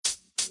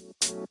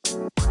The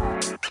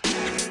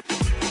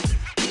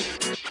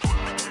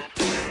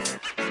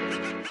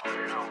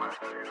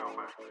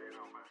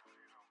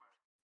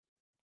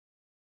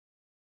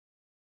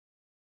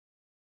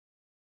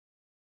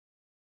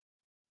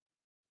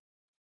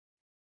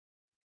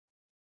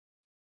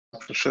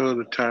show,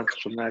 the Time for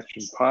Some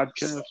Action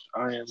podcast.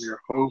 I am your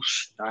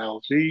host,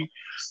 Niall Z,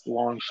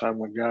 alongside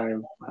my guy,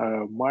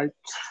 Mike.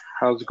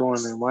 How's it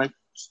going there, Mike?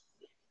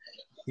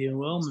 Doing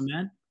well, my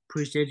man.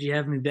 Appreciate you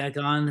having me back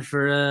on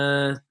for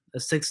a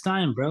sixth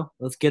time, bro.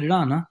 Let's get it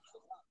on, huh?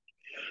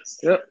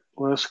 Yep,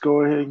 let's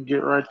go ahead and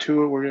get right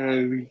to it. We're going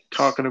to be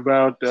talking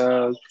about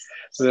the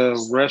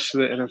rest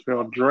of the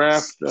NFL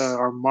draft,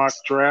 our mock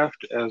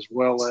draft, as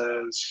well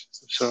as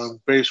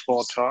some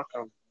baseball talk.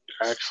 I'm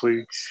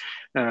actually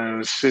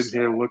sitting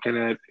here looking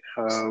at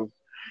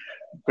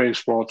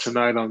baseball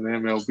tonight on the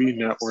MLB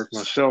network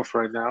myself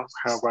right now.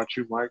 How about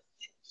you, Mike?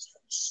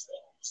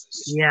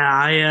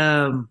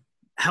 Yeah,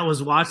 I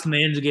was watching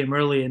the Angel game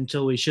early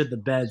until we shit the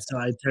bed, so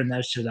I turned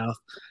that shit off.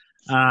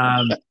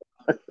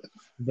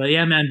 But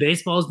yeah, man,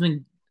 baseball's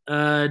been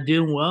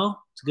doing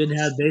well. It's good to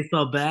have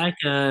baseball back.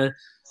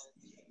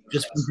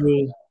 Just went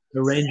through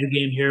the Ranger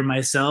game here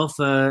myself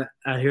out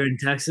here in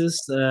Texas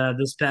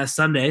this past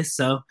Sunday,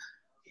 so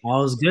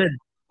all is good.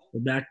 We're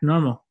back to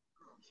normal.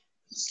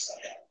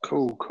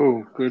 Cool.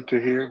 Good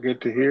to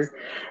hear.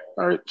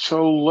 All right,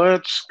 so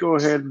let's go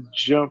ahead and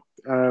jump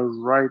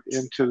right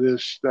into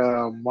this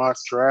mock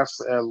draft.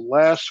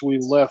 Last we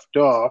left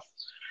off,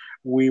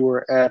 we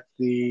were at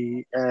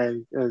we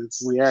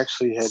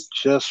actually had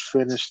just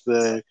finished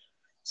the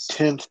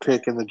 10th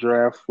pick in the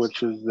draft,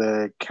 which is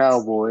the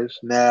Cowboys.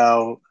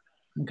 Now,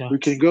 we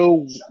can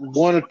go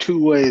one of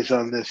two ways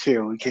on this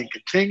here. We can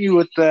continue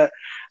with that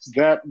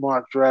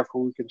mock draft,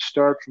 or we can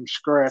start from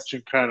scratch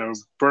and kind of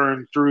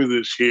burn through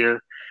this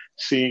here,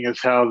 seeing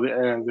as how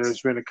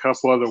there's been a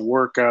couple other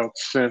workouts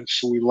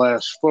since we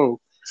last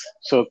spoke.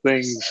 So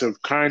things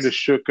have kind of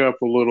shook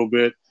up a little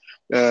bit.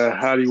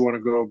 How do you want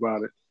to go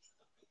about it?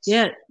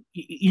 Yeah,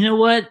 you know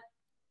what?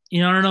 I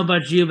don't know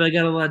about you, but I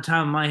got a lot of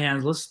time on my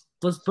hands. Let's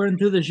burn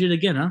through this shit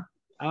again, huh?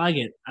 I like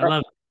it. I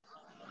love it.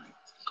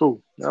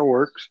 Cool. That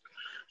works.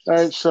 All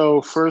right,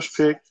 so first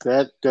pick,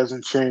 that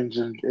doesn't change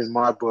in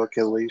my book,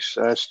 at least.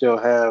 I still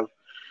have,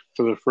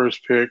 for the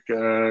first pick,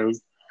 the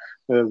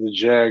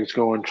Jags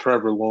going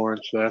Trevor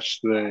Lawrence. That's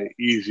the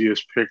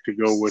easiest pick to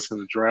go with in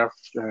the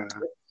draft.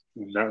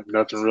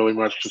 Nothing really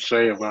much to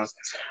say about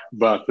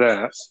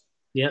that.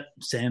 Yep,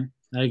 same.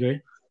 I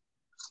agree.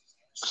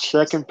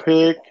 Second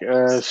pick,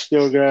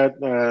 still got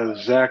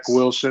Zach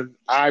Wilson.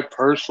 I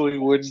personally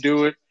wouldn't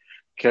do it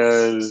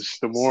because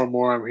the more and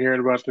more I'm hearing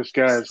about this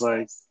guy, it's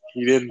like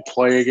he didn't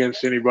play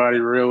against anybody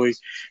really.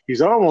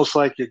 He's almost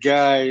like your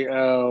guy,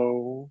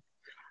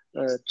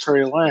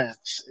 Trey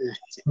Lance.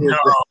 No,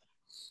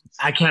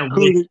 I can't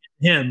wait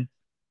him.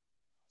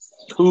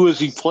 Who has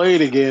he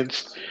played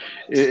against?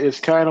 It's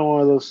kind of one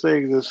of those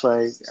things. It's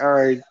like, all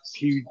right,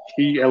 he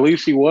at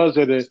least he was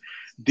at a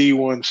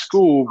D1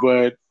 school,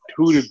 but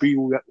who did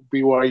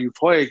BYU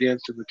play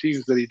against? And the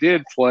teams that he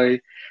did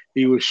play,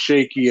 he was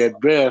shaky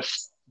at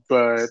best.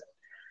 But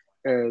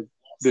the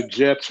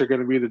Jets are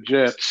going to be the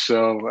Jets,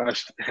 so I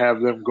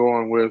have them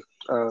going with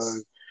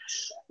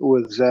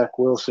Zach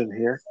Wilson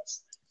here.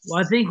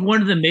 Well, I think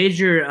one of the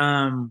major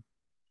I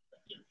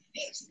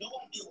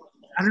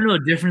don't know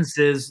what difference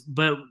is,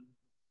 but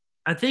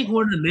I think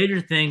one of the major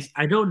things,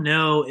 I don't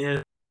know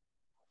if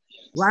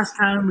last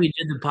time we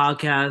did the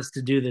podcast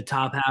to do the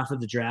top half of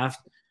the draft,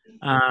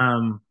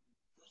 I'm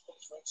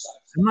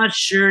not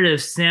sure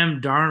if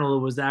Sam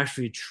Darnold was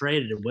actually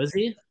traded. Was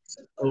he?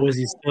 Or was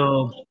he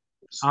still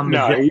on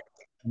the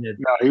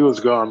No, he was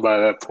gone by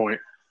that point.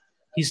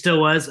 He still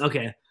was?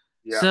 Okay.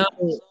 Yeah. So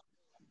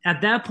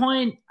at that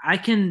point, I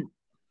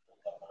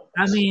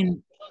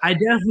definitely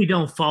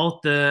don't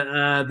fault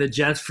the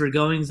Jets for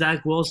going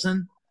Zach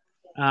Wilson.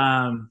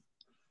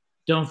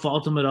 Don't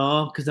fault them at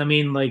all because,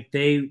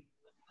 they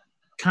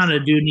kind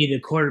of do need a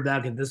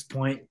quarterback at this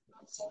point.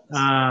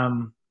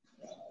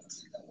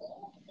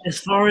 As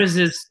far as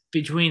it's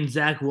between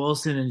Zach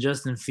Wilson and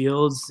Justin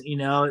Fields, it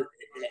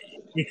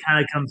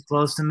kind of comes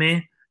close to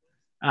me.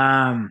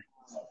 I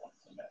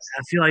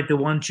feel like the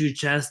one true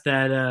test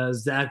that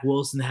Zach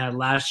Wilson had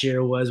last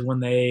year was when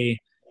they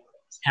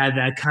had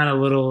that kind of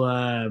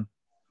little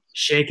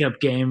shake-up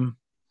game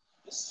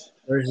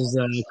versus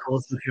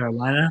Coastal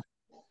Carolina.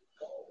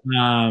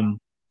 And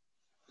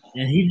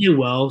he did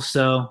well.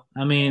 So,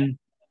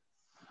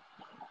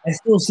 I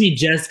still see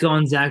Jets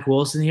going Zach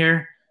Wilson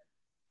here.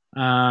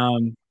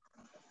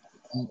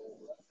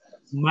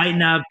 Might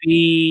not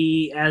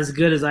be as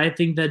good as I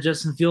think that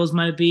Justin Fields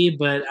might be,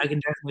 but I can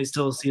definitely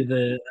still see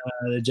the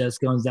Jets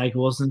going Zach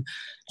Wilson,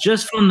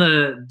 just from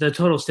the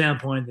total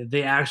standpoint that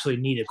they actually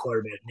need a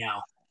quarterback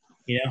now.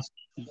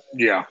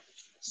 Yeah.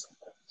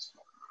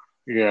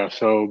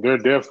 So they're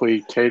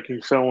definitely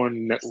taking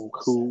someone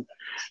who,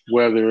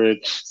 whether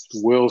it's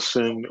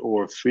Wilson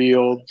or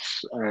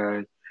Fields,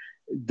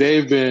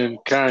 they've been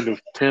kind of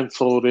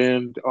penciled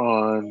in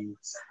on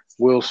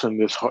Wilson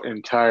this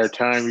entire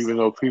time, even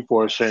though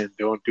people are saying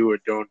don't do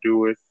it, don't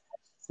do it.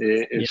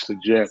 Yeah. It's the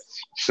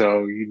Jets,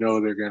 so you know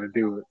they're going to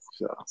do it.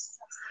 So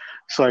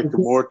it's like the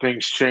more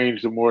things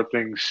change, the more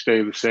things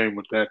stay the same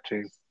with that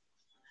team.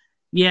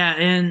 Yeah,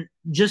 and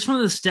just from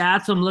the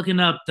stats I'm looking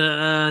up,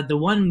 the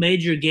one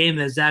major game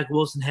that Zach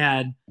Wilson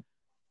had,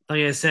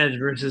 like I said,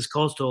 versus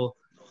Coastal,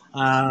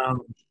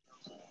 um,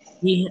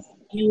 he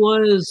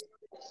was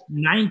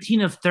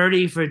 19 of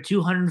 30 for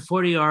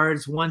 240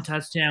 yards, one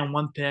touchdown,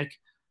 one pick.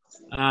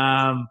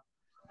 Um,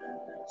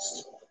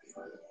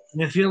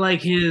 and I feel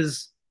like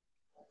his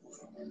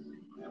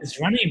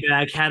running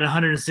back had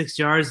 106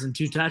 yards and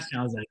two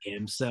touchdowns that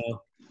game. So,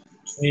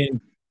 I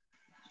mean,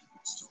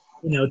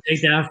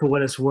 take that for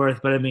what it's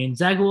worth. But I mean,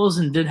 Zach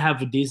Wilson did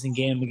have a decent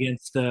game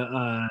against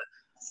the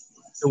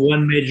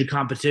one major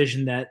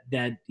competition that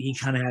he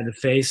kind of had to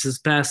face this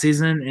past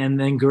season. And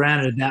then,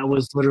 granted, that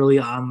was literally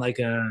on like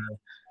a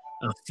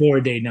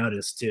 4-day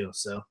notice too.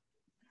 So,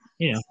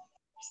 you know.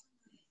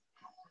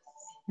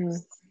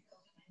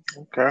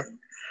 Okay,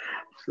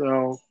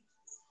 so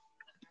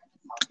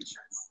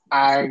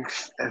I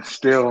am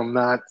still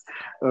not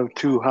of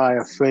too high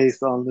a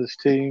faith on this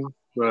team,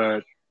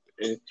 but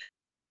hey,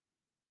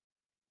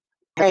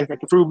 they can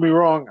prove me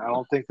wrong. I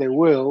don't think they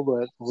will,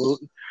 but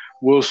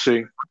we'll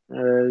see.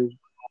 Uh,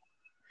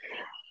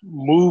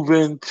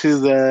 Moving to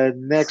the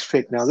next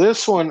pick. Now,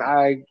 this one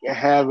I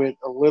have it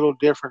a little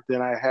different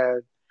than I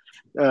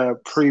had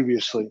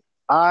previously.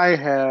 I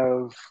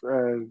have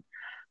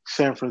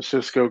San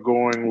Francisco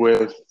going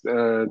with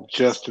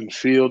Justin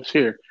Fields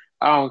here.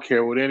 I don't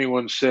care what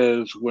anyone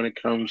says when it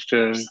comes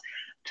to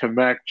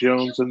Mac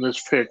Jones in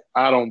this pick.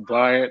 I don't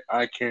buy it.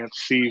 I can't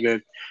see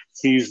that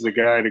he's the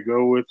guy to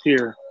go with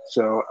here.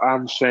 So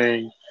I'm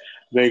saying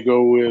they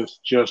go with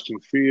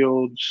Justin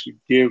Fields.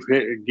 Give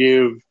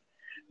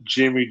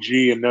Jimmy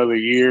G another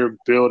year,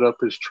 build up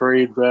his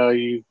trade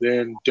value,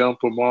 then dump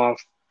him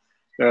off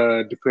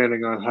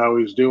depending on how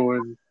he's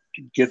doing.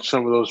 Get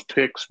some of those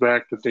picks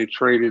back that they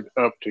traded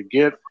up to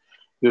get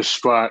this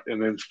spot, and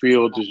then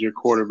Fields is your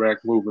quarterback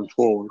moving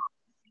forward.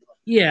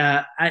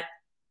 Yeah,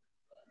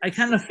 I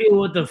kind of feel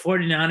with the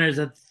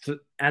 49ers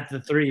at the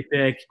 3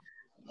 pick,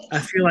 I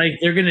feel like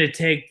they're going to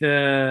take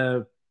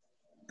the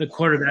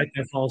quarterback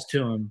that falls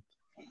to him.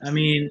 I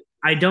mean,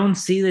 I don't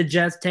see the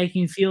Jets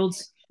taking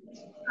Fields.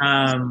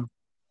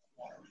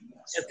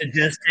 If the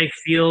Jets take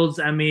Fields,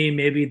 I mean,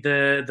 maybe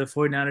the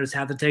 49ers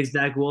have to take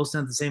Zach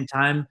Wilson at the same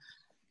time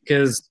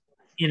because,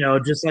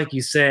 just like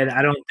you said,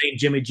 I don't think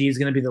Jimmy G is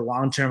going to be the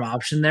long-term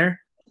option there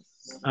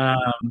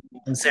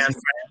in San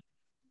Fran.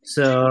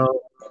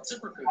 So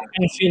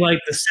I feel like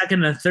the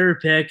second and third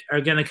pick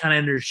are going to kind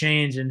of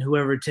interchange, and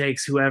whoever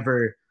takes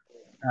whoever,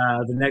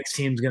 the next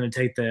team's going to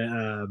take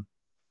that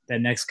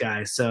next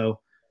guy. So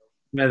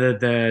whether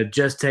the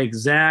Jets take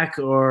Zach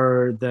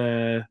or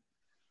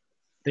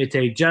they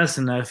take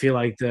Justin, I feel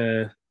like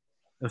the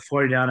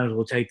 49ers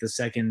will take the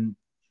second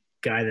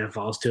guy that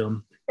falls to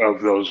him.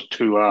 Of those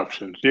two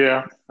options,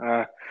 yeah,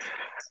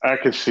 I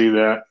could see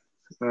that.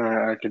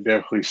 I could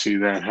definitely see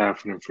that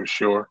happening for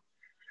sure.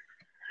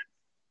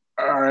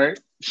 All right.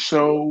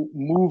 So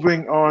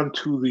moving on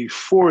to the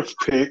fourth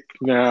pick.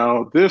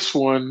 Now, this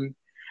one,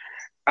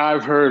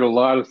 I've heard a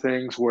lot of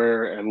things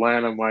where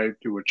Atlanta might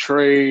do a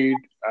trade.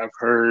 I've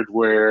heard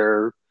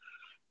where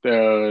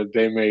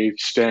they may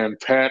stand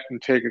pat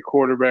and take a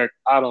quarterback.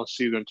 I don't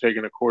see them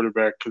taking a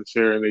quarterback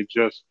considering they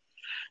just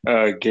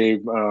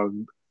gave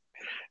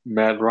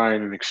Matt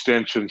Ryan an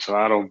extension, so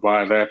I don't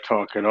buy that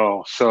talk at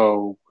all.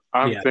 So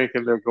I'm Yeah.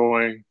 thinking they're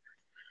going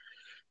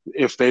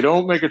if they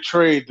don't make a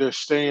trade, they're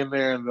staying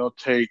there and they'll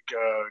take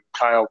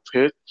Kyle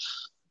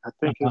Pitts. I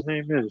think his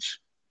name is.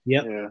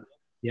 Yep. Yeah.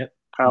 Yep.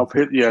 Kyle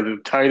Pitts. Yeah, the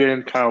tight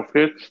end Kyle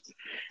Pitts.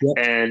 Yep.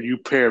 And you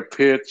pair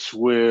Pitts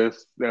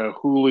with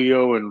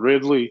Julio and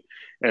Ridley,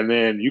 and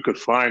then you could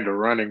find a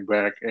running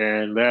back,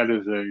 and that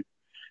is a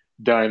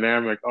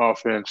dynamic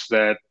offense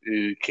that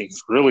can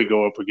really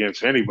go up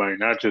against anybody,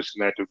 not just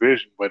in that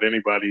division, but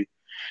anybody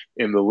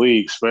in the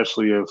league,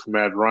 especially if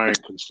Matt Ryan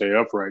can stay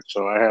upright.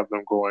 So I have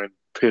them going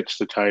Pitts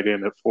the tight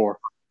end at 4.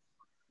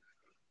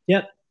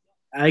 Yep.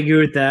 I agree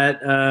with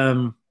that.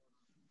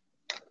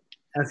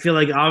 I feel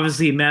like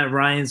obviously Matt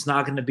Ryan's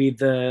not going to be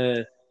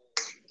the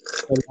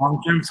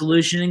long-term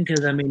solution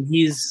because, I mean,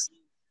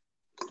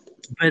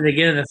 but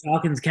again, the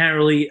Falcons can't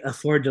really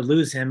afford to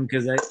lose him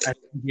because I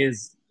think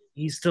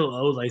he's still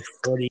owed like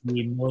 $40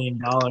 million,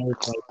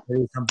 like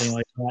something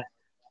like that.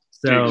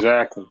 So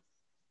Exactly.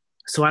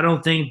 So I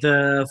don't think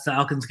the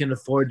Falcons can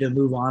afford to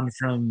move on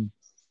from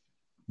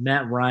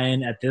Matt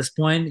Ryan at this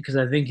point because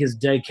I think his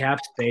dead cap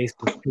space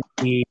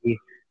is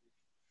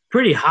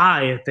pretty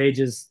high if they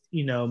just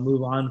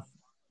move on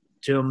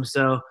to him.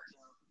 So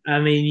I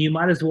mean, you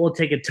might as well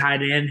take a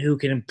tight end who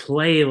can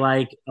play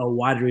like a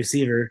wide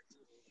receiver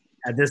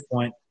at this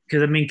point.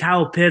 Because I mean,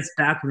 Kyle Pitts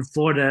back in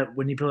Florida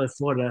when he played at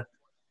Florida,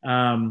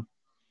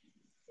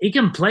 he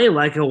can play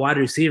like a wide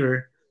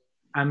receiver.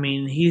 I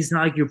mean, he's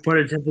not like your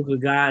prototypical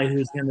guy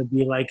who's going to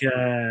be like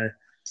a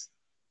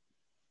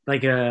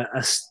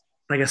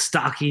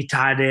stocky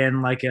tight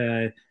end, like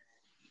a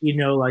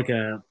like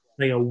a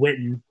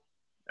Witten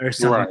or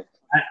something. Right.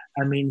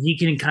 I mean, he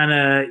can kind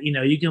of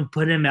you can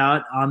put him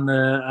out on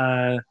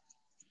the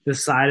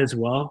side as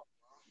well.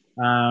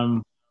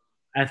 Um,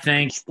 I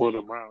think Split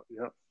them out.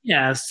 Yep.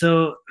 yeah.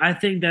 So I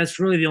think that's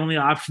really the only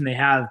option they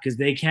have because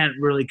they can't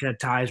really cut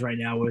ties right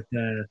now with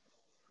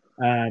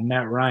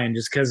Matt Ryan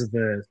just because of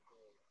the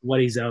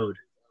what he's owed.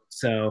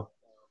 So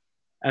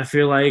I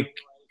feel like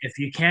if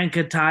you can't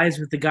cut ties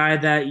with the guy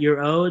that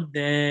you're owed,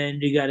 then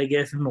you got to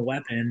give him a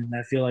weapon.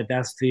 I feel like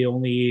that's the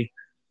only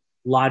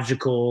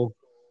logical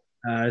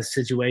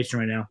situation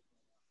right now.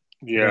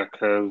 Yeah,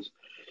 because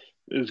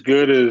as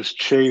good as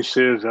Chase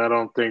is, I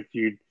don't think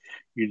you'd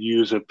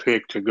use a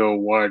pick to go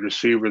wide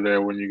receiver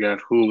there when you got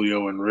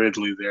Julio and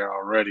Ridley there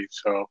already.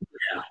 So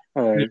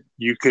Yeah.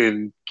 you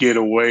can get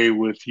away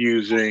with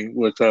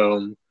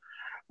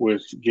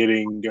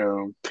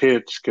getting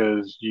Pitts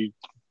because you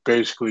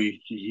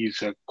basically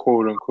he's a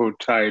quote unquote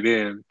tight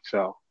end.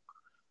 So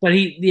But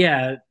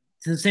yeah, at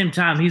the same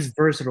time, he's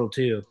versatile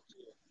too.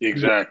 You know,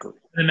 exactly.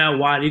 put him out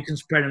wide, you can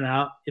spread him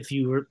out if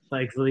you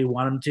like really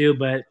want him to,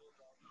 but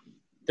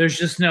there's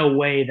just no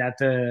way that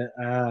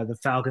the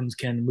Falcons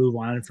can move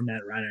on from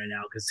Matt Ryan right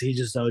now because he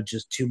just owed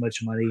just too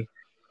much money.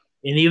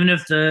 And even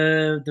if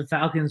the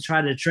Falcons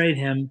try to trade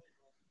him,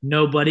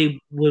 nobody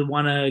would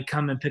want to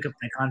come and pick up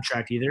that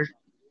contract either.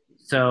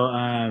 So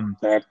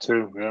That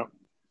too. Yeah.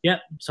 yeah,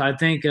 so I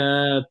think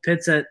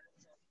Pitts at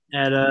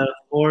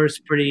 4 is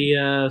pretty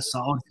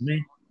solid to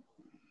me.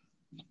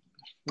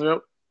 Yep.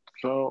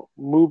 So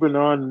moving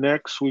on,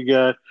 next we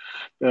got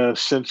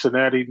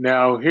Cincinnati.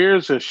 Now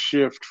here's a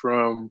shift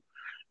from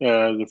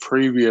the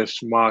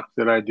previous mock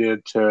that I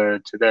did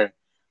today.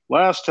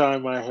 Last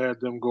time I had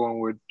them going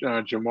with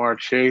Jamar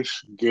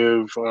Chase,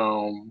 give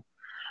uh,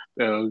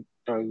 uh,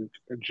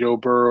 Joe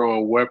Burrow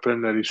a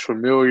weapon that he's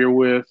familiar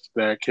with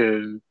that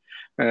can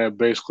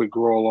basically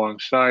grow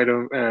alongside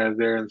him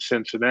there in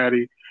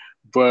Cincinnati.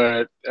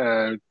 But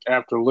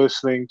after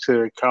listening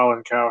to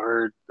Colin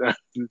Cowherd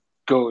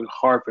go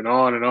harping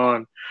on and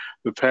on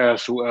the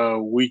past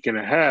week and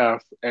a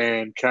half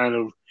and kind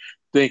of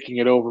thinking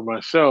it over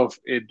myself,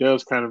 it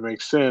does kind of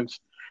make sense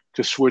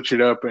to switch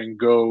it up and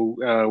go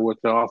with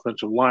the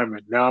offensive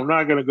lineman. Now, I'm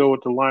not going to go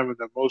with the lineman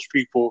that most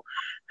people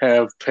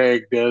have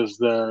pegged as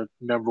the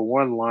number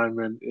one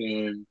lineman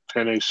in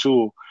Penei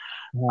Sewell.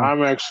 Yeah.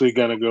 I'm actually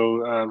going to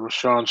go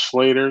Rashawn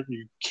Slater.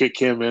 You kick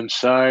him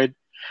inside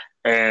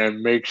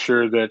and make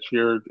sure that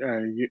your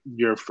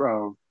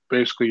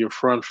basically your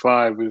front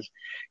five is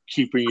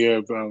keeping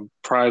your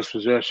prized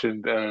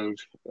possession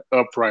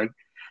upright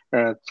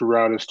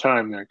throughout his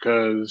time there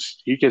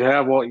because he could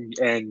have all.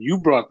 And you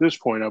brought this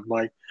point up,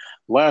 Mike,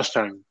 last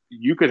time.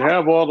 You could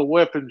have all the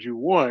weapons you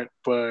want,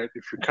 but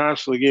if you're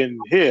constantly getting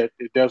hit,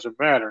 it doesn't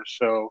matter.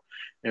 So,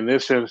 in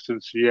this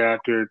instance, yeah,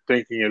 after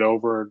thinking it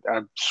over,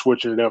 I'm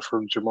switching it up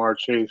from Jamar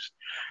Chase.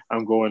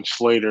 I'm going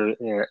Slater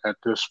at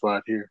this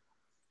spot here.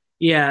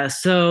 Yeah,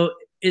 so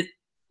it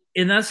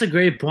and that's a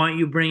great point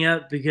you bring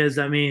up because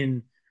I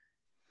mean,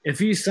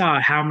 if you saw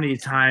how many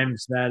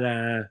times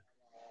that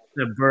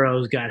the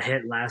Burrows got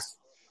hit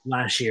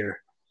last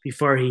year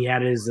before he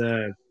had his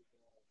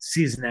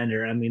season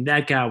ender, I mean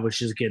that guy was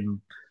just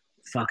getting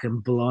fucking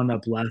blown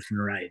up left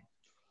and right.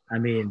 I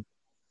mean,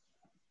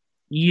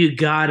 you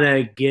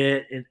gotta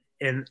get it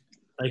and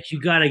like you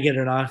gotta get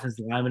an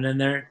offensive lineman in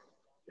there.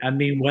 I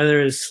mean,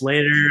 whether it's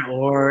Slater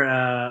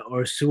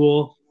or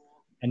Sewell,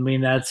 I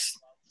mean that's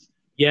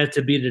yet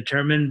to be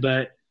determined,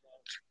 but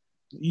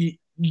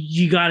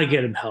you got to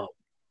get him help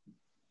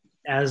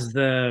as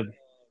being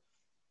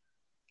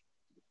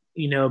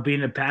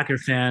a Packer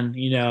fan,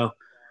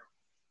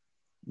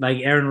 like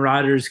Aaron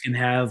Rodgers can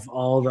have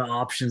all the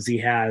options he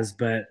has,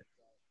 but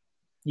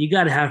you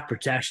got to have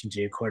protection to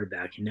your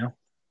quarterback.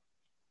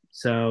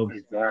 So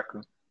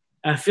Exactly.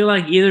 I feel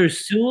like either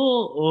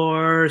Sewell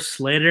or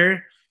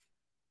Slater,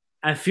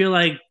 I feel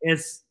like I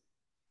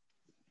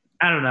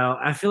don't know.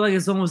 I feel like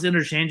it's almost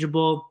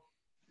interchangeable.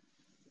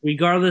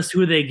 Regardless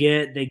who they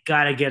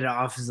got to get an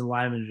offensive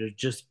lineman to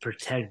just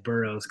protect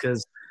Burrows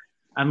because,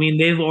 I mean,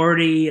 they've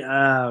already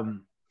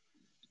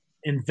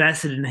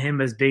invested in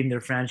him as being their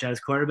franchise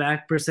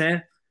quarterback per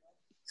se.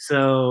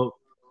 So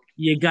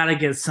you got to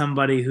get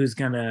somebody who's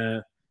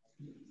gonna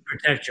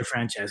protect your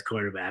franchise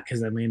quarterback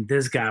because I mean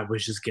this guy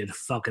was just getting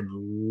fucking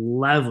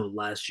leveled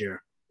last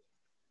year.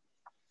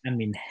 I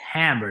mean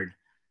hammered.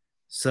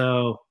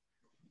 So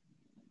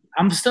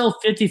I'm still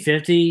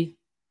 50-50.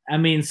 I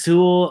mean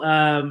Sewell,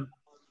 I'm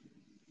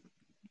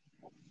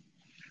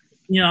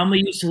a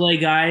UCLA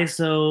guy,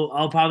 so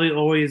I'll probably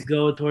always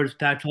go towards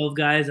Pac-12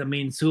 guys. I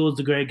mean Sewell's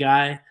a great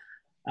guy.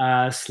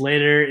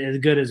 Slater is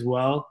good as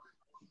well.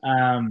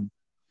 Um,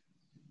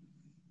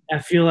 I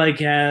feel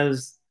like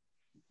as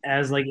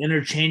like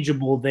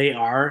interchangeable they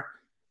are,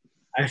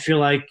 I feel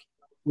like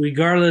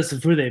regardless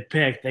of who they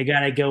pick, they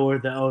gotta go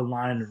with the O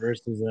line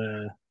versus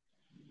a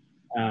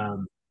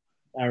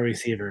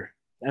receiver.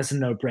 That's a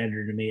no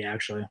brainer to me,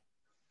 actually.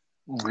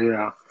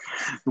 Yeah.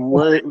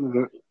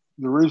 The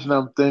reason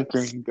I'm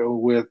thinking go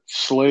with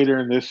Slater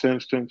in this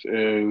instance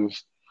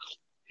is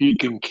he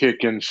can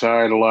kick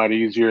inside a lot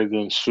easier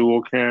than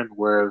Sewell can,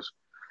 whereas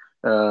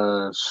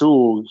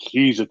Sewell,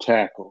 he's a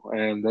tackle,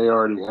 and they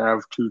already have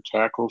two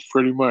tackles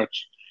pretty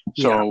much.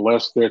 So Yeah.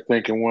 unless they're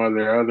thinking one of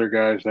their other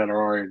guys that are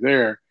already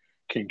there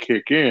can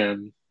kick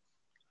in,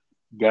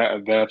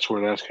 that's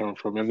where that's coming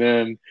from. And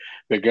then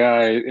the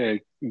guy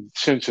at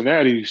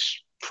Cincinnati's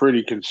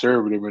pretty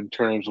conservative in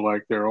terms of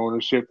like their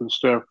ownership and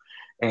stuff.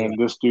 Oh, yeah. And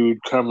this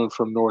dude coming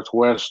from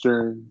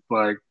Northwestern,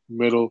 like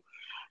middle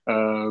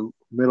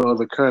of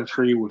the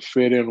country, would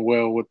fit in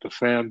well with the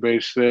fan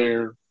base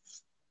there.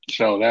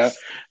 So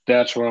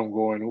that's where I'm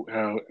going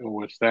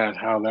with that,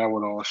 how that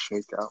would all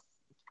shake out.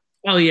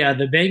 Oh yeah,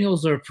 the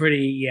Bengals are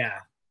pretty. Yeah,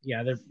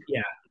 yeah,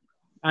 yeah.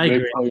 I They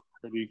agree. play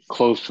pretty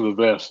close to the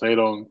vest. They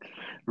don't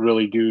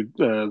really do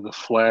the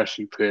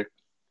flashy pick.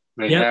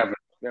 They Yep. haven't,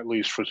 at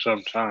least for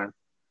some time.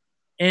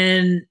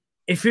 And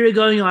if you're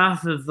going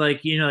off of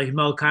like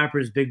Mel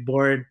Kiper's big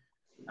board,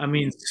 I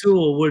mean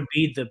Sewell would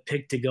be the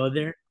pick to go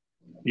there.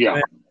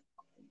 Yeah.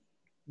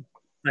 But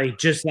like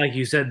just like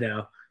you said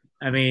though,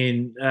 I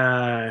mean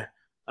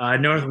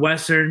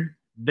Northwestern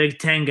Big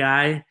Ten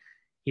guy,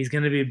 he's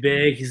gonna be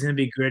big. He's gonna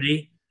be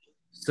gritty.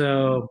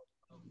 So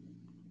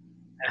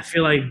I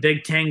feel like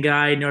Big Ten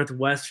guy,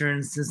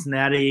 Northwestern,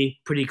 Cincinnati,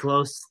 pretty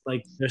close.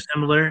 Like they're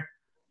similar.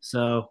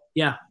 So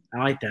yeah, I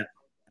like that.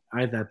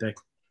 I like that pick.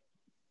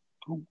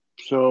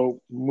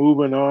 So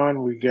moving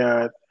on, we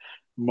got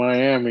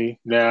Miami.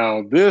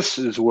 Now, this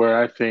is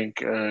where I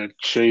think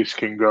Chase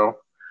can go.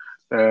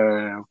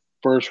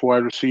 First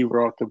wide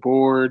receiver off the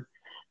board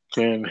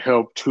can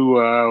help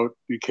Tua out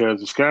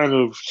because it's kind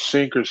of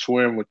sink or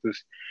swim with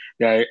this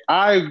guy.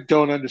 I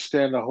don't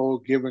understand the whole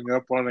giving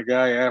up on a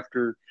guy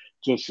after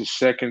just his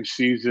second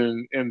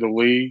season in the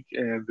league,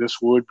 and this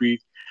would be,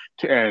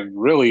 and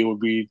really it would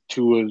be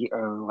Tua's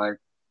like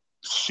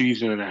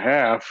season and a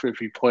half if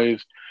he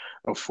plays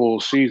a full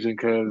season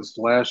because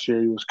last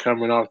year he was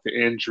coming off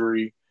the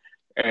injury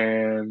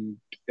and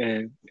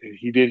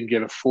he didn't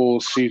get a full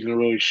season to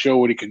really show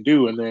what he can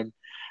do. And then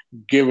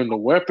given the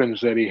weapons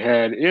that he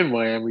had in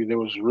Miami, there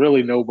was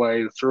really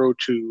nobody to throw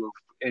to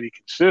of any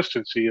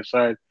consistency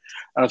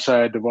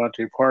outside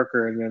Devontae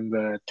Parker and then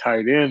the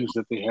tight ends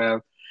that they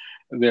have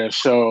there.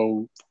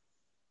 So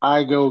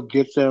I go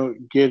get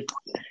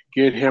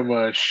him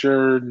a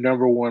sure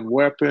number one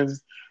weapon.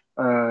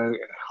 Uh,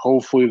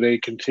 Hopefully they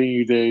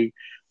continue to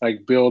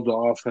like build the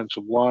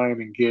offensive line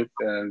and get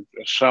a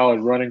solid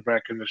running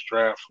back in this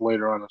draft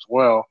later on as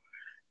well.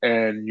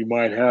 And you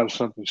might have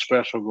something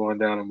special going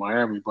down in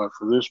Miami. But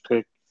for this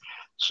pick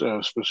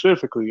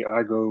specifically,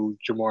 I go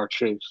Jamar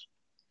Chase.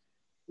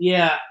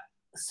 Yeah.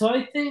 So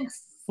I think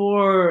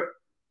for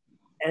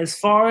as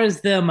far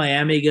as the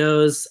Miami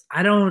goes,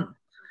 I'm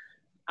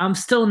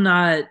still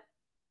not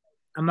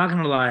I'm not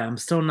gonna lie, I'm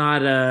still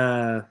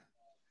not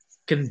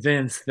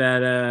convinced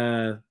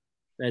that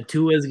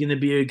Tua is gonna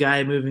be a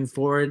guy moving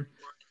forward.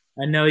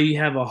 I know you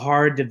have a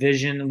hard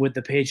division with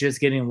the Patriots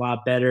getting a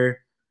lot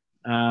better.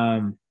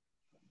 Um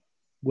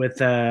with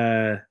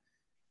Josh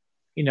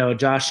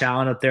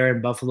Allen up there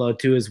in Buffalo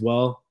too as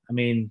well. I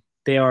mean,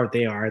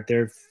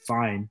 they're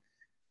fine.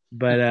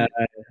 But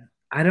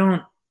I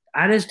don't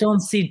I just don't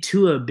see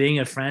Tua being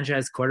a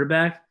franchise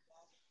quarterback.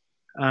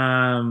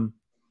 Um,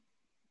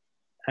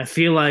 I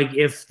feel like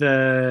if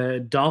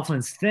the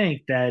Dolphins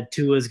think that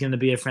Tua is going to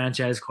be a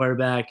franchise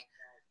quarterback,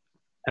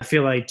 I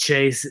feel like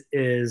Chase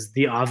is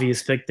the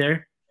obvious pick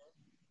there.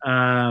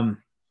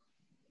 Um,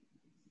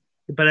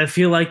 but I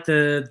feel like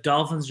the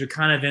Dolphins are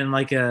kind of in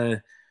like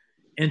a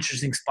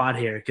interesting spot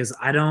here because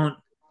I don't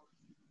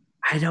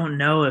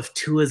know if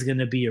Tua is going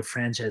to be a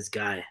franchise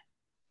guy.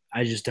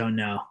 I just don't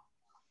know.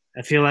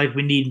 I feel like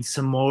we need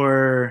some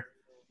more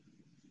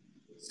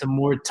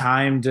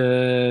time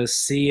to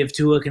see if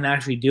Tua can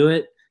actually do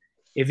it.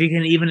 If he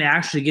can even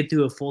actually get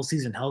through a full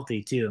season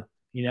healthy too,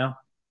 you know,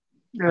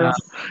 Yeah. uh,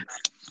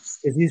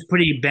 if he's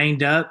pretty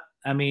banged up.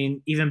 I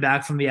mean, even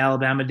back from the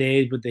Alabama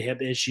days with the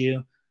hip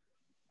issue,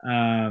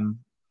 um,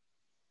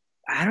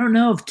 I don't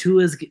know if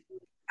Tua's.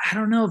 I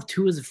don't know if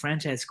Tua's a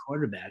franchise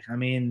quarterback. I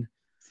mean,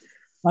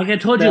 like I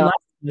told you Now, last,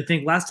 I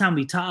think last time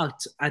we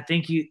talked, I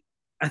think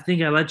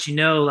I let you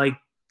know like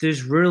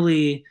there's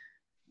really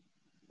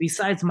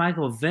besides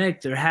Michael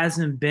Vick, there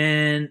hasn't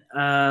been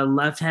a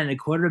left-handed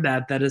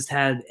quarterback that has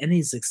had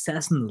any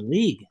success in the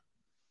league.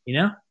 You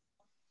know?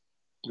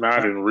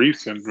 not in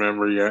recent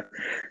memory yet.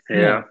 Yeah.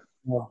 Yeah.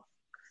 Well,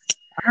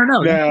 I don't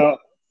know. Now,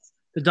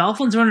 The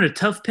Dolphins are in a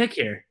tough pick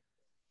here.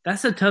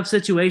 That's a tough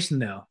situation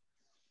though,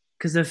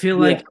 because I feel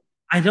yeah. like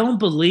I don't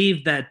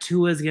believe that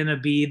Tua is going to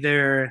be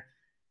their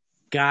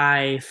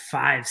guy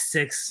 5,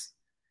 6,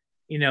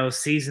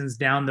 seasons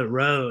down the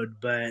road.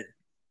 But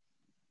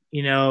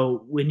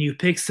when you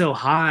pick so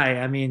high,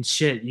 I mean,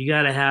 shit, you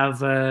got to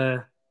have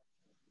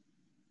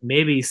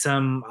maybe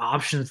some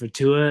options for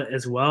Tua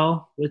as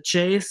well with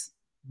Chase.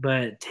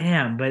 But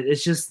damn, but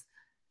it's just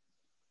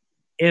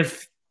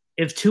if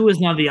Tua is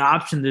not the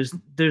option,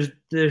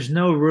 there's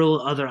no real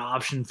other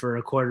option for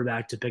a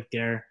quarterback to pick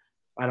there.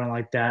 I don't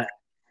like that.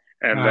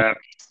 And Uh,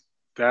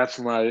 that's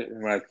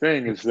my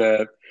thing is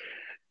that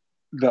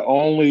the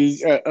only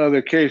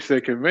other case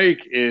they can make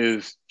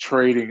is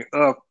trading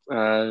up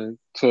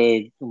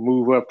to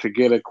move up to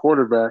get a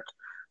quarterback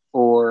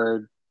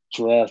or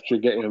draft your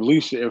guy. At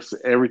least if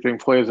everything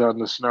plays out in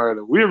the scenario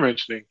that we're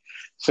mentioning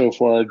so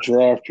far,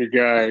 draft your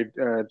guy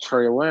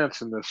Trey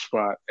Lance in this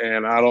spot.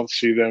 And I don't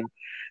see them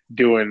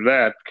doing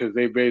that because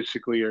they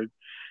basically are.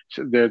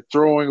 They're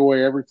throwing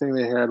away everything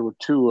they had with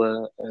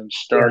Tua and Yeah.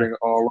 starting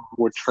all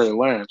over with Trey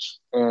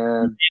Lance.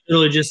 And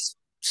Literally just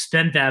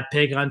spent that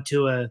pick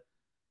onto a,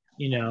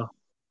 you know,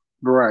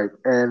 right,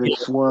 and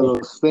it's one of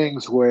those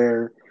things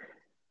where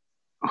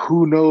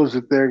who knows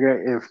if they're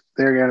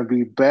gonna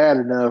be bad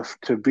enough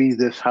to be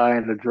this high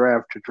in the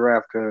draft to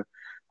draft a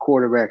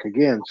quarterback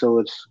again. So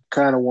it's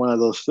kind of one of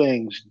those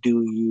things.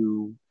 Do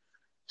you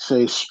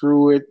say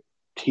screw it?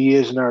 He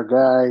isn't our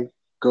guy.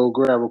 Go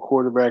grab a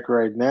quarterback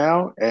right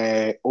now,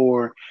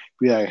 or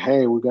be like,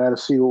 hey, we got to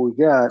see what we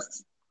got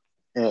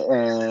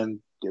and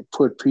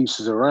put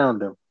pieces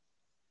around him.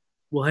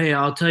 well, hey,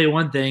 I'll tell you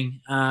one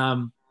thing.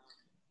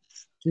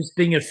 Just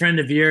being a friend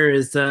of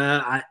yours,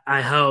 I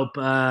hope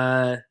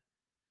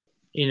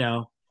you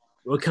know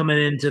we're coming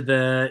into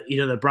the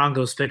the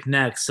Broncos pick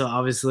next. So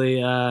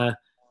obviously, I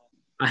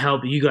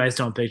hope you guys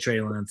don't pick Trey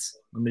Lance.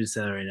 Let me just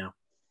say that right now.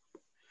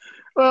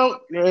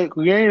 Well,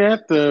 we ain't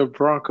at the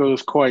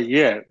Broncos quite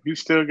yet. We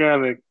still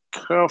got a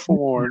couple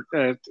more.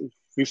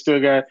 We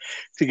still got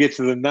to get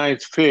to the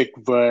ninth pick,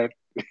 but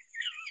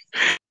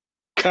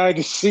kind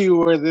of see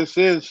where this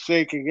is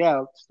shaking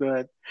out.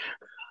 So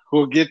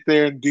we'll get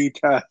there in due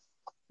time.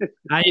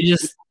 I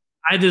just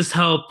I just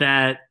hope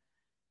that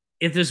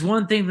if there's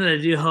one thing that I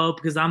do hope,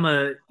 because I'm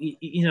a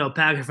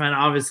Packer fan,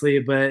 obviously,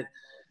 but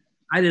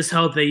I just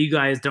hope that you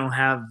guys don't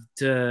have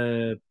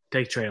to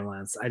pick Trey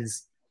Lance. I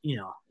just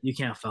you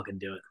can't fucking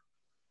do it.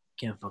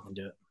 Can't fucking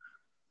do it.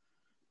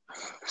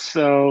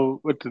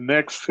 So with the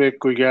next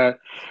pick, we got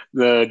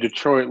the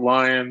Detroit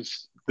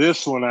Lions.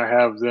 This one, I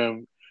have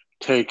them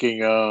taking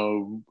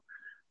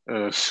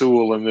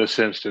Sewell in this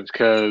instance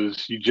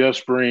because you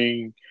just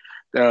bring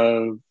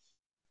uh,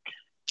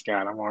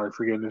 God, I'm already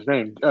forgetting his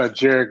name.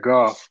 Jared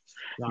Goff.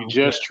 You Um,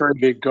 just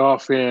traded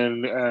Goff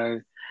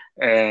in,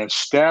 and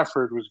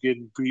Stafford was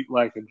getting beat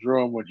like a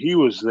drum when he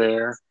was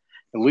there.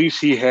 At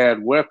least he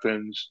had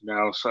weapons.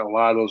 Now, so a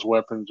lot of those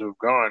weapons have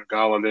gone.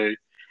 Galladay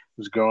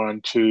has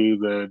gone to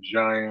the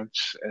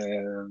Giants,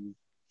 and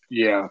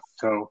yeah,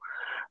 so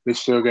they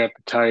still got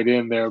the tight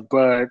end there.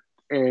 But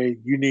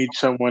you need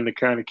someone to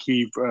kind of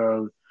keep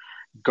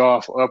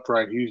Goff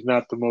upright. He's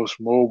not the most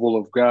mobile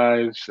of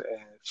guys.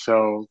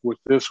 So with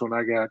this one,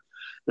 I got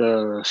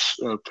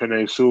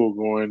Penei Sewell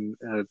going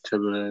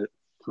to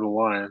the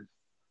Lions.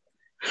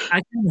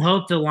 I can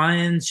hope the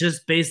Lions,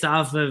 just based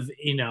off of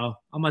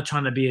I'm not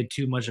trying to be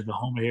too much of a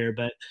homer here,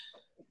 but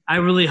I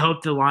really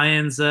hope the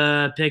Lions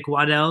pick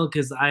Waddell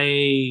because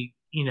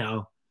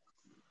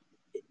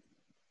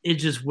it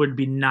just would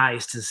be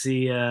nice to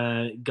see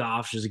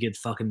Goff just get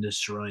fucking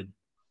destroyed.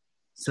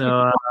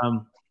 So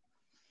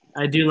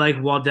I do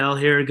like Waddell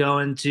here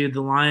going to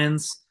the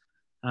Lions.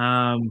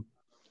 Um,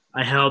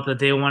 I hope that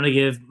they want to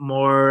give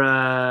more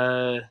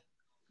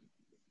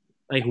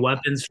like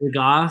weapons for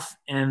Goff,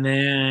 and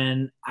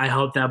then I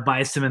hope that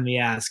bites him in the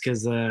ass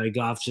because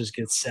Goff just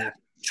gets sacked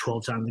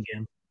 12 times a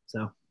game.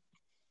 So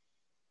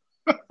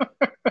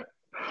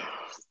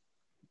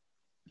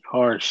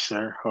Harsh,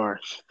 sir,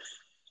 harsh.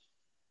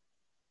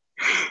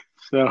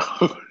 So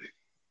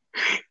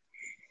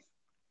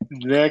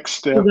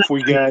next up,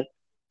 we got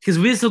because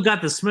we still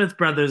got the Smith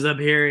brothers up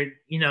here,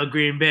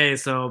 Green Bay.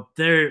 So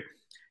they're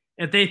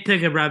if they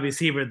pick up Robbie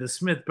Seaver, the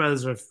Smith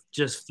brothers are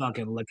just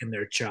fucking licking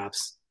their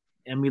chops,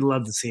 and we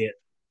love to see it.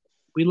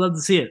 We love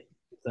to see it.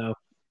 So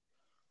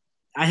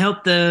I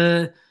hope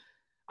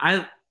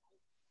I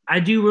I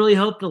do really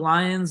hope the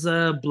Lions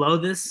blow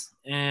this,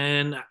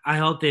 and I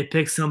hope they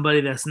pick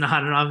somebody that's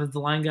not an offensive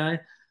line guy.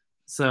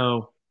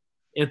 So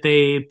if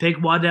they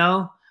pick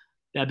Waddell,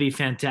 that'd be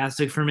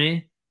fantastic for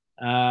me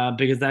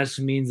because that just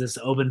means it's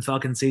open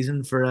fucking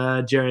season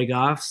for Jerry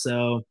Goff.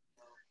 So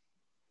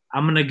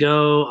I'm gonna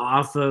go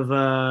off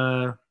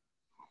of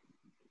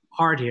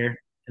heart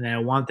here, and I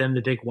want them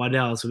to pick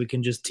Waddell so we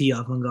can just tee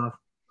off on Goff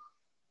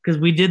because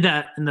we did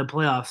that in the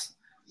playoffs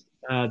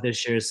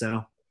this year.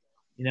 So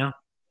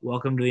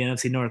welcome to the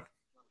NFC North.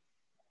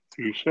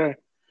 touche.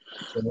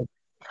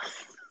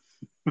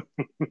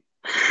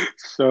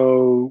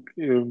 So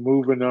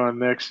moving on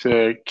next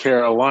to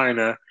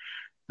Carolina.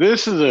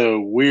 This is a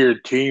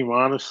weird team,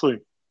 honestly,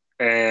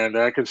 and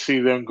I could see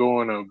them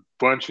going a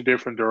bunch of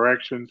different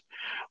directions.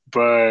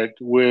 But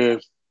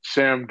with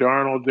Sam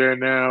Darnold there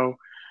now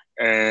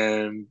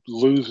and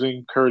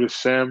losing Curtis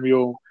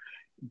Samuel,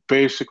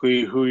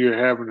 basically who you're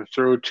having to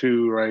throw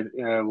to right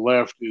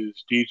left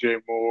is DJ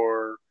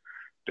Moore,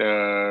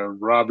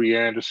 Robbie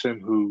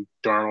Anderson, who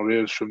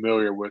Darnold is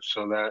familiar with,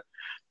 so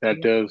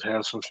that does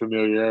have some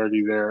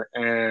familiarity there,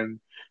 and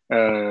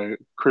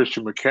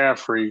Christian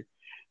McCaffrey.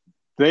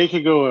 They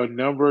could go a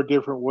number of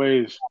different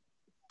ways.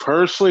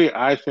 Personally,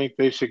 I think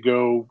they should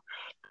go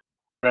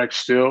back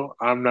still.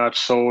 I'm not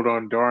sold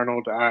on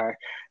Darnold.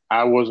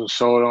 I wasn't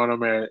sold on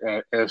him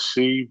at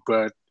SC,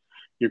 but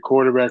your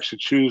quarterbacks to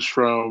choose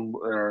from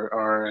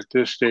are at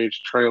this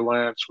stage Trey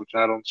Lance, which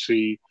I don't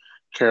see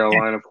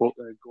Carolina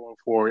going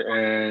for,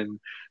 and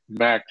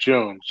Mac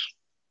Jones.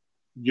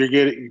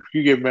 If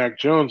you get Mac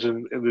Jones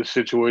in this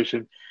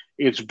situation,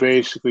 it's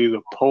basically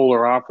the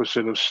polar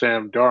opposite of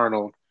Sam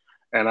Darnold,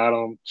 and I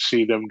don't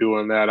see them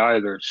doing that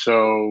either.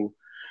 So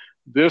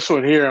this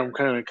one here, I'm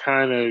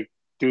kind of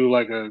do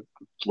like a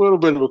little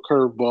bit of a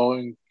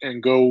curveball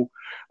and go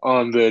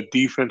on the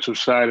defensive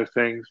side of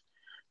things.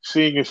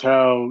 Seeing as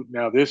how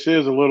now this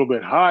is a little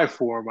bit high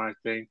for him, I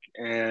think,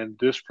 and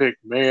this pick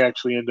may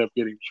actually end up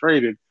getting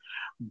traded,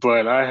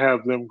 but I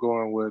have them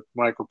going with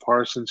Michael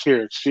Parsons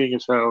here. Seeing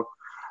as how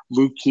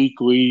Luke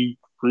Kuechly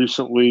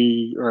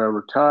recently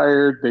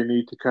retired, they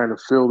need to kind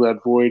of fill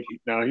that void.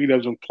 Now he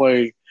doesn't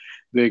play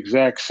the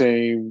exact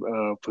same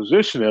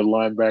position at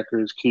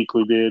linebacker as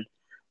Kuechly did,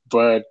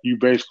 but you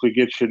basically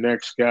get your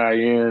next guy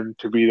in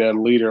to be that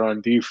leader on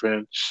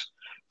defense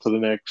for the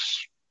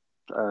next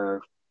uh,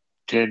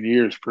 10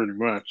 years, pretty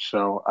much.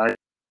 So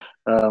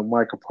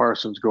Michael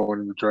Parsons going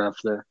in the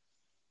draft there.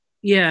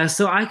 Yeah,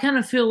 so I kind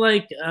of feel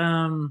like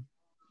it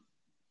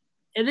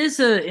is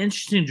an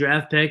interesting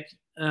draft pick.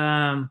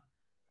 I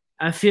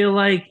feel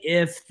like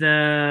if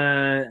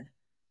the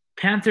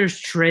Panthers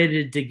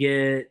traded to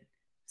get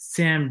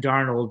Sam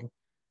Darnold,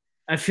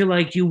 I feel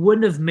like you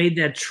wouldn't have made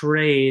that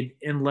trade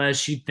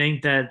unless you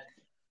think that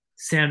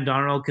Sam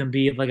Darnold can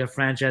be like a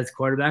franchise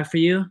quarterback for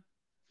you.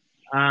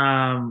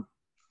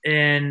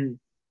 And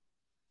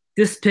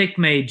this pick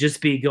may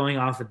just be going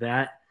off of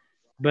that.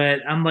 But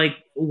I'm like,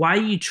 why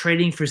are you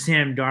trading for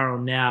Sam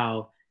Darnold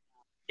now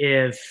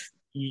if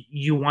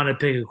you want to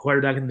pick a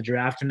quarterback in the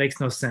draft? It makes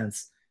no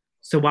sense.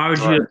 So why would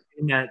you Right. have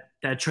made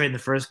that trade in the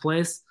first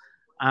place?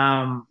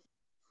 Um,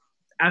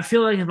 I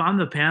feel like if I'm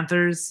the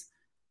Panthers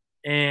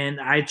and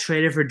I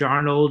traded for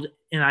Darnold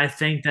and I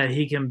think that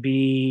he can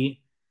be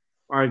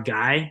our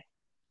guy,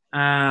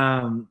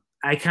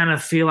 I kind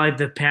of feel like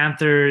the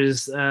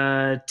Panthers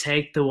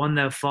take the one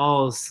that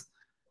falls.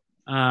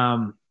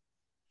 Um,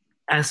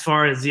 as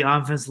far as the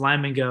offense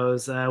lineman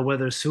goes,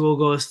 whether Sewell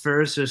goes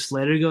first or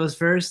Slater goes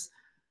first,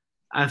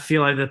 I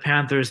feel like the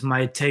Panthers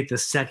might take the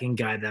second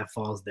guy that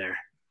falls there.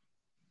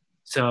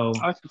 So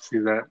I could see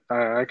that.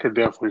 I could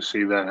definitely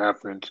see that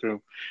happening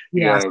too.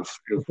 yeah, Yeah, if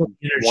one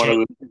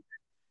interchange. of the if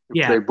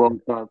Yeah. they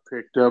both got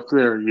picked up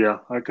there, yeah,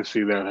 I could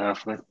see that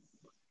happening.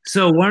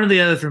 So one or the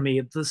other for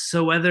me.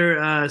 So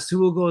whether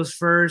Sewell goes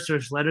first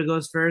or Slater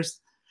goes first,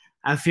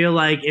 I feel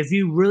like if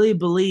you really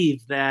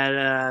believe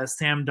that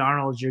Sam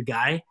Darnold's your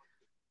guy,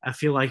 I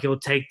feel like you'll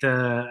take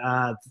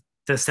the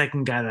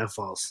second guy that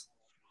falls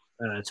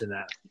to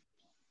that.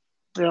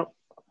 Yep,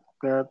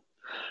 that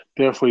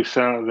definitely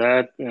sound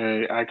that.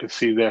 I could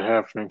see that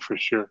happening for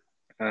sure.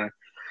 Uh,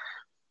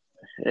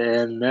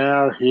 and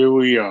now here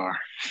we are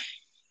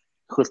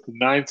with the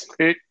ninth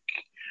pick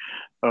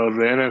of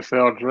the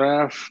NFL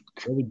draft.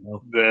 There we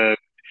go. The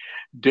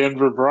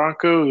Denver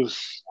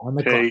Broncos On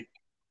the clock. take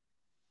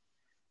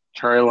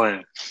Trey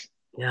Lance.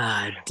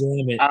 God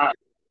damn it! I,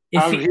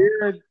 If I'm he,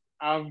 hearing,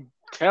 I'm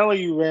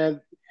telling you,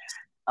 man,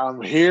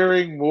 I'm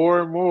hearing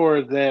more and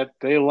more that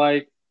they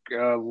like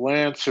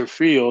Lance or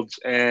Fields,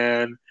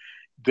 and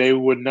they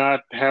would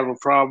not have a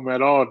problem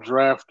at all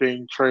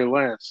drafting Trey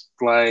Lance.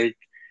 Like,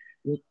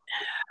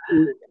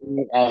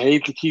 I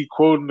hate to keep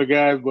quoting the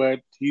guy, but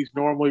he's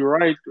normally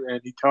right, and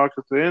he talks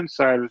with the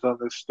insiders on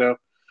this stuff.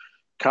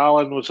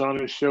 Colin was on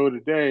his show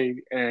today,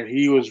 and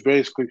he was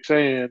basically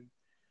saying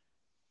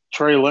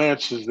Trey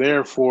Lance is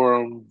there for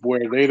them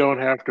where they don't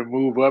have to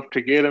move up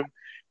to get him.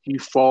 He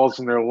falls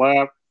in their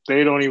lap.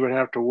 They don't even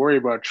have to worry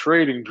about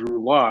trading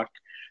Drew Lock.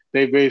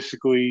 They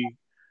basically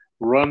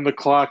run the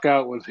clock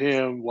out with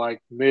him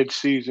like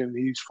mid-season.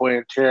 He's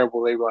playing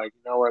terrible. They like,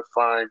 you know what,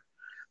 fine,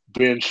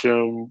 bench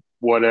him,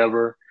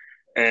 whatever,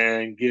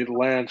 and get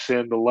Lance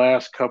in the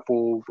last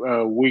couple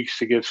weeks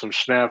to get some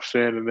snaps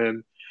in, and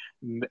then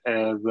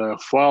the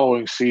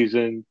following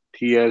season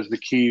he has the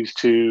keys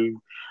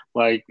to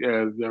like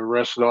the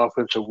rest of the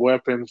offensive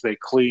weapons. They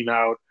clean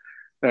out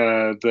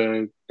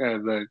the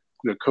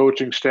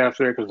coaching staff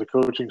there because the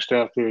coaching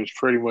staff there is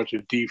pretty much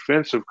a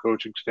defensive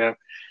coaching staff.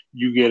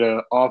 You get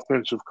an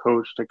offensive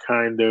coach to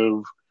kind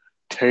of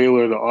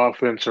tailor the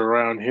offense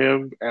around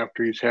him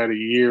after he's had a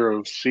year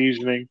of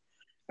seasoning,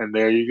 and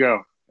there you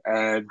go.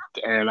 And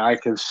I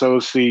can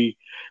so see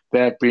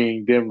that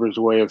being Denver's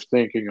way of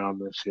thinking on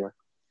this here.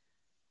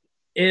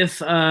 if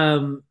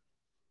Niles,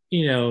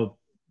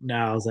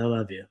 I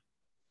love you.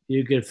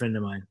 You're a good friend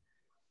of mine.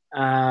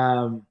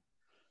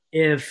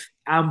 If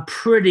I'm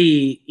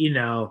pretty,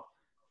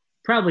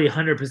 probably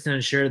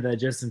 100% sure that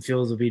Justin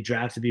Fields will be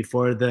drafted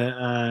before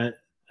the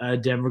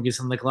Denver gets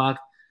on the clock.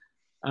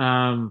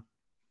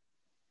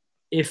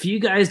 If you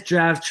guys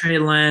draft Trey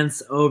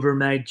Lance over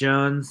Mac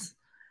Jones,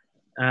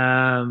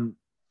 I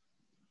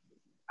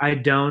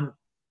don't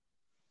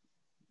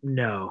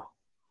know.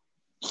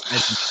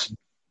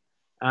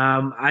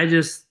 I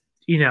just,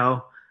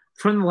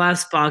 from the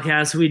last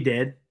podcast we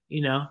did,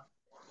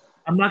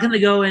 I'm not going to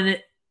go in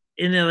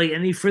into like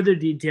any further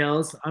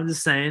details, I'm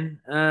just saying,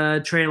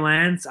 Trey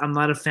Lance, I'm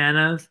not a fan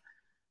of.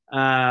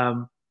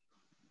 Um,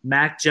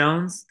 Mac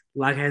Jones,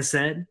 like I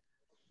said,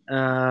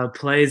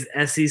 plays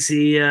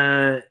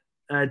SEC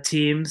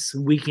teams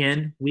week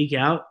in, week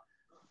out.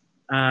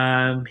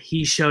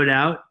 He showed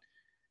out.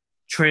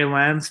 Trey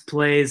Lance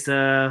plays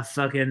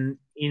fucking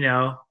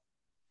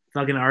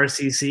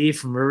RCC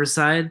from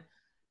Riverside.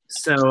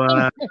 So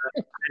I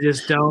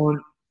just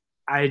don't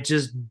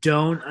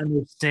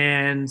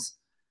understand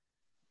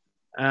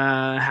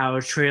how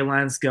Trey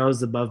Lance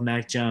goes above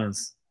Mac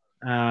Jones.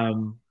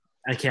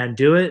 I can't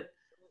do it.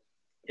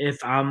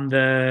 If I'm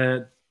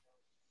the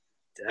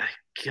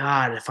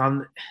God, if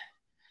I'm,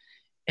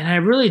 and I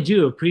really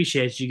do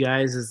appreciate you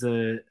guys as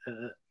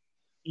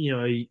you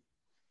know,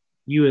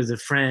 you as a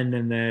friend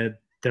and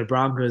the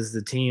Broncos as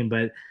the team,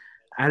 but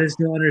I just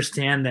don't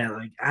understand that.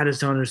 Like, I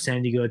just don't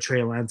understand you go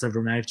Trey Lance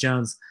over Mac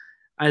Jones.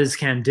 I just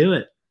can't do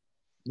it.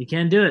 You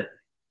can't do it.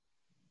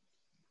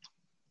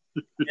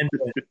 And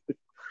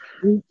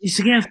you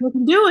just can't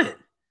fucking do it.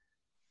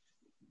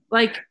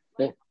 Like,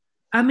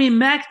 I mean,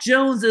 Mac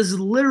Jones is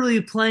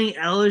literally playing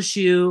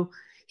LSU.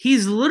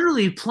 He's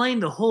literally playing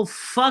the whole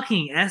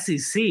fucking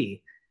SEC.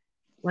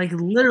 Like,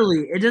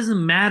 literally, it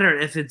doesn't matter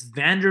if it's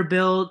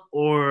Vanderbilt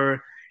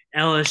or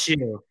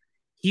LSU.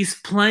 He's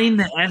playing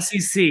the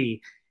SEC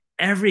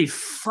every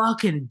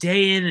fucking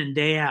day in and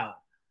day out.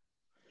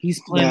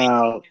 He's playing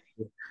Now,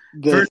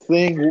 the first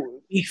thing,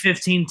 week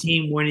 15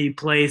 team when he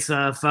plays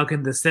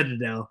fucking the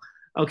Citadel.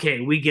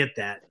 Okay, we get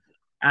that.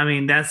 I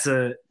mean, that's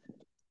a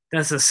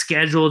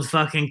scheduled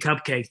fucking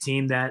cupcake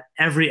team that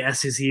every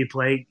SEC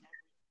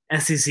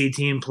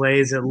team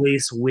plays at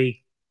least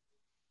week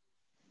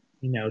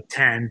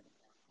 10,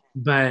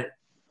 but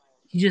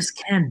you just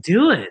can't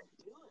do it.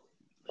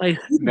 Like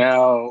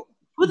now,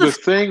 who the the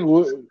fuck thing,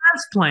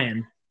 is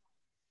playing?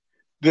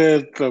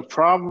 the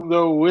problem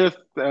though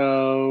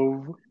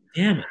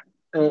Damn it.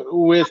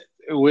 with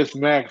with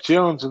Mac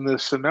Jones in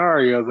this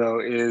scenario though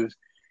is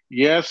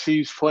yes,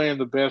 he's playing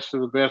the best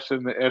of the best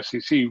in the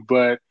SEC,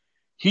 but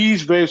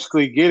he's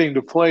basically getting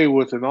to play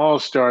with an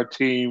all-star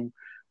team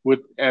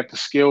with at the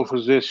skill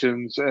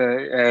positions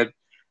at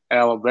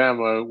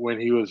Alabama when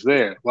he was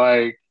there.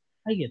 Like,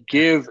 I get that.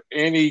 give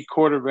any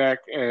quarterback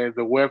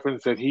the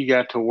weapons that he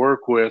got to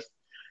work with,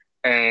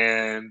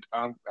 and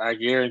I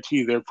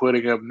guarantee they're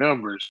putting up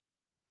numbers.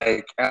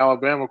 Like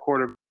Alabama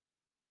quarterback,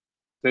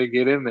 they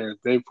get in there,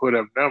 they put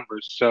up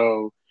numbers.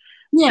 So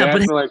Yeah,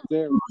 but that right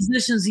there, the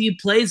positions he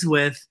plays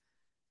with,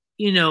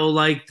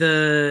 like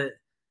the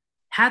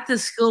half the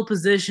skill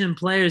position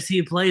players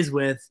he plays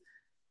with,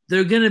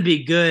 they're gonna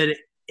be good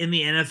in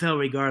the NFL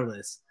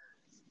regardless.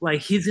 Like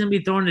he's gonna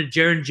be throwing to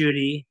Jaron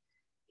Judy,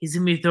 he's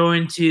gonna be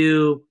throwing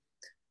to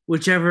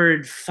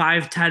whichever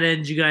five tight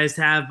ends you guys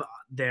have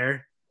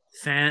there.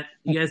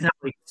 You guys have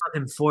like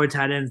fucking four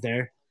tight ends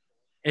there,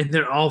 and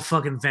they're all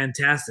fucking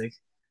fantastic.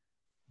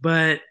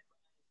 But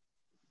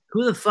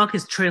who the fuck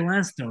is Trey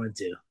Lance throwing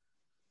to?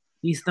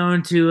 He's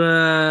throwing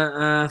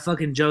to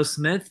fucking Joe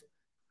Smith.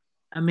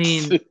 I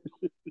mean,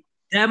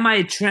 that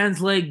might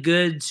translate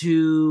good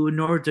to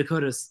North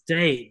Dakota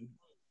State.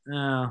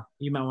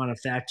 You might want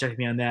to fact check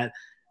me on that.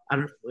 I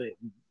don't wait.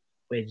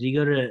 Did you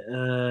go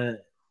to?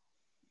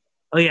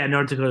 Oh yeah,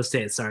 North Dakota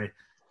State. Sorry,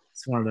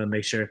 just wanted to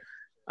make sure.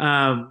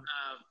 Um,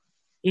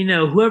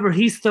 whoever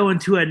he's throwing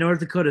to at North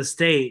Dakota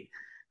State,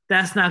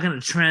 that's not going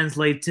to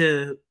translate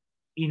to,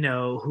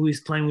 who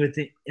he's playing with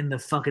in the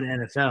fucking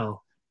NFL.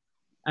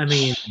 I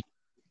mean,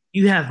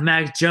 you have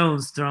Mac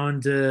Jones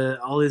throwing to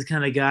all these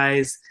kind of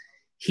guys.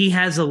 He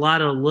has a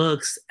lot of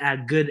looks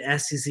at good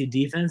SEC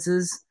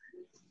defenses.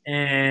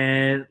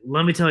 And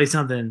let me tell you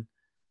something,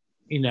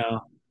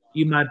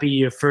 you might be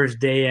your first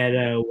day at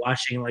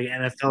watching like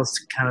NFL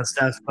kind of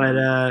stuff,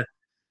 but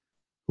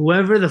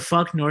whoever the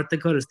fuck North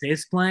Dakota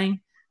State's playing,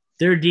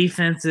 their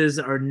defenses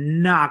are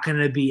not going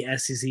to be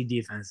SEC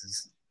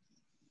defenses.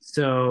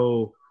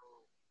 So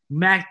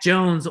Mac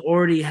Jones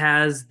already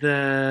has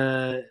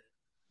he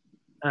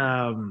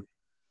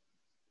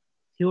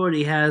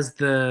already has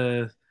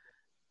the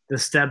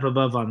step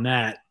above on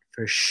that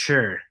for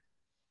sure.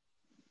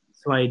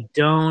 So I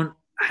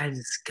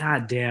just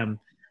goddamn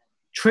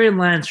Trey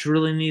Lance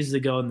really needs to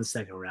go in the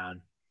second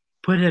round.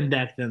 Put him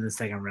back in the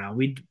second round.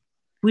 We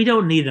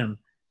don't need him.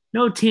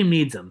 No team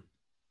needs him.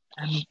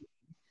 I mean,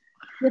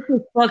 get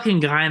the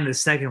fucking guy in the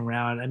second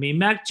round. I mean,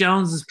 Mac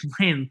Jones is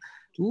playing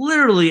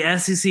literally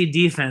SEC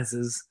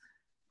defenses,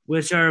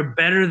 which are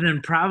better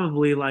than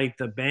probably like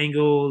the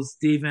Bengals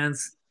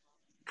defense,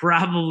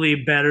 probably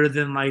better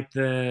than like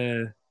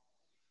you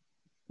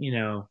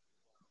know,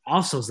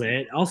 I'll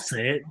say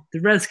it. The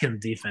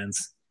Redskins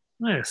defense.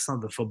 It's not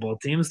the football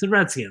team, it's the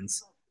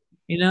Redskins.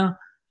 You know,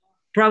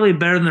 probably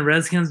better than the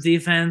Redskins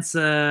defense.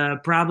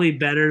 Probably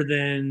better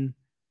than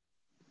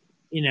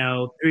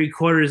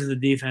three-quarters of the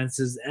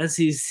defenses.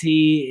 SEC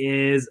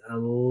is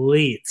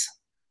elite.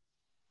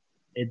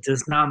 It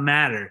does not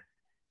matter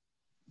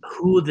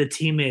who the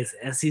team is.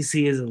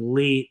 SEC is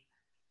elite.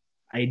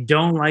 I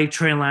don't like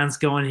Trey Lance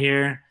going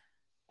here.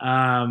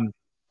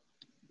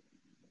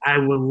 I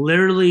would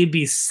literally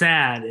be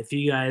sad if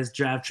you guys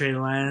draft Trey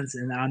Lance,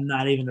 and I'm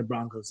not even a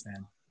Broncos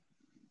fan.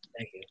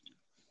 Thank you.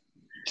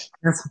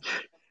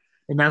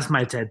 And that's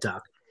my TED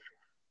talk.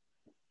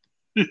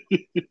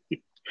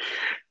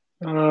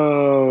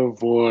 Oh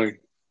boy,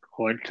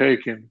 point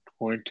taken.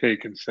 Point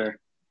taken, sir.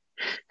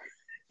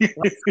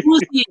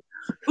 Who's he?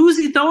 Who's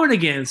he throwing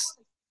against?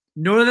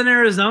 Northern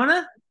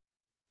Arizona?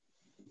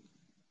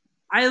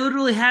 I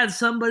literally had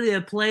somebody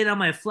that played on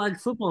my flag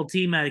football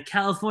team at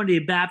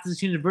California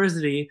Baptist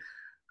University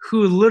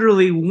who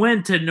literally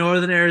went to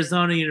Northern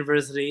Arizona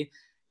University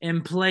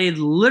and played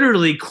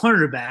literally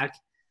cornerback,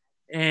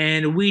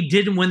 and we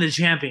didn't win the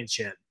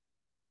championship.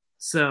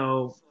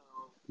 So,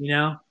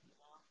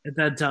 if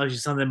that tells you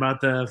something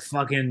about the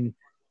fucking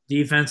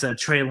defense that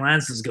Trey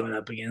Lance is going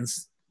up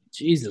against,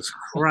 Jesus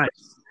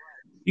Christ.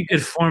 You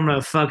could form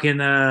a fucking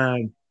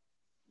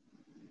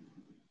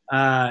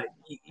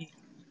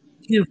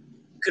you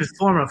could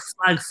form a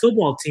flag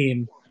football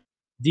team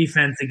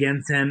defense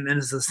against him, and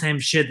it's the same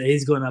shit that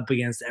he's going up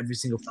against every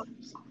single fucking.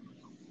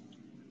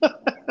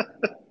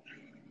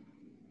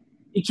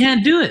 You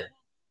can't do it.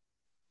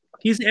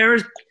 He's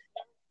Eric.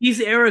 He's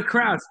Eric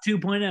Crouch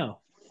 2.0.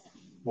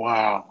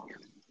 Wow.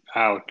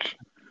 Ouch.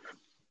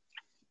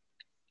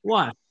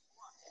 What?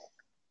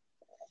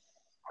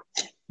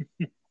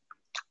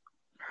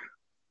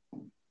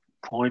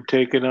 Point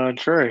taken on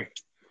Trey.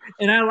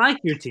 And I like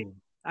your team.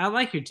 I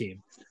like your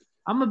team.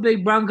 I'm a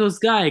big Broncos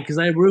guy because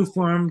I root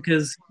for him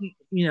because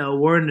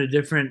we're in a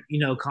different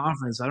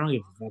conference. So I don't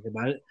give a fuck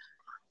about it.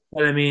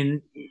 But I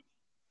mean,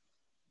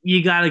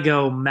 you got to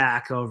go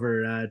Mac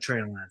over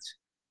Trey Lance.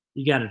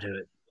 You got to do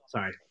it.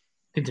 Sorry.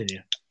 Continue.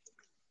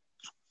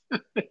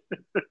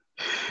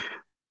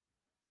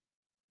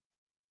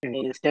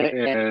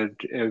 And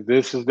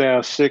this is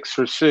now 6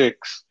 for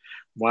 6.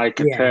 Mike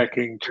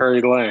attacking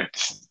Trey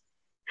Lance.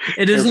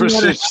 It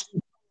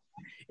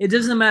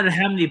doesn't matter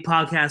how many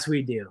podcasts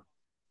we do.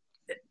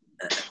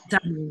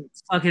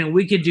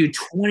 We could do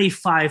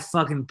 25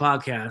 fucking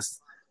podcasts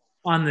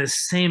on the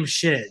same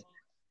shit,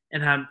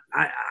 and I'm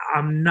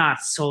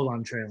not sold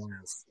on Trey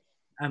Lance.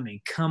 I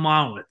mean, come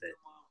on with it.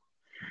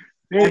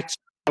 Yeah,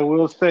 I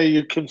will say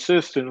you're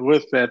consistent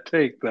with that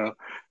take, though.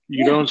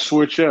 You don't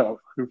switch up.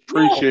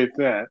 Appreciate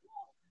that.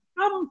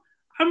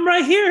 I'm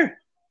right here.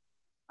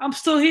 I'm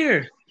still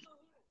here.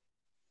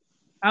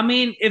 I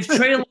mean, if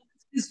Trey Lance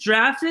is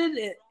drafted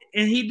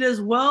and he does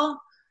well,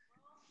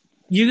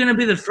 you're going to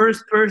be the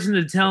first person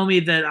to tell me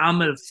that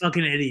I'm a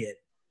fucking idiot.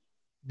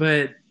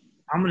 But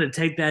I'm going to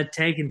take that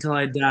take until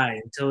I die,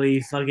 until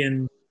he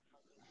fucking,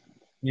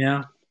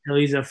 until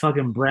he's a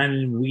fucking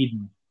Brandon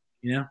Whedon,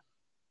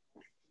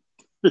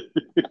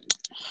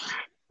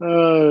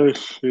 Oh,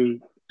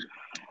 shoot.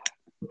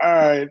 All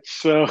right,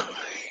 so. Sorry,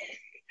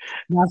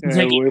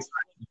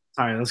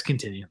 let's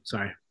continue.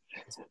 Sorry.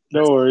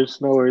 No worries.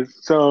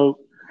 So,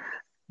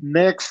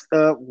 next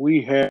up,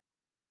 we have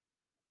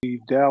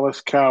the Dallas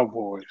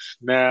Cowboys.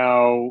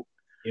 Now,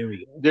 here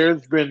we go.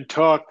 There's been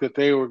talk that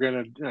they were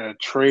going to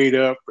trade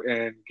up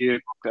and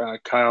get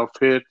Kyle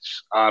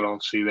Pitts. I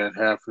don't see that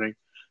happening.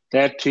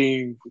 That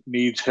team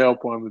needs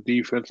help on the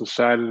defensive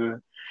side of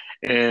it,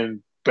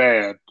 and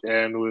bad.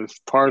 And with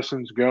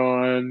Parsons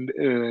gone,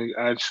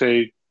 I'd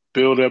say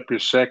build up your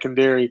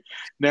secondary.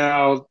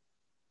 Now,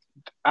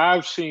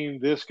 I've seen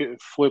this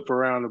get flip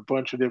around a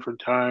bunch of different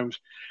times.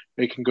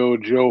 They can go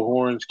Joe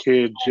Horn's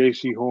kid,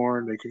 J.C.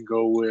 Horn. They can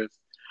go with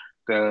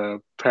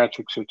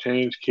Patrick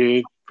Surtain's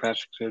kid,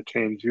 Patrick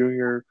Surtain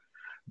Jr.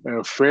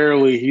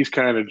 Fairly, he's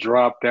kind of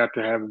dropped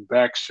after having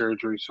back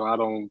surgery, so I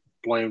don't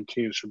blame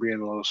teams for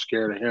being a little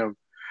scared of him.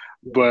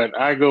 But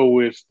I go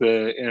with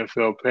the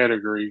NFL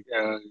pedigree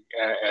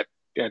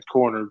at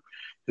corner.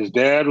 His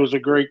dad was a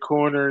great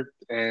corner,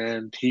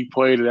 and he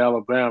played at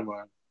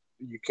Alabama.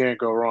 You can't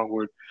go wrong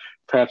with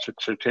Patrick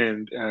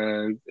Surtain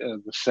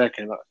the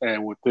second,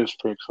 and with this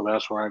pick. So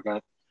that's where I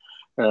got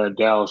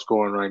Dallas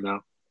going right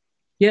now.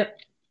 Yep.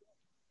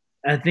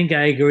 I think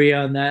I agree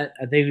on that.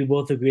 I think we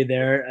both agree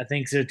there. I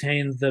think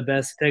Surtain's the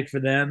best pick for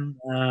them,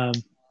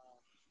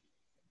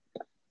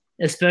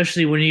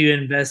 especially when you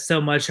invest so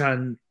much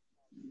on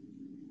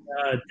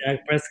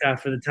Dak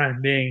Prescott for the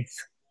time being.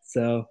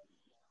 So,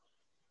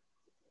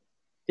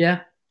 yeah,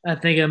 I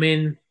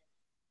mean,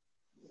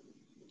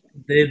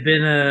 they've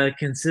been a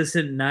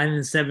consistent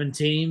 9-7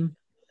 team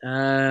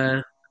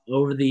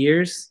over the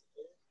years.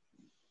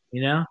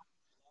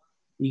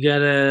 You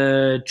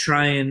gotta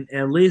try and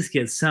at least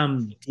get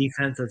some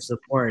defensive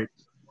support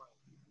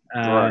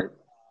Right.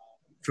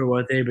 for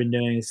what they've been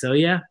doing. So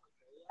yeah,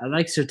 I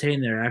like Surtain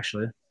there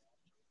actually,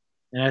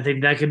 and I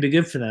think that could be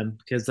good for them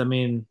because I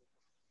mean,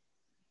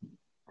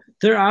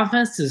 their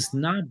offense is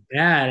not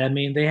bad. I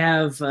mean, they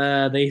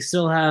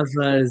still have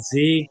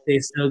Zeke. They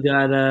still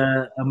got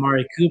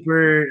Amari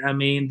Cooper. I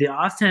mean, the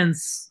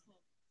offense,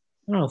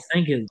 I don't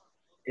think it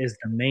is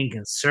the main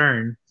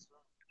concern.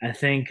 I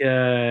think,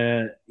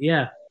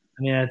 yeah.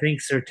 I mean, I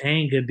think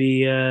Surtain could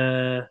be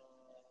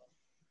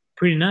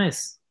pretty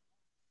nice.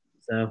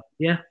 So,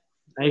 yeah,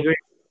 I agree.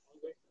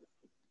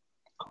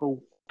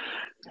 Cool.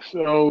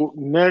 So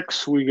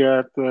next we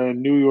got the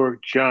New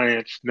York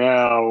Giants.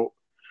 Now,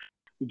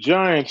 the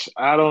Giants,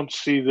 I don't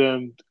see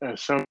them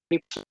as some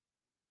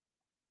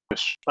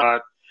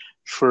spot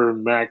for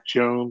Mac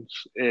Jones,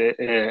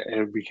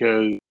 and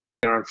because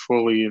they aren't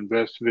fully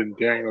invested in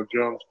Daniel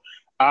Jones,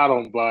 I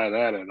don't buy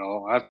that at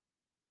all.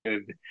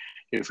 And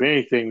if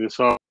anything, this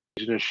offseason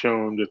has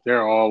shown that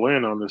they're all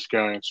in on this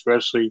guy,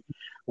 especially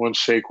once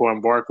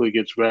Saquon Barkley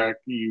gets back.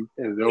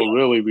 And they'll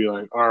really be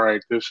like, all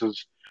right, this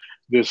is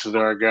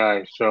our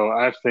guy. So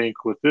I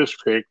think with this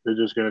pick, they're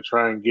just going to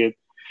try and get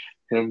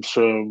him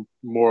some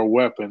more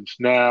weapons.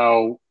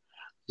 Now,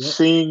 Yep.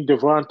 seeing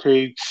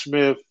Devontae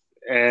Smith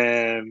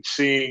and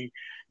seeing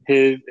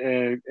his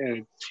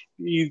and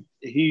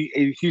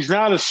he's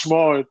not as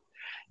small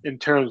in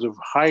terms of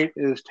height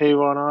as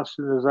Tavon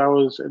Austin as I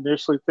was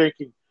initially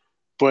thinking,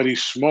 but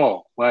he's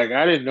small. Like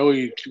I didn't know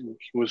he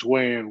was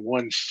weighing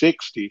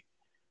 160,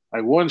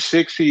 like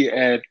 160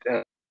 at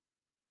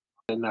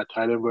not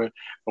tight end, but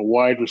a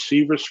wide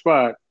receiver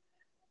spot.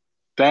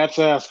 That's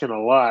asking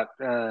a lot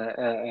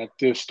at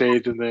this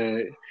stage in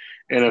the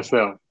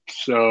NFL.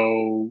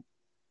 So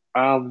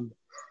I'm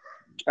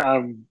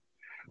I'm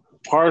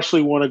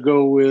partially want to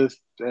go with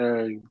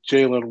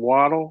Jalen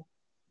Waddle,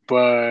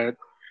 but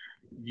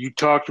you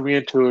talked me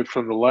into it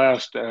from the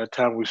last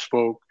time we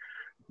spoke.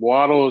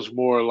 Waddle is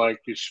more like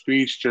your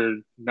speedster,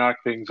 knock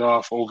things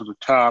off over the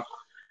top.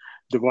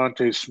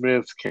 Devontae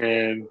Smith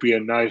can be a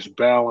nice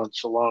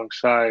balance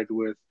alongside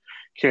with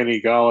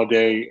Kenny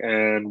Galladay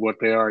and what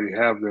they already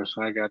have there.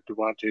 So I got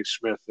Devontae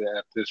Smith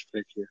at this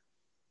pick here.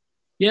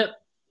 Yep.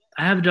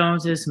 I have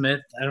Donaldson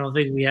Smith. I don't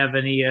think we have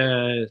any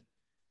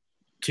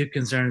two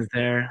concerns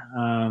there.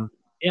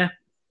 Yeah,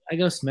 I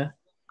go Smith.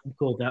 I'm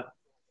cool with that.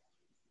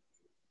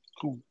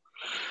 Cool.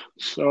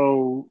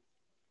 So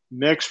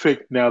next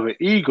pick now the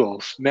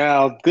Eagles.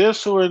 Now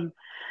this one,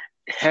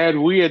 had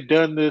we had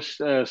done this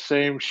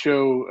same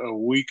show a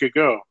week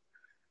ago,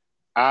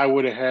 I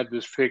would have had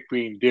this pick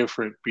being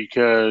different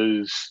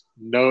because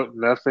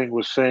nothing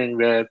was saying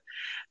that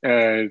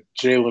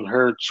Jalen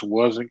Hurts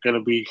wasn't going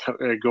to be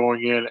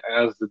going in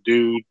as the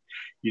dude.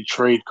 You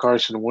trade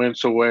Carson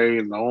Wentz away,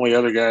 and the only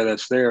other guy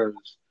that's there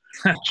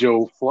is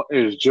Joe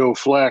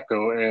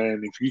Flacco.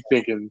 And if you're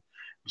thinking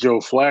Joe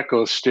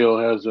Flacco still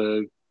has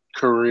a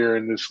career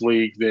in this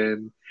league,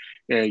 then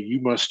you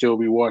must still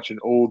be watching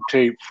old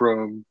tape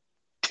from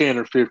 10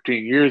 or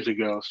 15 years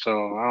ago.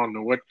 So I don't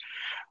know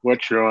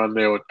what you're on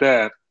there with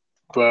that,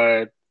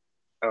 but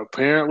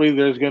apparently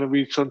there's going to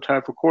be some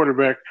type of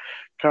quarterback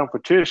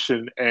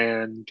competition,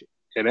 and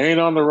it ain't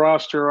on the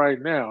roster right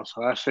now.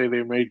 So I say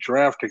they may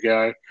draft a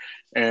guy,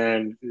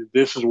 and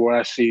this is where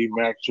I see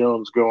Mac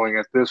Jones going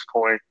at this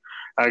point.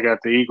 I got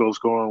the Eagles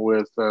going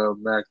with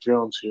Mac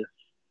Jones here.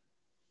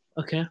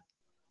 Okay.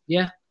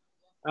 Yeah,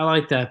 I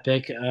like that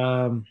pick.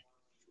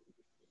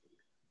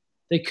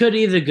 They could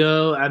either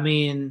go. I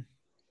mean,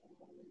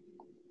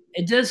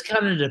 it does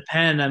kind of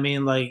depend. I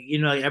mean, like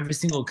like every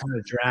single kind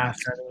of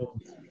draft, I mean,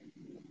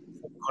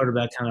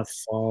 quarterback kind of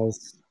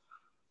falls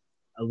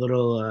a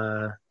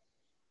little,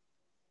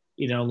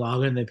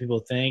 longer than people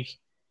think.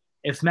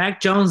 If Mac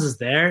Jones is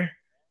there,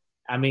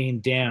 I mean,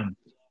 damn.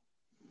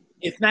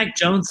 If Mac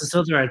Jones is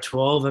still there at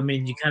 12, I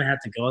mean, you kind of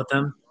have to go with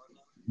him.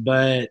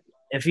 But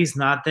if he's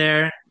not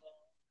there,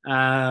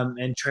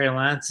 and Trey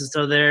Lance is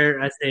still there,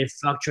 I say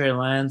fuck Trey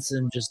Lance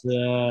and just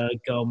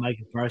go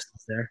Micah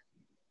Parsons there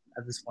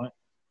at this point.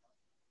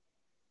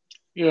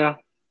 Yeah,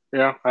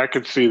 yeah, I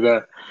could see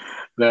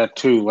that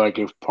too. Like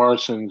if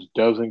Parsons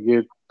doesn't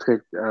get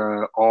picked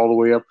all the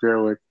way up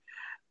there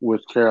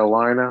with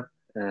Carolina,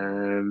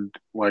 and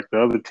like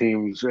the other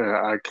teams,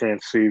 I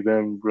can't see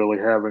them really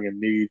having a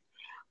need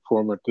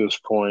for him at this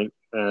point.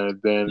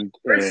 Then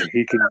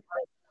he can.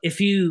 If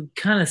you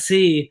kind of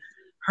see,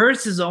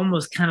 Hurst is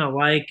almost kind of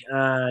like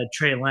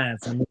Trey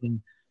Lance. I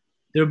mean,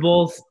 they're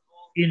both,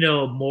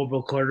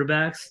 mobile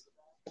quarterbacks.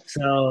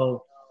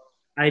 So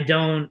I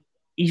don't,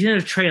 even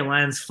if Trey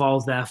Lance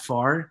falls that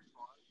far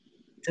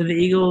to the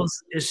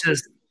Eagles,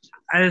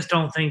 I just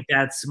don't think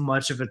that's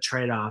much of a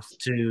trade off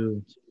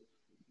to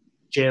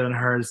Jalen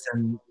Hurts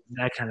and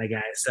that kind of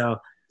guy. So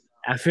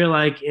I feel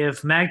like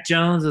if Mac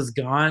Jones is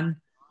gone,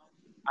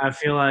 I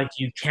feel like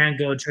you can't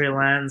go Trey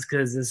Lance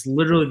because it's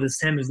literally the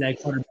same as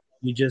that quarterback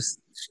you just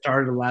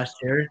started last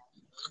year.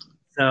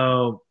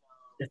 So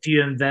if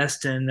you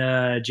invest in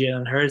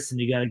Jalen Hurts, then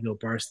you got to go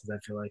Parsons. I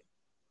feel like.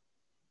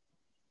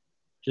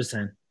 Just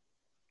saying.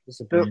 Just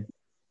Yep. opinion.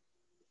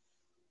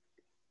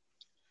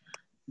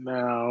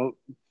 Now,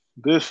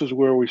 this is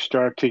where we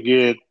start to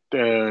get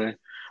a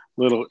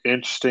little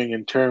interesting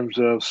in terms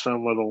of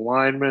some of the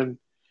linemen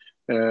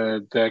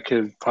that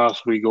could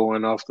possibly go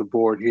in off the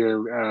board here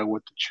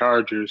with the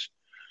Chargers.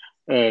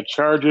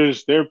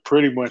 Chargers, they're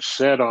pretty much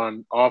set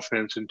on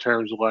offense in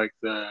terms of like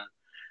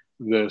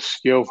the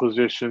skill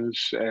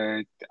positions.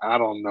 And I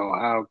don't know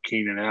how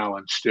Keenan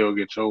Allen still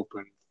gets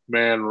open.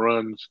 Man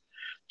runs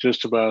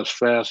just about as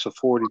fast a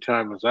 40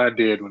 time as I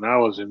did when I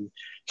was in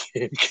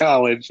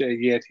college,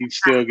 and yet he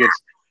still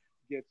gets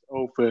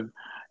open.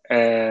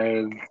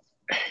 And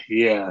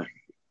yeah,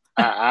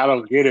 I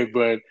don't get it,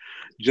 but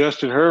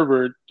Justin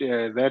Herbert,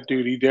 that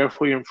dude, he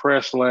definitely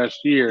impressed last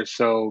year.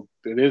 So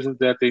it isn't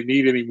that they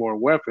need any more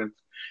weapons.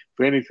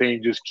 If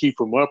anything, just keep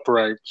them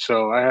upright.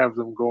 So I have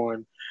them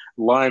going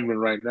lineman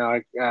right now.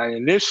 I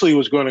initially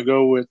was going to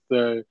go with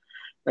the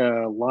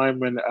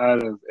lineman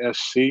out of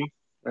SC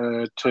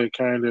to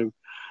kind of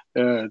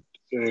uh,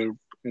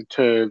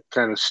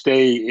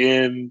 stay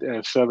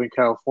in Southern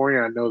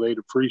California. I know they'd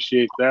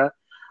appreciate that,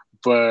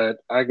 but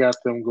I got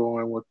them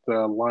going with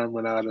the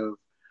lineman out of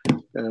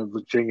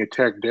Virginia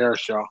Tech,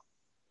 Shaw.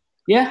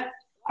 Yeah,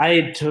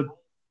 I took.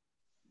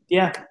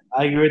 Yeah,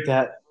 I agree with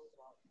that.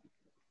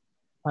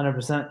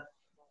 100%.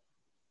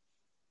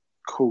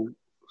 Cool.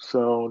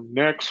 So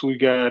next we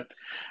got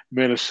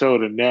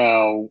Minnesota.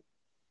 Now,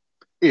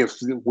 if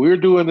we're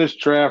doing this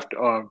draft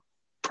on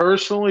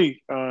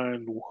personally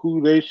on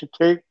who they should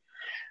take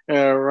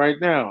right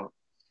now,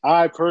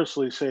 I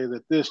personally say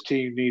that this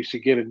team needs to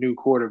get a new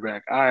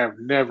quarterback. I have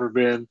never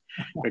been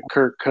a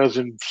Kirk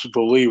Cousins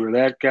believer.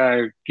 That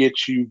guy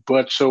gets you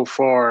but so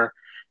far,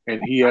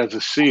 and he has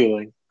a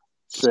ceiling.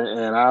 So,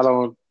 and I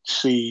don't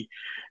see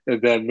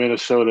that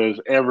Minnesota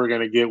is ever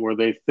going to get where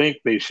they think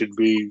they should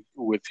be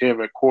with him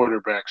at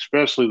quarterback,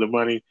 especially the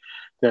money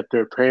that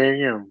they're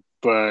paying him.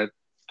 But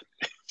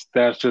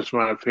that's just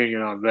my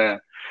opinion on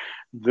that.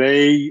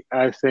 They,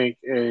 I think,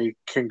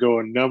 can go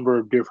a number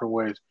of different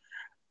ways.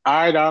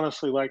 I'd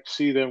honestly like to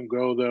see them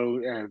go though,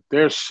 and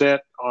they're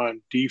set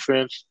on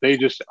defense. They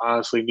just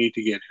honestly need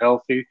to get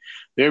healthy.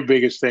 Their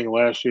biggest thing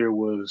last year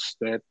was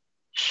that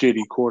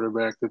shitty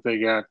quarterback that they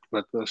got,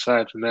 but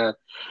aside from that,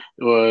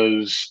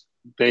 was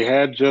they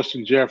had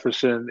Justin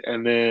Jefferson,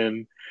 and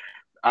then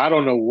I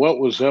don't know what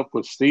was up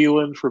with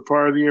Thielen for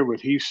part of the year, but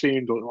he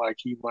seemed like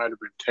he might have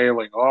been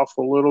tailing off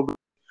a little bit.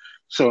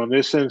 So in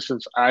this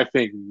instance, I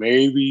think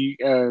maybe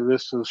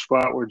this is a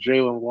spot where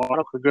Jalen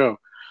Waddle could go.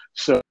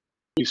 So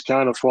he's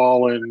kind of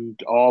fallen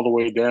all the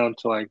way down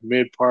to like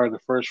mid part of the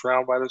first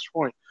round by this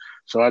point.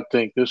 So I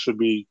think this would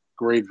be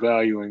great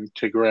value and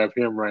to grab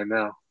him right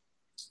now.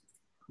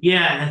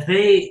 Yeah, if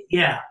they,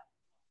 yeah,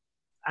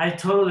 I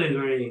totally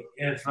agree.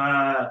 If,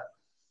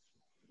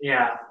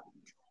 yeah,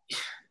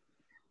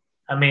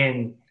 I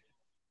mean,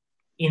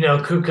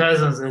 Kirk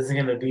Cousins isn't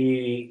going to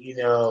be,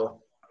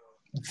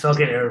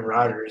 fucking Aaron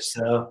Rodgers.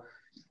 So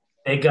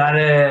they got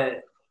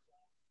to,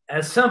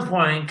 at some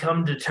point,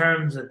 come to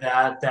terms with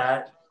that,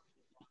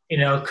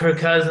 Kirk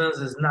Cousins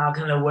is not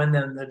going to win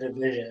them the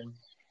division.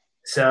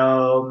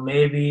 So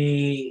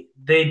maybe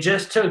they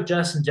just took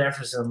Justin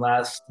Jefferson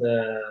last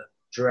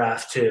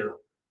draft, too.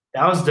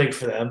 That was big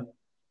for them.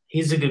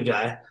 He's a good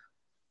guy.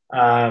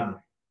 Um,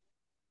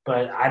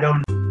 but I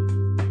don't.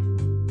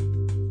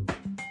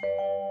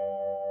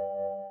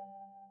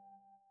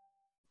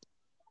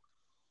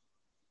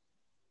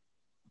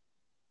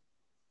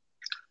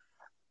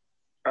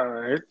 All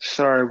right.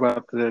 Sorry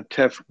about the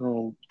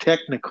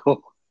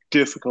technical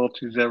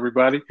difficulties,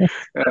 everybody.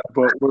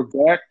 But we're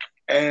back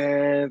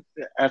and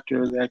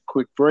after that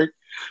quick break.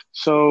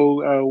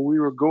 So we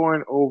were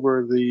going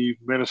over the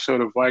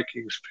Minnesota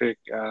Vikings pick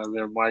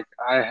there, Mike.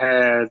 I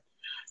had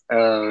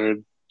uh,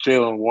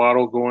 Jalen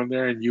Waddle going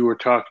there, and you were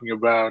talking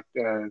about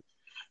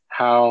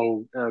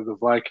how the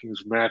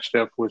Vikings matched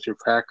up with your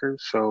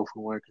Packers. So if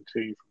we want to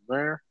continue from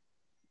there.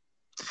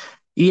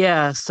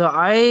 Yeah, so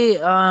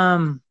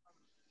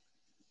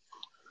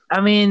I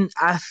mean,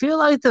 I feel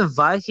like the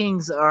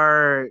Vikings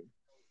are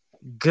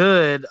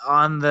good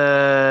on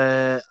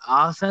the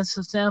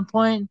offensive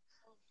standpoint.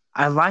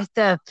 I like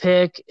that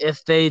pick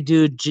if they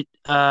do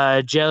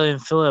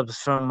Jalen Phillips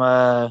from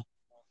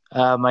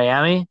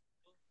Miami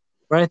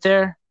right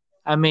there.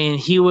 I mean,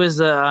 he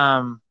was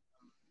I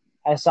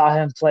saw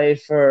him play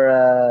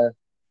for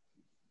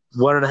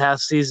 1.5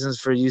 seasons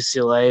for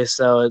UCLA,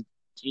 so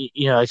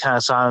I kind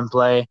of saw him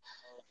play.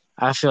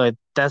 I feel like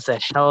that's a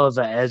hell of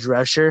an edge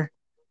rusher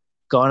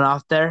going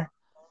off there.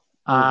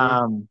 Mm-hmm.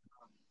 Um,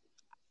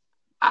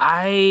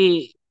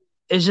 I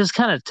it's just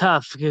kind of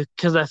tough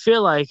because I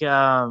feel like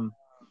I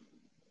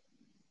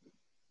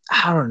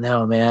don't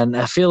know, man.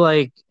 I feel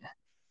like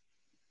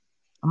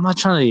I'm not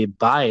trying to be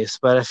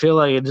biased, but I feel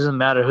like it doesn't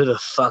matter who the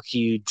fuck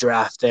you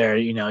draft there.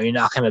 You're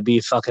not going to be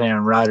fucking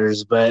Aaron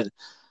Rodgers. But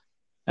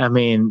I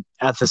mean,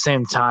 at the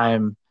same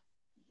time,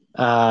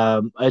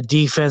 a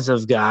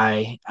defensive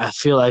guy I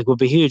feel like would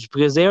be huge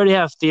because they already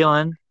have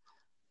Thielen.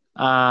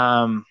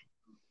 Um,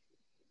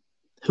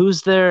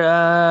 who's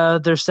their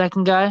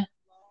second guy?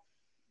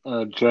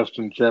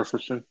 Justin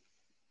Jefferson.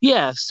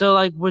 Yeah, so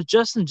like with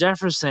Justin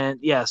Jefferson,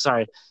 yeah,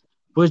 sorry.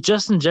 With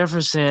Justin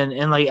Jefferson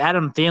and like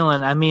Adam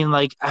Thielen, I mean,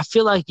 like I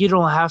feel like you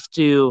don't have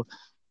to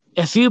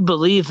if you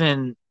believe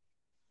in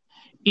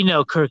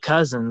Kirk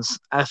Cousins,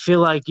 I feel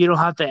like you don't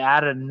have to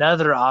add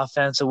another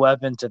offensive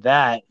weapon to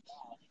that.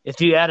 If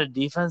you add a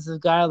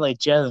defensive guy like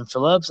Jalen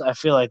Phillips, I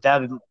feel like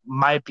that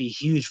might be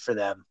huge for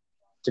them,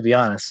 to be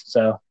honest.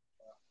 So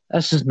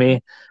that's just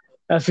me.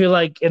 I feel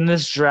like in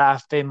this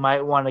draft they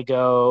might want to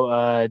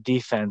go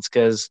defense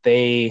because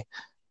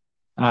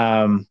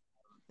um,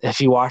 if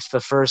you watch the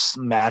first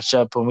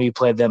matchup when we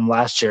played them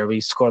last year,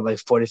 we scored like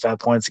 45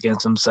 points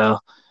against them. So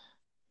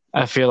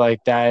I feel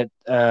like that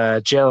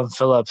Jalen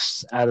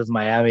Phillips out of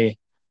Miami,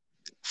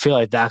 I feel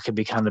like that could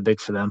be kind of big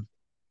for them.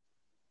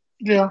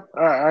 Yeah,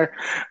 I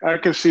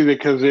can see that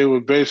because it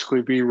would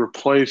basically be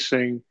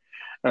replacing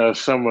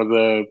some of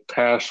the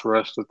pass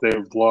rush that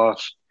they've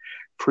lost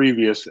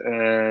previous.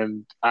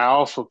 And I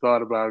also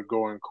thought about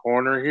going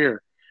corner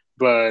here,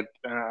 but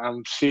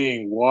I'm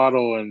seeing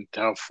Waddle and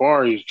how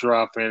far he's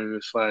dropping, and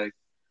it's like,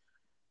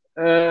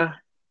 uh,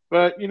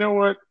 but you know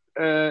what?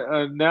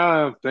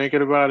 Now I'm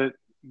thinking about it.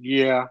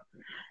 Yeah,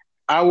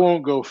 I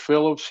won't go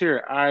Phillips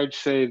here. I'd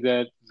say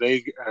that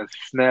they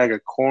snag a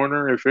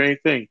corner, if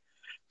anything,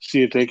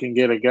 see if they can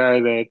get a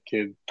guy that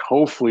can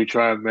hopefully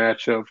try and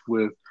match up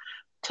with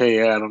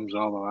Tay Adams,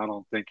 although I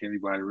don't think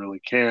anybody really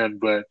can.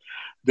 But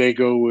they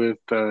go with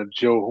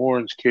Joe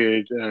Horn's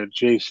kid,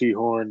 J.C.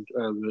 Horn,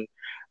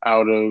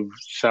 out of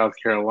South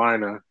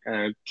Carolina,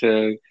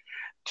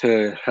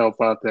 to help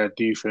out that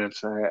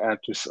defense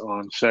at just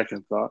on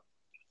second thought.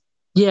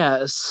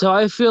 Yeah, so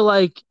I feel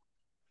like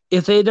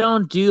if they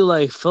don't do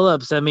like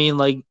Phillips, I mean,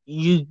 like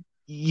you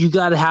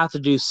got to have to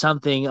do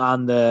something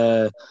on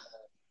the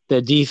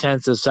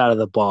defensive side of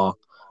the ball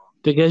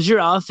because your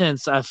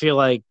offense, I feel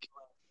like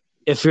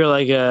if you're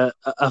like a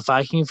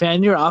Viking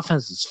fan, your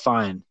offense is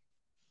fine,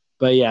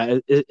 but yeah,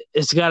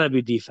 it's got to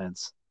be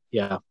defense.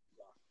 Yeah,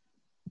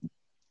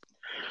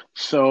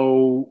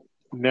 So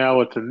now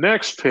with the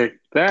next pick,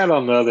 that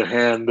on the other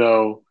hand,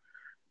 though,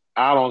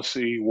 I don't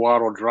see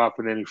Waddle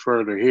dropping any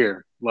further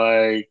here.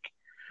 Like,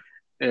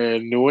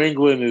 and New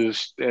England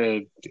is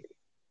they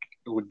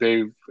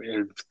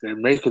they're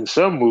making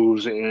some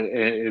moves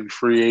in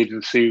free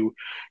agency,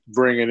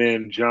 bringing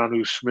in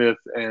Jonnu Smith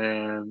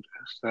and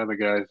another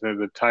guy,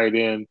 the tight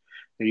end.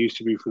 They used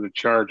to be for the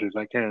Chargers.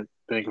 I can't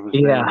think of his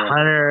yeah, name right.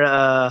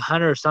 Hunter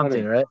Hunter,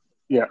 something, right?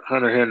 yeah,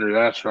 Hunter Henry.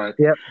 That's right.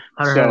 Yep,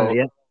 Hunter So Henry.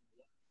 Yep.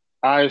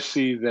 I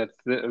see that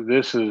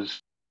this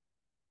is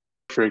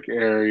perfect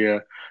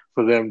area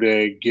for them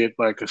to get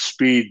like a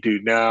speed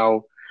dude.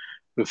 Now,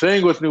 the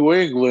thing with New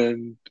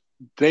England,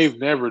 they've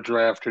never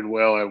drafted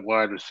well at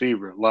wide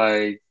receiver.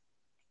 Like,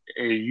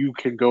 you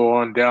can go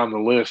on down the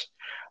list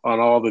on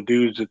all the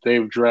dudes that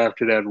they've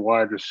drafted at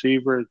wide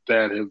receiver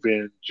that have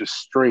been just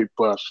straight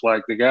busts.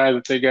 Like the guy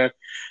that they got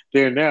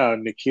there now,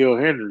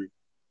 N'Keal Henry,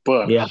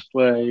 Yeah. bust.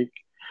 Like,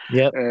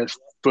 Yep. as,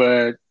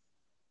 but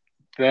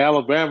the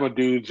Alabama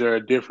dudes are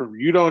different.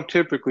 You don't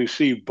typically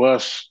see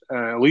busts,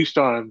 at least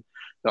on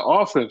the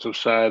offensive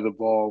side of the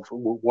ball,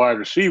 wide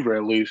receiver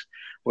at least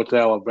with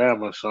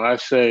Alabama. So I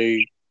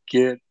say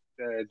get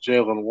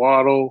Jalen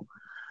Waddle.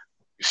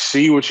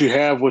 See what you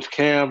have with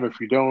Cam. If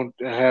you don't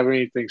have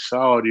anything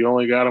solid, you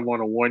only got him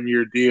on a 1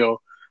 year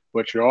deal,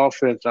 but your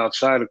offense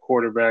outside of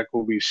quarterback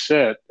will be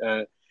set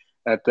at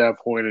that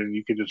point, and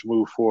you can just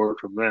move forward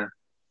from there.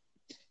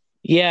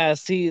 Yeah.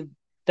 See,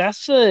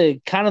 that's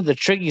the kind of the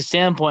tricky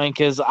standpoint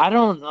because I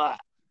don't.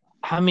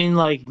 I mean,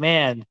 like,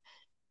 man,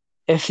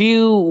 if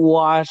you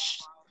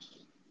watched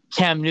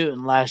Cam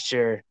Newton last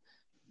year,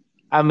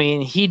 I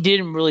mean, he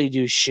didn't really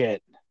do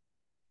shit.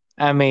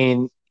 I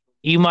mean,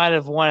 you might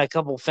have won a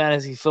couple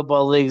fantasy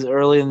football leagues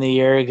early in the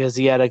year because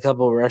he had a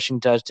couple rushing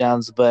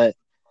touchdowns, but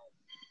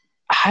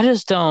I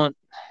just don't.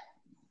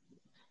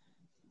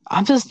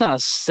 I'm just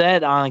not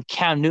set on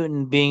Cam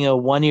Newton being a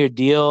 1 year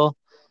deal.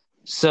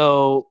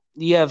 So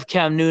you have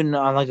Cam Newton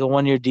on like a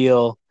 1 year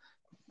deal.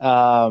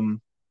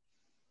 Um,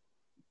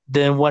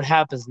 then what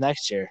happens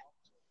next year?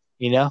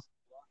 You know,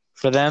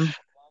 for them,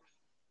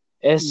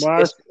 it's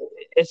My it's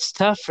it's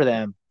tough for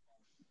them.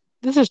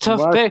 This is a tough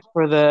my pick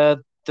for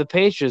the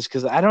Patriots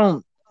because I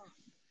don't.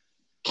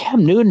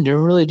 Cam Newton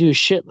didn't really do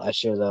shit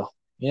last year, though.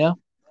 You know?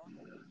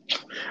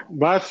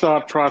 my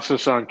thought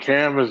process on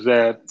Cam is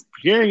that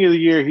beginning of the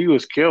year he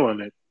was killing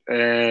it,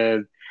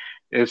 and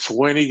it's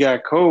when he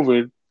got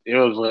COVID, it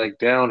was like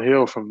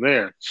downhill from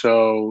there.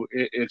 So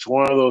it's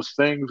one of those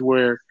things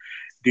where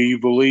do you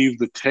believe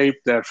the tape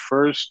that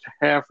first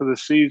half of the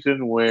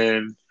season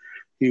when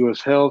he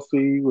was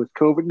healthy with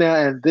COVID? Now,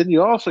 and then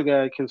you also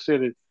got to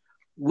consider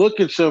look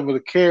at some of the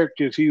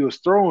characters he was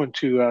throwing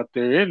to out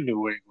there in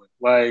New England.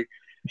 Like,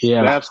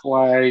 Yeah. that's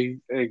why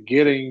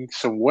getting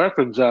some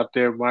weapons out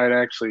there might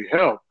actually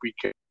help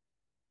because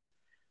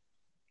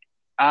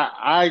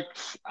I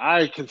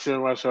consider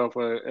myself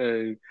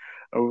a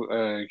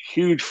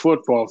huge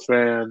football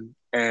fan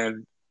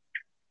and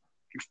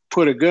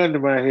put a gun to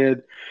my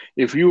head.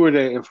 If you were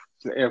to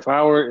if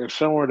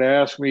someone were to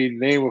ask me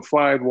name a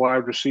five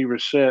wide receiver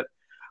set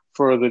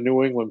for the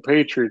New England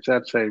Patriots,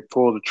 I'd say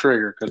pull the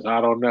trigger because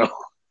I don't know.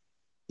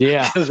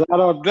 Yeah. Because I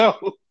don't know.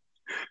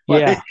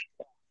 Yeah. Like,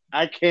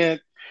 I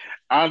can't.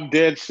 I'm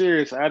dead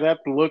serious. I'd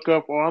have to look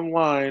up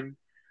online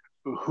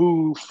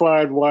who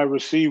five wide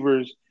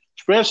receivers,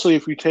 especially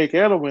if you take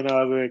Edelman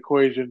out of the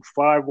equation,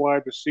 five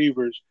wide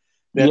receivers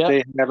that Yep.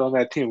 they had on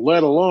that team,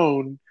 let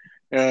alone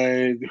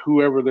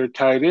whoever their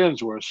tight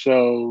ends were.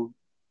 So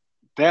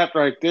that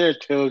right there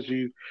tells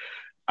you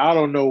I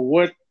don't know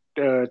what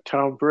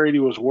Tom Brady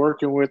was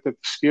working with at the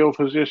skill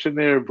position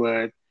there,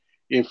 but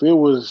if it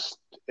was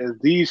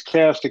these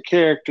cast of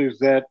characters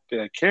that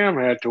Cam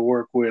had to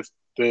work with,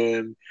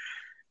 then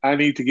I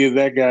need to give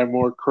that guy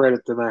more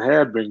credit than I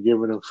had been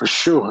giving him for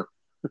sure.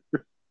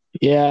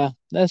 Yeah,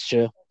 that's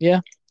true.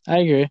 Yeah, I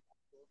agree.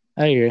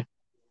 I agree.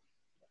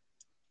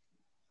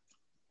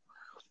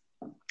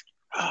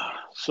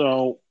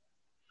 So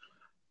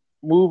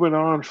moving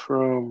on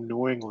from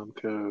New England,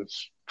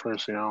 because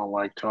personally I don't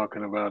like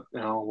talking about, I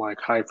don't like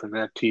hyping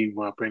that team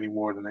up any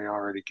more than they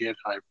already get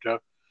hyped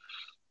up.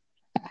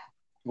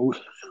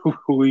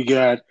 We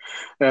got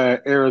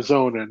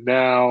Arizona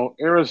now.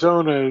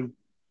 Arizona,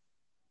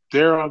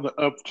 they're on the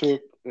uptick.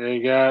 They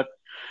got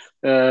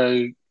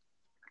uh,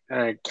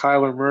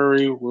 Kyler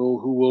Murray,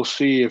 who we'll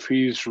see if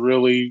he's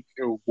really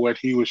what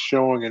he was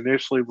showing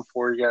initially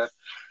before he got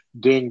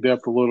dinged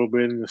up a little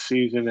bit in the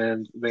season,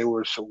 and they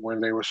were when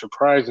they were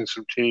surprising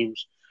some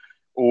teams,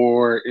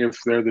 or if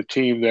they're the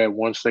team that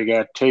once they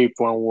got tape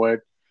on what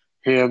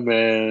him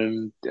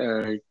and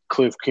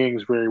Cliff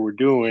Kingsbury were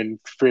doing,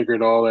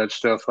 figured all that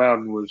stuff out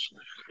and was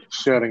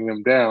shutting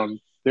them down.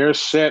 They're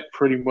set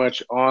pretty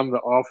much on the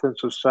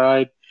offensive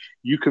side.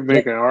 You could Yep.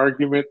 make an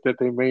argument that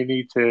they may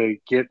need to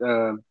get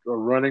a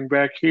running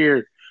back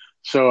here.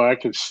 So I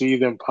could see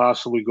them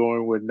possibly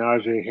going with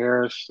Najee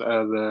Harris,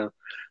 the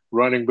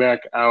running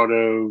back out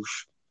of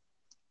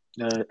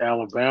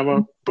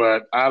Alabama,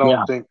 but I don't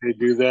Yeah. think they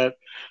do that.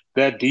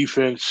 That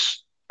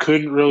defense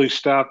couldn't really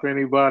stop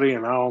anybody,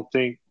 and I don't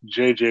think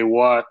J.J.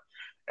 Watt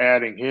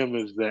adding him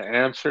is the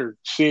answer.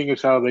 Seeing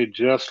as how they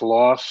just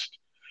lost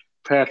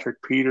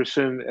Patrick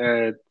Peterson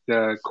at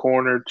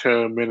corner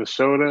to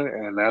Minnesota,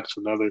 and that's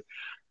another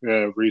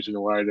reason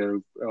why they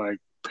like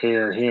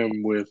pair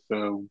him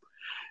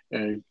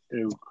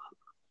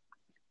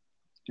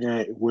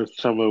uh, with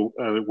some of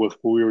with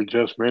what we were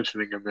just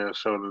mentioning in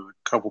Minnesota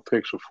a couple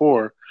picks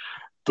before.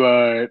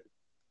 But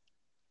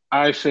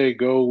I say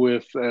go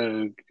with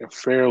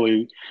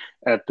Fairley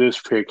at this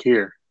pick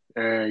here.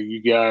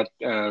 You got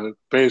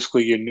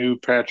basically your new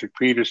Patrick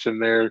Peterson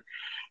there.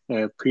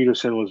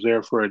 Peterson was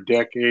there for a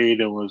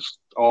decade and was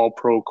all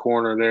pro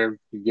corner there.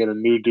 You get a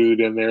new dude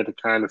in there to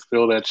kind of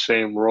fill that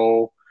same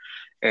role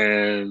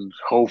and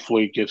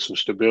hopefully get some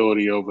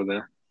stability over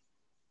there.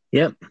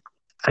 Yep.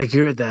 I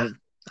agree with that.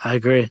 I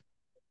agree.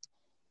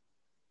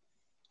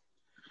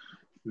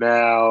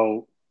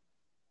 Now,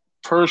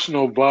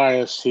 personal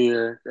bias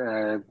here.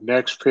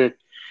 Next pick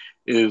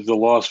is the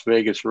Las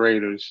Vegas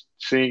Raiders.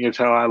 Seeing as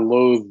how I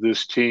loathe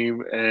this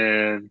team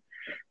and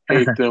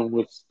hate them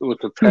with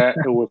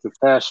the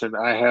passion,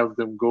 I have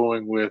them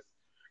going with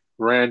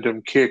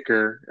random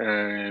kicker,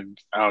 and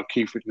I'll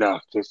keep it. No,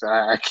 just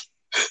I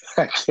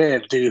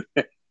can't do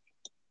that.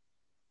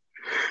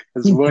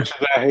 As much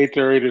as I hate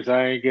the Raiders,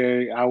 I ain't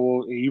gonna. I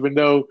will, even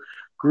though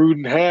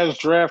Gruden has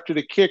drafted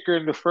a kicker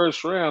in the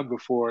first round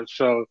before,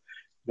 so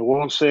I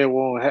won't say it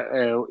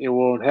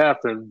won't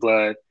happen,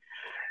 but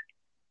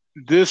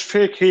this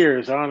pick here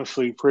is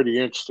honestly pretty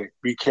interesting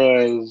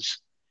because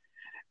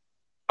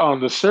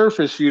on the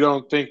surface, you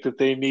don't think that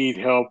they need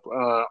help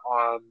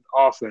on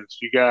offense.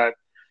 You got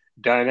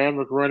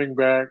dynamic running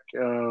back,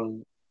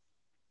 and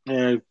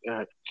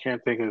I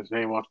can't think of his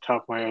name off the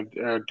top of my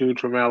head. Dude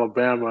from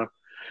Alabama,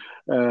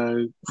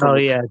 Oh from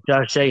the yeah,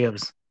 Josh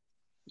Jacobs.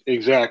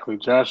 exactly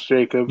Josh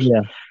Jacobs.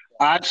 Yeah.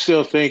 I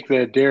still think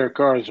that Derek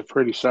Carr is a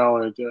pretty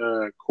solid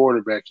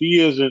quarterback. He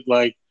isn't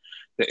like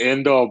the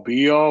end all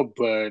be all,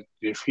 but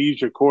if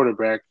he's your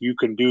quarterback, you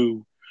can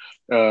do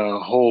a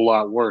whole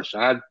lot worse.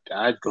 I'd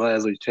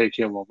gladly take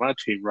him on my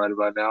team right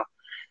about now.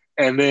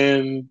 And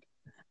then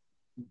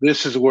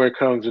this is where it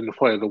comes into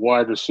play: the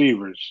wide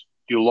receivers.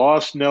 You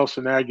lost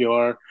Nelson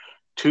Aguilar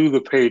to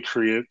the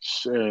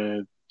Patriots,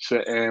 and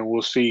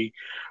we'll see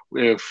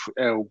if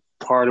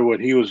part of what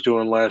he was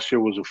doing last year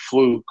was a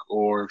fluke,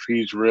 or if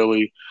he's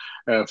really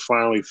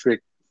finally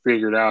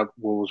figured out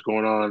what was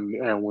going on,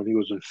 and when he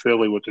was in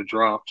Philly with the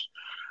drops.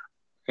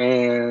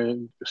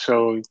 And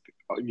so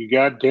you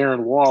got Darren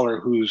Waller,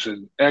 who's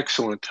an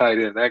excellent tight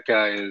end. That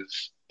guy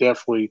is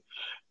definitely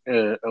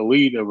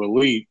elite of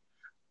elite.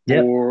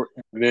 Yep. Or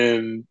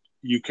then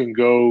you can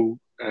go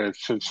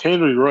since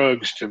Henry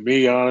Ruggs, to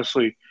me,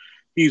 honestly,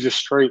 he's a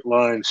straight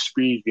line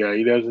speed guy.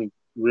 He doesn't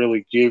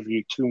really give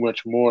you too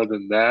much more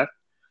than that.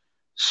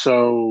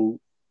 So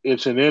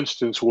it's an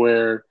instance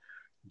where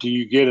do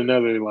you get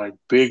another like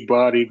big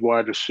bodied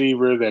wide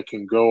receiver that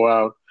can go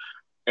out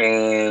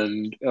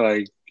and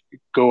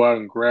go out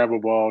and grab a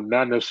ball,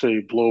 not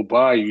necessarily blow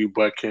by you,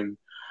 but can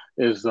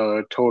is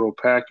the total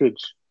package.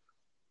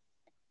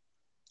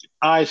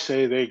 I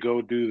say they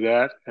go do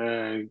that,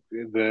 and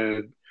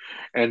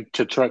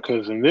to try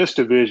because in this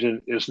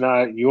division, it's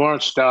not you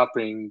aren't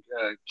stopping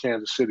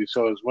Kansas City.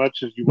 So as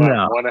much as you might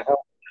No. want to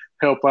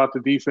help out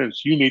the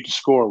defense, you need to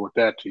score with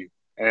that team.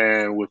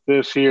 And with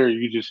this here,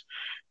 you just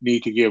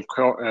need to give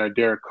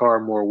Derek Carr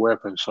more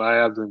weapons. So I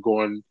have them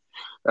going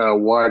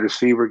wide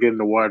receiver, getting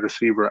the wide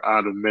receiver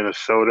out of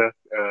Minnesota,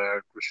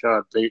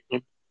 Rashad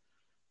Bateman.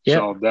 Yep.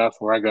 So that's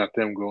where I got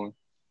them going.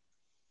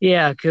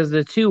 Yeah, because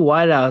the two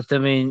wideouts, I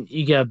mean,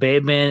 you got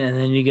Bateman and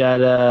then you got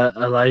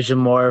Elijah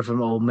Moore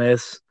from Ole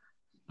Miss.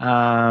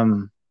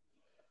 Um,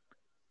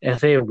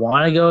 if they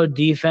want to go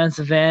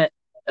defensive end,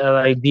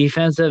 like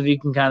defensive, you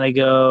can kind of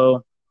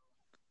go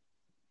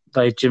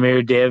like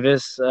Jameer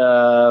Davis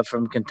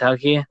from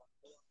Kentucky,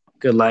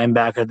 good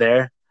linebacker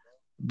there.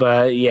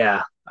 But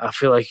yeah, I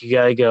feel like you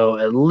got to go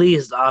at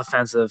least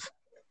offensive,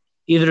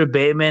 either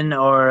Bateman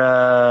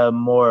or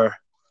Moore.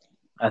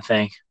 I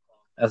think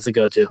that's the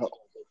go-to.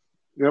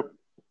 Yep.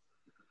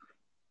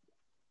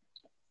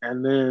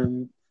 And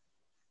then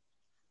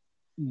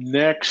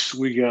next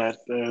we got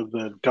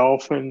the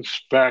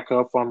Dolphins back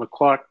up on the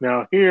clock.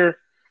 Now here,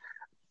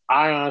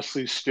 I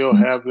honestly still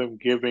have them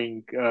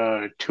giving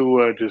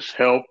Tua just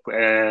help,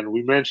 and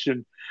we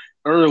mentioned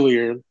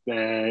earlier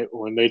that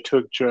when they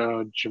took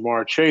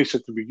Jamar Chase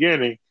at the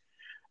beginning,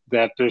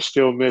 that they're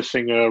still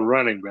missing a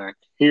running back.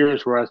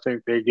 Here's where I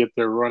think they get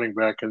their running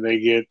back, and they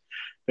get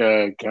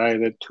a guy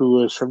that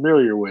Tua is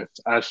familiar with.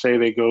 I say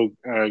they go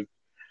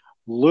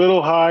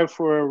little high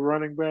for a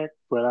running back,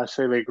 but I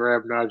say they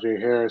grab Najee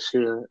Harris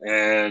here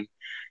and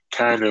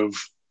kind of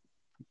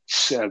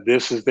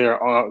this is their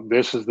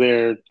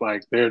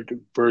like their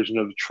version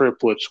of the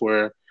triplets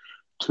where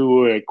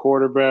Tua at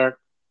quarterback,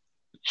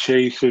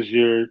 Chase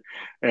is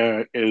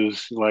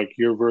like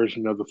your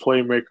version of the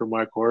playmaker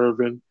Michael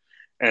Irvin,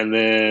 and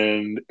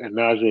then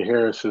Najee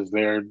Harris is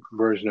their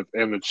version of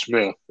Emmitt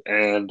Smith,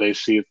 and they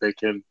see if they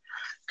can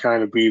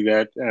kind of be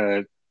that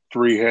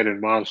three-headed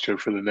monster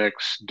for the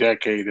next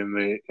decade in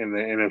the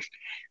NFC,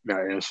 not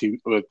NFC,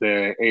 but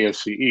the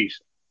AFC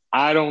East.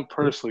 I don't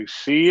personally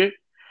see it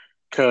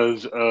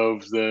because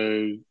of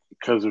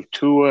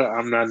Tua.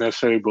 I'm not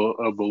necessarily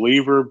a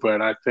believer,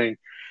 but I think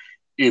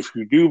if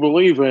you do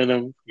believe in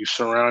him, you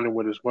surround him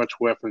with as much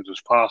weapons as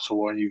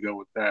possible, and you go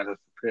with that as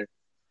the pick.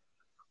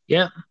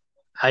 Yeah,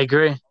 I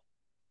agree,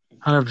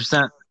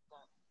 100%.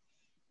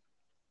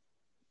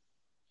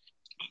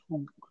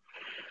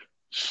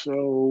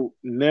 So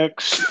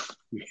next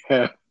we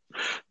have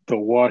the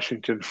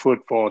Washington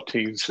football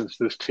team, since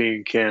this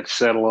team can't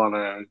settle on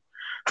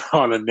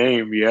a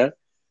name yet.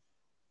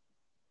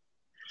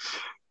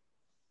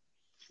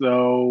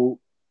 So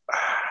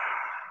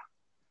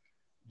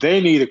they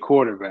need a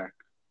quarterback.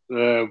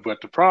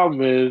 But the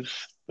problem is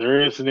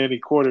there isn't any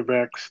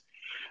quarterbacks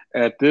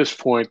at this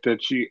point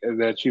that you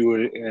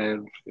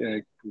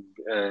would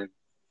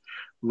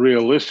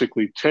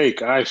realistically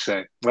take. I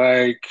say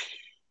like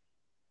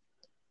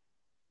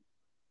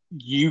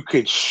you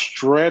could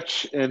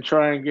stretch and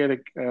try and get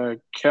a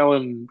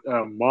Kellen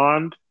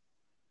Mond,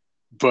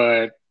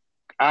 but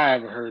I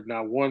haven't heard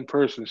not one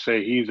person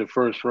say he's a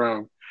first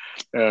round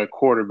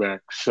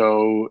quarterback.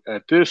 So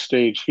at this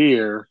stage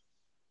here,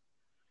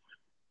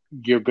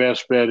 your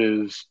best bet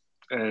is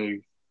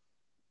kind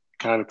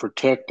of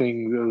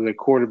protecting the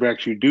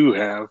quarterbacks you do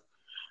have,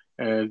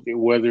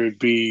 whether it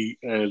be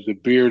the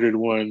bearded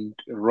one,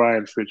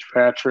 Ryan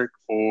Fitzpatrick,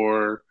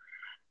 or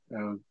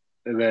uh,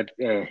 that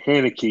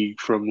Haneke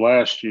from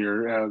last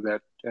year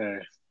that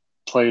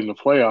played in the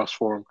playoffs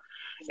for him.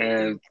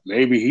 And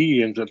maybe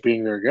he ends up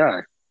being their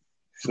guy.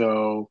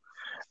 So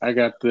I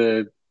got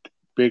the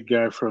big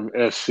guy from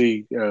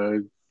SC,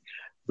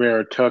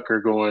 Vera Tucker,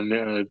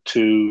 going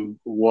to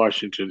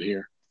Washington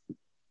here.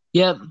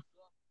 Yep.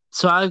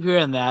 So I agree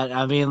on that.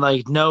 I mean,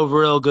 like, no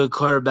real good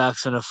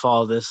quarterbacks going to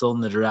fall this old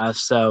in the draft.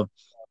 So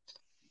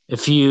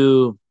if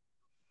you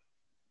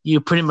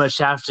pretty much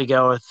have to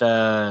go with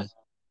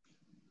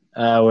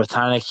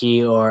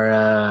Heineke or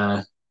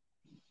uh,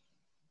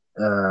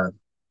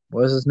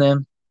 what was his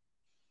name?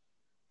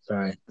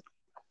 Sorry,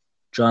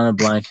 drawing a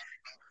blank.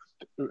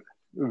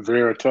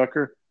 Vera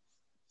Tucker.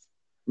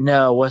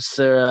 No, what's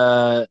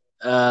their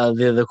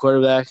the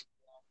quarterback?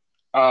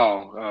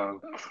 Oh,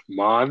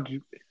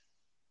 Mond.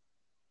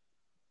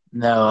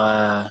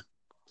 No,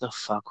 the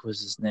fuck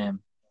was his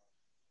name?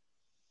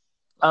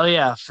 Oh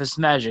yeah,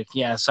 Fitzmagic.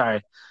 Yeah,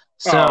 sorry.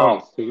 So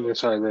Oh,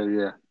 that's right there.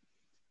 Yeah.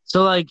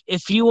 so like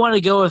if you want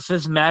to go with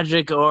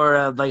Fitzmagic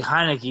or like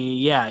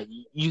Heineke, yeah,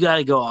 you got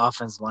to go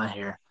offensive line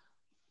here.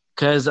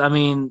 Because I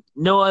mean,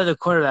 no other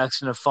quarterback's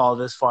gonna fall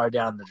this far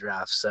down the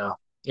draft. So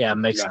yeah, it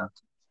makes No,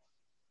 sense.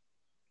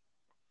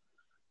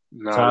 So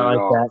not I at like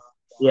all. that.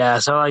 Yeah,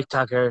 so I like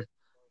Tucker.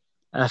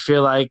 I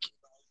feel like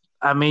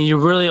I mean you're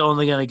really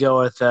only gonna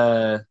go with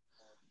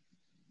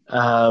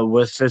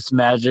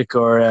Fitzmagic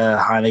or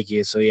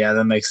Heineke. So yeah,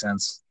 that makes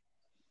sense.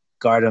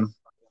 Guard him.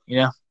 You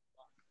know?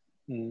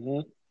 Hmm.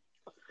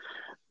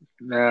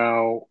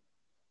 Now,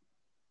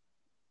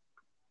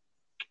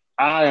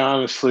 I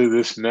honestly,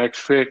 this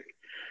next pick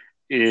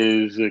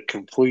is a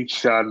complete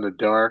shot in the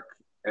dark,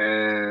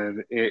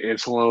 and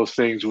it's one of those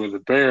things where the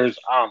Bears,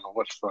 I don't know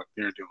what the fuck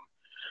they're doing.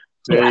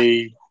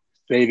 Yeah.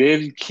 They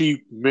didn't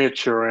keep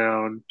Mitch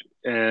around,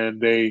 and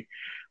they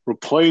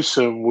replace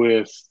him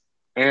with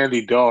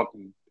Andy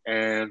Dalton.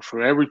 And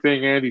for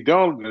everything Andy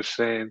Dalton is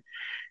saying,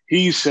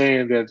 he's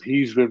saying that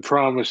he's been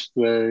promised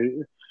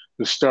the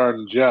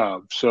starting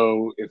job.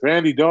 So if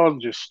Andy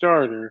Dalton's your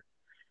starter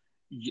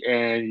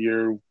and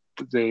your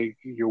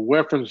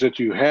weapons that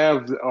you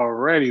have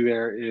already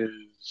there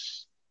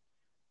is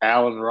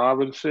Allen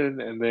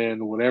Robinson, and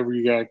then whatever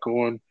you got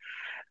going,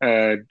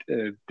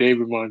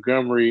 David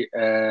Montgomery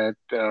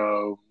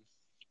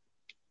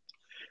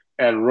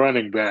at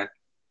running back,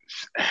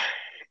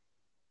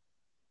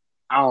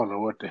 I don't know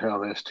what the hell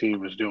this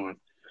team is doing.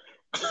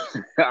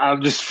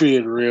 I'm just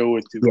being real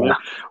with you. Yeah.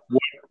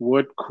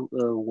 What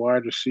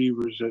wide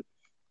receivers that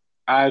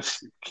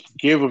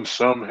give them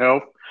some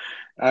help.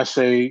 I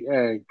say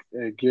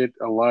get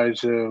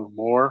Elijah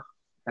Moore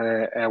at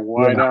Yeah.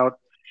 wideout.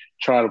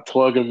 Try to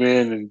plug him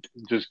in and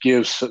just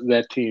give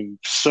that team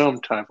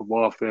some type of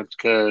offense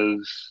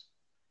because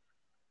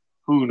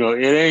who knows?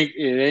 It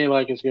ain't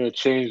like it's gonna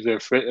change their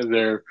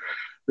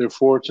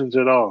fortunes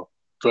at all.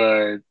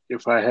 But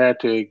if I had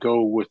to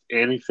go with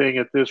anything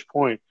at this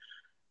point,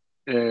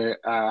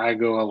 I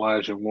go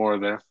Elijah Moore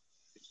there.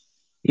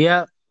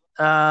 Yeah.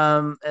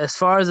 As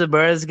far as the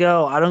Bears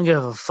go, I don't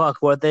give a fuck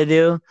what they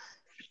do.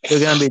 They're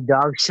gonna be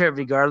dog shit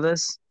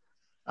regardless.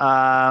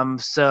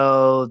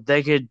 So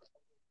they could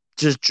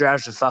just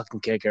draft a fucking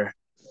kicker.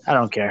 I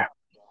don't care.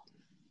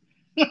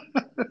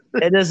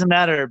 It doesn't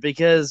matter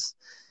because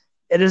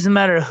it doesn't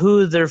matter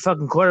who their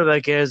fucking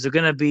quarterback is. They're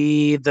gonna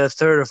be the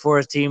third or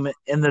fourth team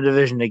in the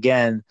division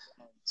again.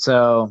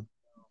 So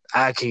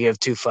I could give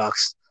two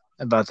fucks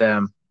about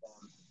them.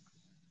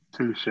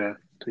 Touche,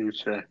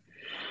 touche.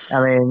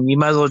 I mean, you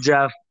might as well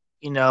draft,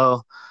 you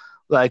know,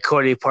 like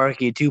Cody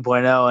Parkey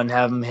 2.0 and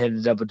have him hit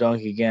a double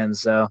dunk again.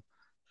 So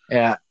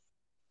yeah,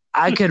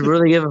 I could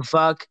really give a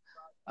fuck.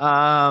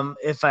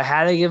 If I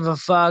had to give a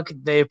fuck,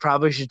 they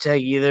probably should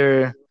take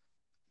either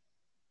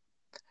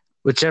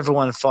whichever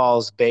one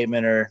falls,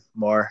 Bateman or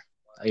Moore,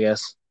 I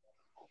guess.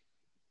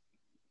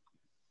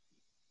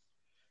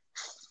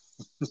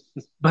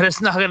 But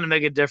it's not gonna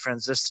make a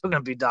difference. They're still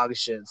gonna be dog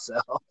shit. So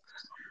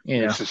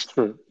you know, This is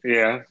true. Yeah,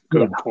 yeah,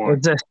 good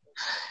point.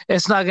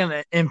 it's not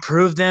gonna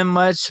improve them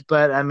much.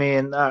 But I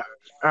mean, all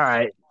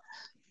right.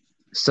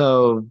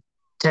 So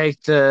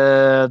take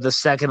the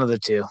second of the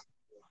two.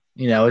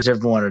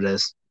 Whichever one it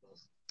is.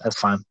 That's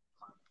fine.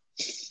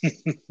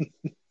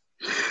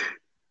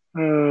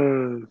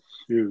 Uh,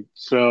 shoot.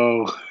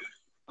 So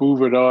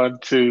moving on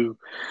to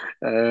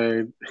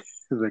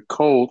the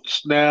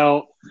Colts.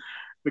 Now,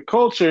 the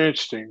Colts are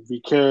interesting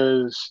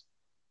because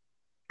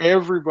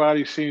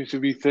everybody seems to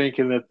be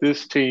thinking that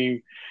this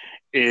team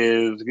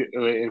is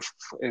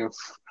if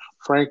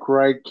Frank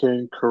Reich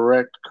can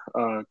correct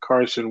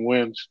Carson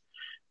Wentz,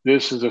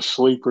 this is a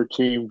sleeper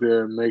team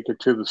to make it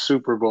to the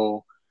Super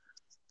Bowl.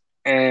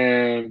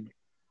 And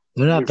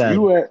They're not if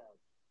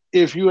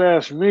bad. you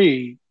ask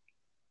me,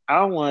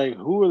 I'm like,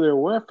 who are their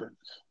weapons?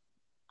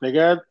 They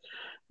got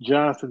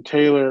Jonathan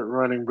Taylor at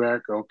running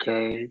back.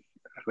 Okay,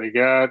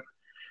 they're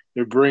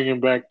bringing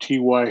back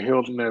T.Y.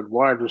 Hilton at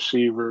wide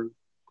receiver.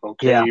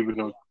 Okay, Yeah. even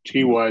though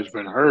T.Y.'s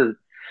been hurt.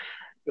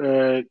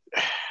 Uh,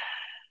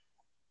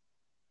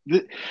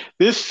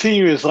 this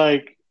team is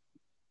like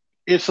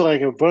it's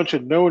like a bunch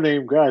of no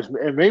name guys,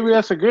 and maybe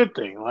that's a good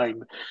thing. Like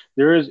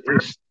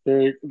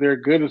they're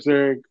good as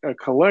they're a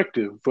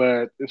collective,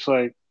 but it's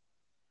like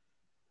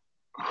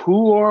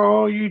who are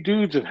all you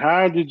dudes, and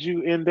how did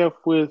you end up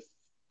with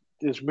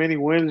as many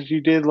wins as you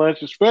did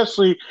last,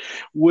 especially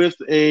with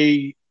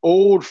a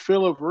old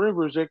Philip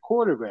Rivers at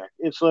quarterback?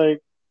 It's like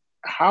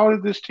how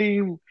did this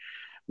team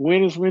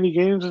win as many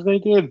games as they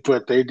did?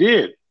 But they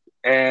did,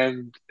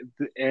 and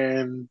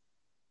and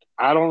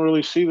I don't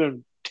really see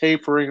them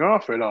tapering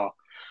off at all.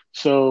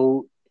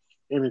 So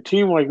in a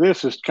team like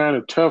this, it's kind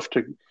of tough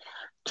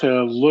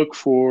to look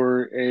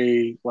for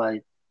a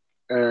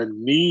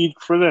need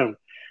for them.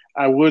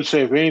 I would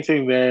say, if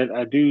anything, that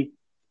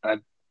I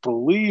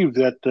believe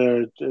that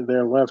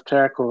their left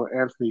tackle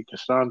Anthony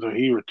Costanzo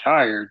he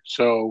retired.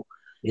 So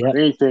if Yep.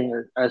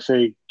 anything, I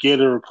say get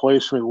a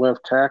replacement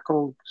left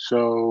tackle.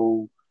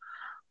 So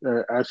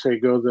I say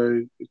go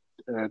the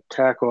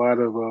tackle out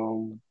of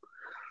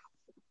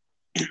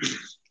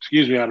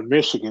excuse me, out of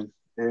Michigan,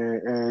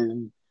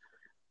 and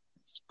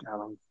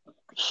I'm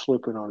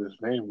slipping on his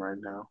name right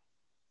now.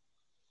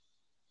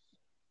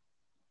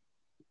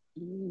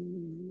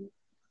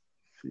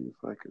 See if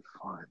I can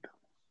find him.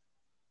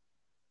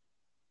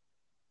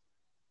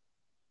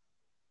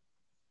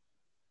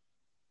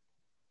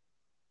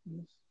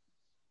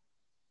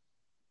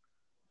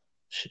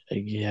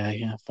 Yeah, I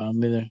can't find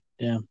me there.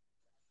 Damn.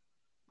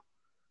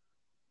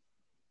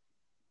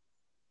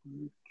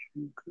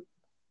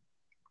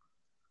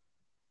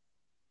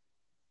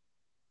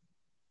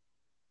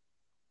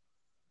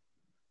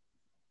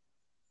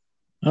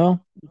 Oh,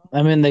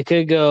 I mean, they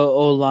could go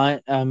O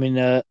line. I mean,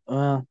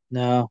 well,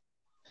 no,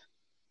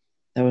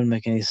 that wouldn't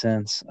make any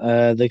sense.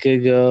 They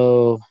could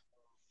go.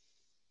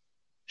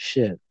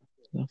 Shit.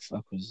 What the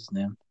fuck was his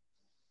name?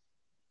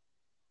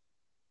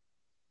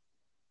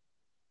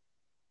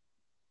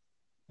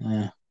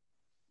 Uh,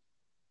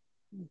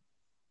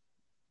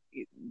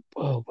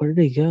 oh, where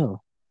did he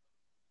go?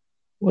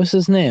 What's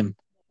his name?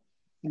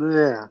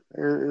 Yeah,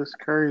 it's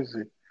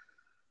crazy.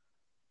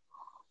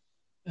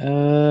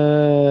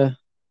 Uh,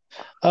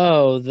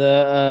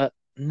 oh,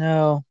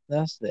 no,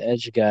 that's the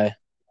edge guy.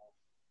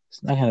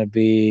 It's not gonna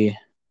be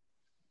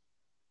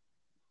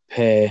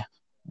Pay.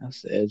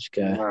 That's the edge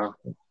guy. No,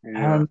 I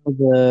yeah. don't know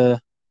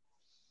the.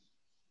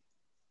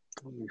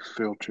 Let me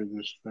filter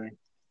this thing.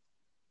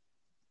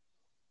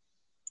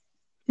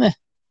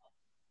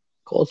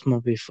 Colts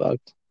might be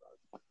fucked.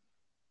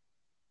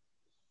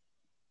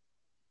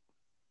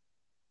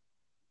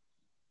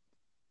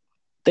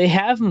 They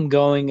have him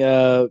going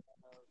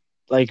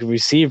like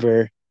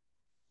receiver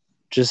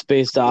just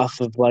based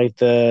off of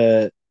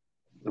The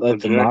like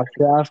the project. mock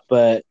draft,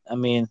 but I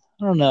mean,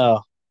 I don't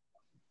know.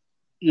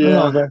 I don't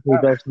know if Yeah, that's their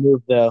best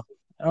move though.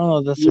 I don't know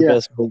if that's their yeah.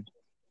 best move.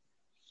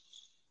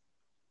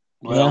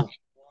 Yeah, Well,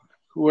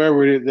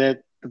 whoever did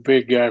that, the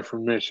big guy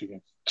from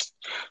Michigan.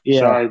 yeah,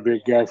 Sorry,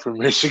 big guy from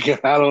Michigan.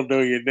 I don't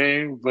know your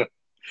name, but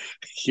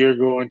you're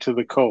going to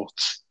the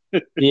Colts.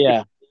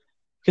 yeah.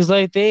 Because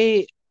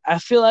I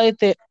feel like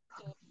they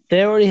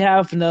already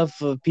have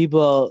enough of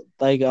people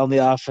like on the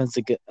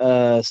offensive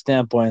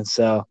standpoint,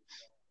 so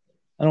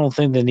I don't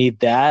think they need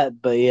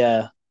that. But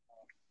yeah,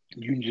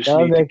 You that just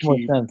would need to make more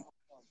keep. sense.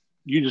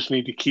 You just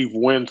need to keep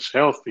Wentz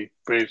healthy,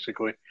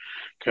 basically,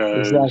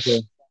 Exactly.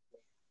 because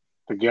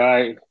the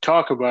guy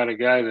talk about a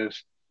guy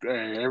that's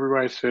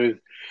everybody says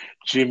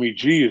Jimmy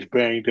G is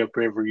banged up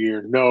every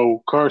year.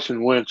 No,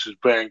 Carson Wentz is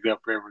banged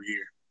up every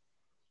year.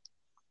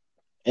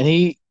 And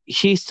he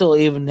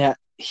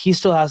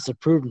still has to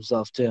prove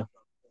himself too.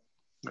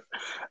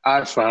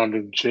 I found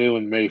him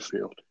Jalen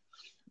Mayfield.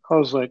 I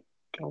was like,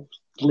 I was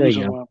There you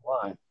losing go. my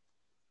mind.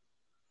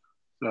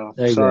 So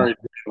There you sorry,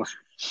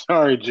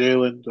 sorry,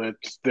 Jalen, but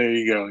there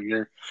you go.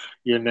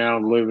 You're now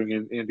living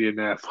in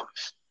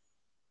Indianapolis.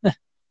 go.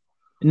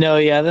 No,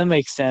 yeah, that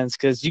makes sense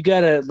because you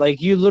gotta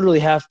you literally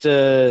have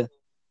to.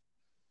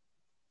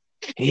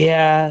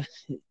 Yeah,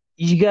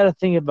 you gotta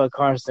think about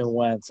Carson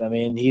Wentz. I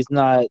mean, he's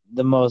not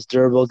the most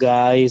durable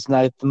guy. He's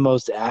not the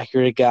most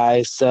accurate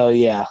guy. So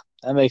yeah,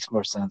 that makes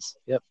more sense.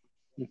 Yep,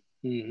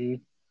 Hmm.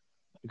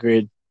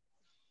 agreed.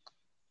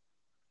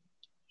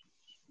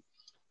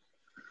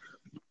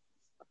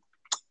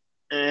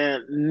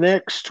 And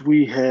next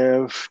we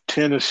have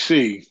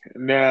Tennessee.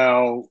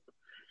 Now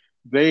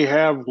they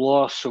have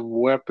lost some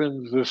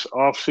weapons this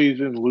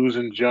offseason,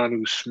 losing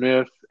Jonnu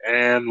Smith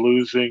and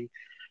losing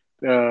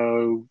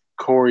uh,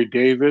 Corey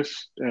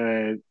Davis.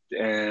 And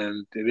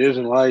it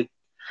isn't like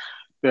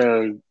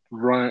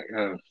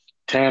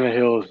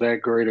Tannehill is that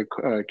great a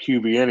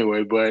QB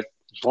anyway. But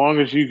as long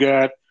as you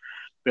got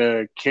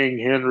King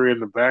Henry in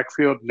the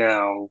backfield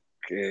now,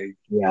 okay,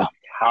 Yeah,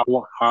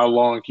 how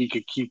long he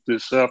could keep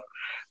this up,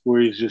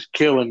 where he's just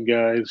killing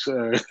guys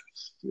uh,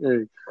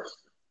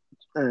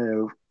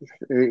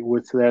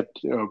 with that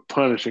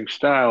punishing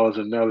style is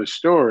another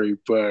story.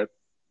 But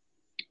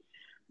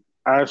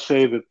I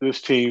say that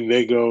this team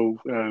they go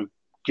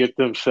get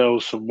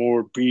themselves some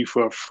more beef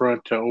up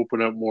front to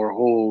open up more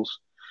holes.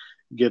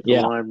 Get the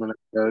yeah, lineman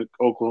at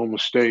Oklahoma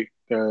State,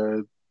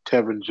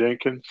 Tevin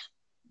Jenkins.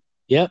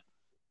 yep,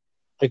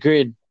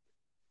 agreed.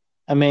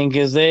 I mean,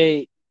 because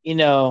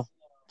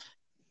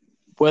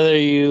whether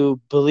you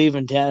believe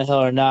in Tannehill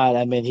or not,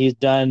 I mean, he's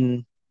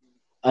done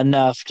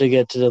enough to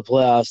get to the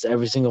playoffs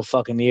every single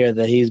fucking year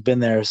that he's been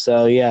there.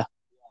 So yeah,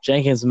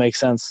 Jenkins makes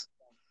sense.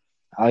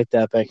 I like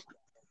that pick.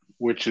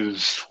 Which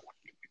is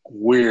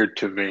weird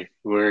to me,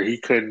 where he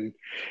couldn't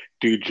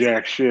do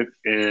jack shit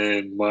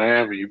in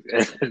Miami,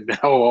 and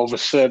now all of a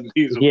sudden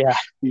Yeah.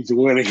 he's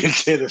winning in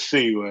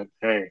Tennessee. But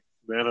hey,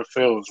 the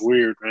NFL is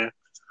weird, man.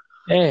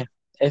 Hey,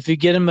 if you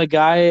get him a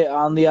guy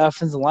on the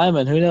offensive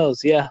lineman, who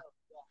knows? Yeah,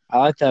 I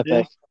like that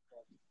Yeah. pick.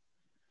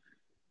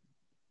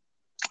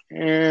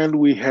 And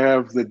we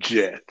have the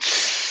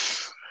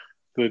Jets.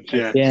 The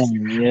Jets.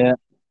 Again, yeah,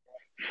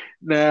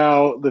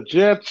 Now the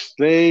Jets,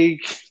 they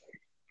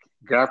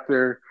got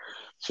their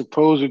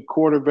supposed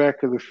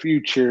quarterback of the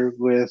future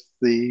with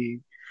the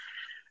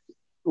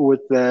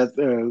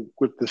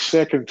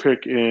second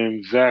pick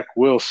in Zach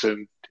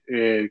Wilson.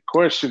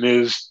 Question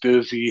is,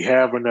 does he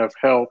have enough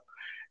help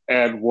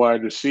at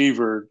wide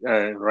receiver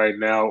right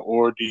now,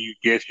 or do you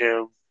get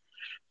him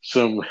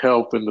some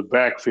help in the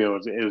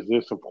backfield? Is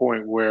this a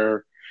point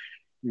where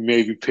you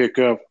maybe pick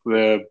up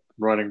the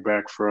running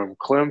back from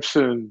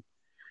Clemson,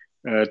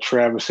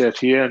 Travis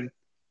Etienne?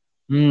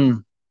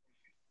 mm,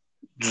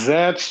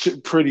 That's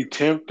pretty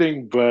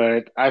tempting,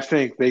 but I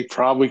think they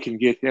probably can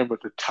get him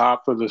at the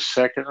top of the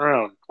second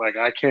round. Like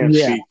I can't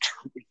yeah, see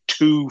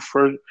two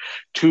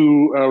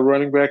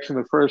running backs in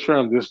the first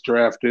round. This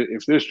draft,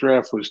 if this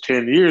draft was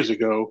 10 years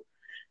ago,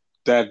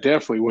 that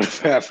definitely would have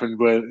happened.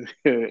 But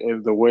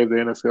in the way the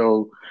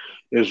NFL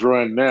is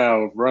run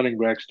now, running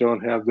backs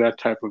don't have that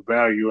type of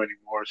value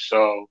anymore.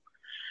 So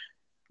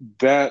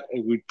that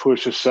we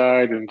push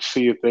aside and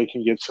see if they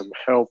can get some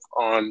help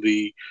on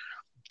the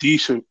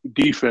decent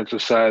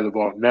defensive side of the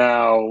ball.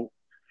 Now,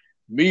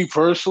 me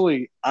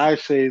personally, I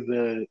say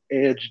the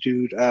edge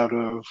dude out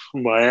of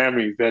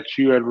Miami that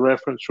you had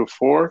referenced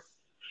before,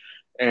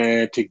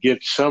 and to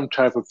get some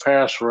type of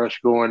pass rush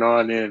going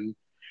on in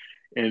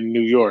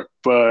New York.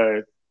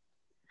 But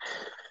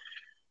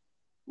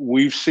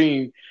we've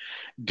seen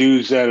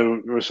dudes that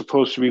are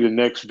supposed to be the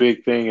next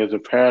big thing as a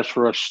pass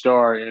rush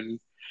star in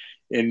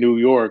New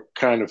York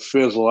kind of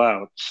fizzle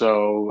out.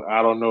 So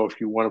I don't know if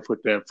you want to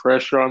put that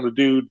pressure on the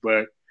dude,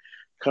 but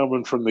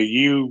coming from the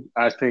U,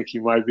 I think he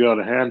might be able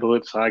to handle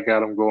it. So I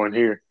got him going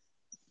here.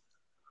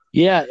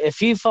 Yeah, if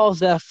he falls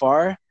that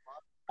far,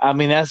 I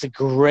mean that's a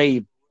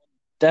great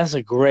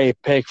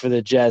pick for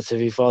the Jets if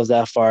he falls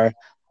that far.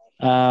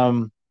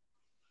 Um,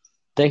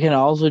 they can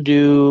also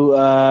do.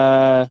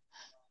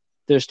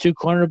 There's two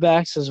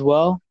cornerbacks as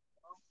well.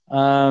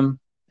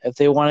 If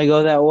they want to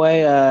go that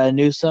way,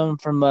 Newsome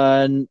from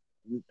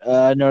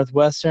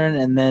Northwestern,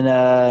 and then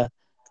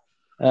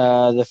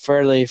the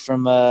Furley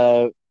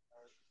from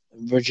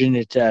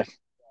Virginia Tech.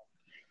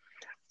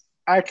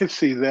 I could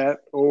see that,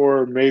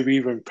 or maybe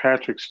even not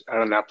Patrick,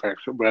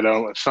 but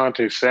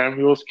Asante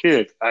Samuel's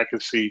kid. I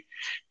could see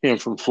him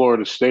from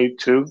Florida State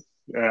too.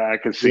 I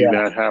could see Yeah.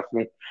 that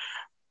happening.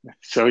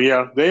 So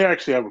yeah, they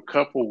actually have a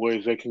couple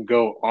ways they can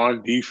go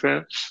on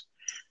defense.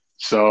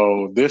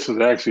 So this is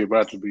actually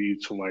about to be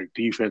some like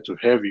defensive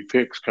heavy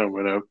picks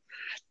coming up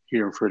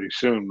here pretty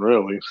soon,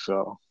 really.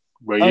 So,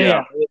 but Oh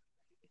yeah. yeah,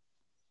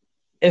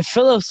 If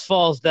Phillips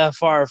falls that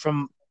far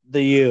from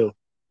the U,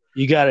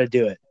 you got to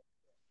do it.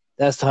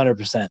 That's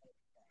 100%.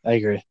 I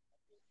agree.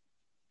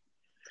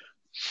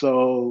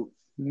 so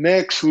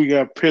next we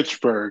got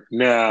Pittsburgh.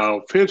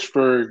 Now,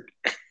 Pittsburgh,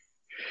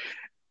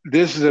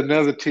 this is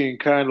another team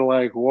kind of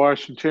like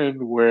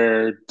Washington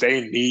where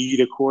they need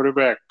a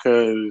quarterback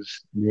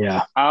because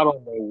Yeah. I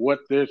don't know what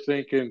they're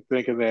thinking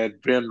that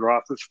Ben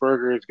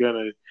Roethlisberger is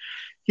gonna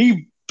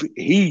he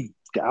he.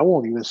 I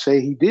won't even say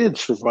he did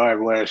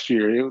survive last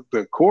year.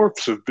 The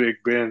corpse of Big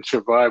Ben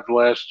survived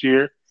last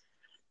year,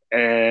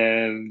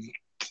 and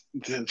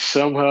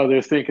somehow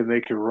they're thinking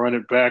they can run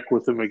it back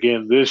with him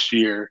again this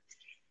year.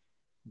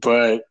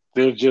 But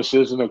there just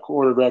isn't a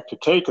quarterback to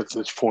take at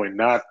this point,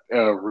 not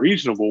a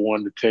reasonable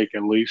one to take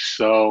at least.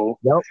 So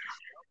Yep.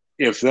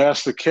 if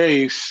that's the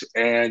case,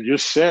 and you're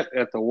set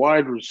at the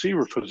wide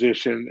receiver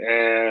position,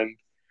 and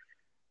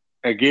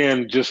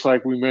again, just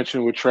like we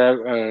mentioned with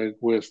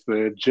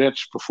the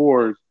Jets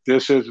before,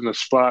 this isn't a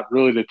spot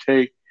really to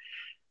take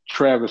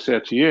Travis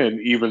Etienne,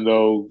 even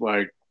though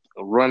like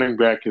a running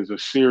back is a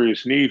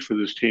serious need for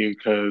this team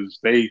because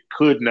they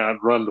could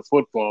not run the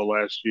football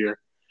last year.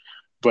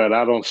 But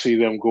I don't see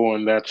them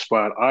going that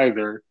spot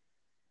either.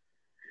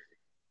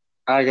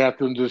 I got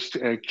them just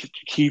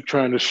keep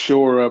trying to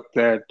shore up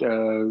that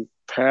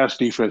pass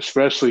defense,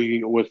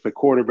 especially with the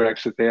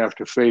quarterbacks that they have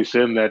to face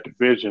in that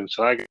division.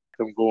 So I got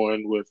them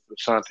going with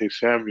Asante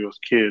Samuel's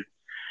kid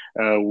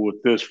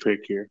with this pick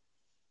here.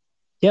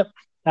 Yep.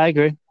 I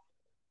agree.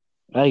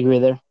 I agree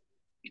there.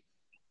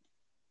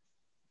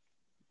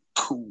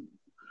 Cool.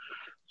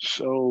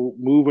 So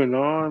moving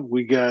on,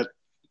 we got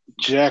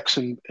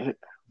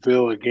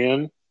Jacksonville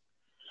again.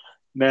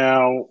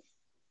 Now,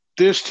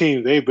 this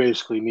team, they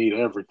basically need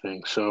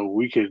everything. So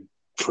we could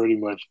pretty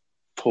much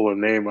pull a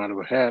name out of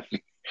a hat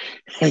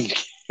and,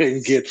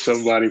 and get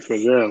somebody for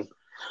them.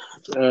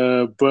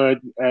 But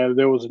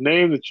there was a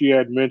name that you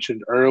had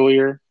mentioned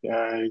earlier.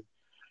 I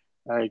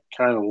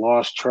kind of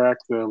lost track.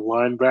 The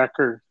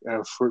linebacker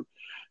for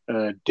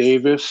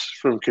Davis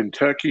from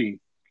Kentucky.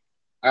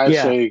 I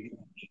Yeah. say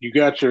you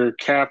got your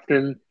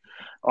captain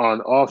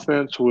on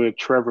offense with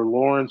Trevor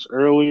Lawrence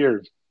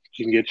earlier.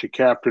 You can get your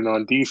captain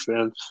on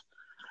defense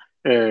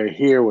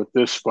here with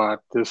this spot.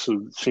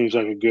 Seems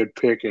like a good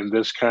pick, and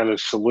this kind of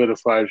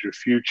solidifies your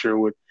future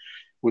with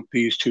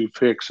these two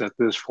picks at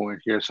this point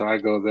here. So I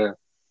go there.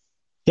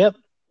 Yep.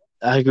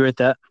 I agree with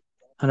that.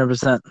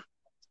 100%.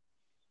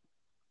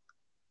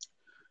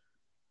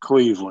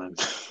 Cleveland.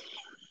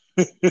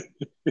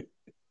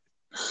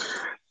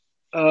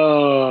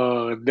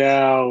 Oh,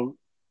 now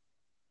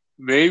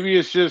maybe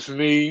it's just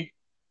me,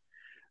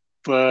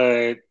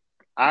 but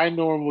I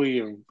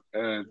normally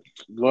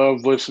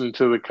love listening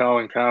to the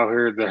Colin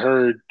Cowherd, the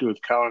herd with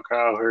Colin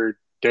Cowherd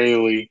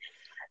daily,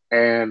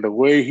 and the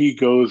way he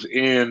goes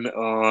in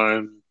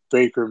on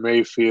Baker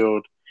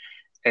Mayfield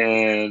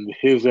and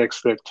his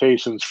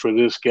expectations for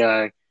this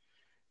guy,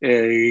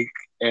 and,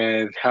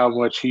 and how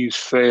much he's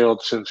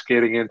failed since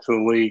getting into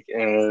the league,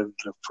 and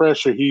the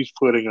pressure he's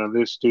putting on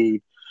this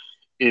dude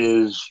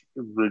is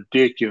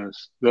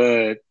ridiculous.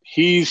 That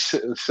he's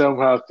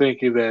somehow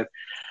thinking that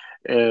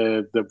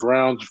the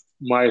Browns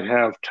might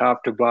have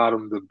top to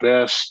bottom the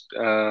best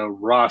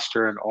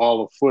roster in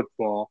all of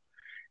football,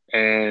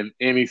 and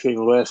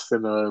anything less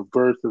than a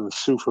berth in the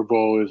Super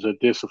Bowl is a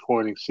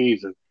disappointing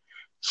season.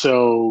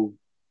 So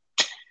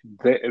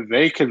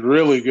they could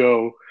really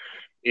go,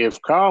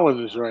 if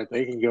Colin is right,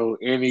 they can go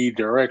any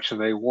direction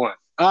they want.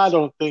 I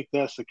don't think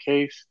that's the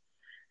case.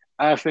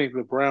 I think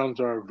the Browns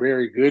are a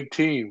very good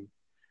team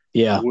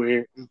Yeah.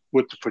 with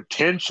the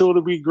potential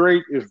to be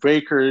great if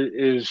Baker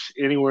is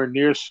anywhere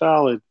near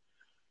solid.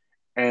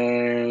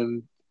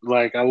 And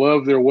like I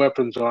love their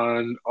weapons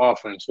on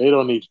offense. They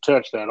don't need to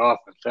touch that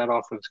offense. That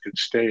offense could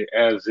stay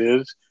as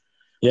is.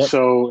 Yep.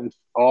 So it's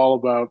all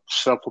about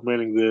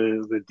supplementing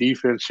the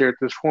defense here at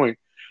this point.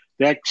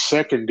 That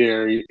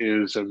secondary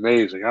is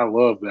amazing. I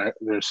love that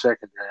their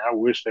secondary. I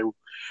wish the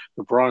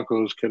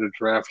Broncos could have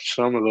drafted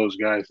some of those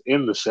guys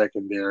in the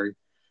secondary.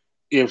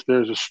 If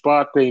there's a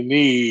spot they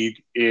need,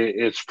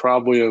 it's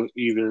probably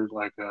either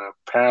like a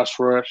pass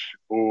rush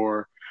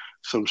or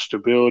some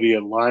stability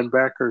at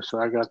linebacker.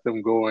 So I got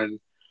them going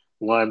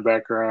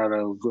linebacker out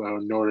of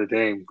Notre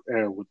Dame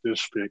with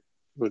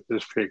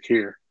this pick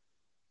here.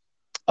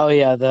 Oh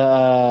yeah,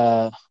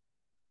 the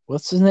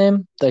what's his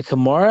name? The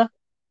Kimura?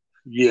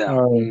 Yeah.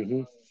 Or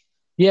Hmm.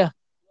 yeah,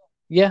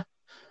 yeah,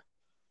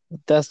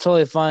 that's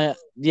totally fine.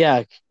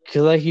 Yeah,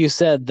 because like you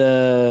said,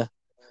 the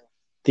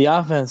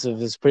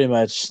offensive is pretty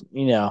much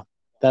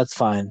that's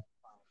fine.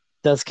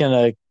 That's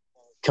gonna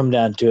come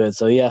down to it.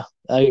 So yeah,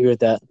 I agree with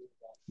that.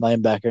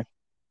 Linebacker.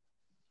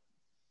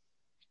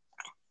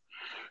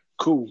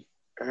 Cool.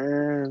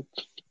 And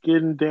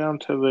getting down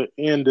to the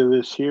end of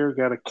this here,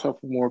 got a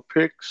couple more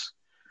picks.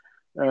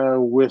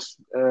 With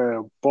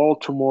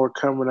Baltimore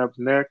coming up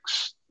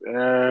next,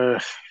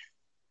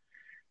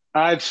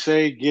 I'd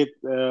say get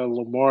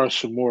Lamar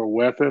some more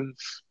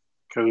weapons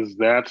because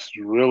that's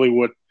really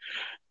what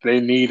they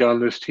need on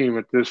this team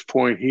at this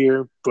point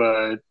here.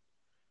 But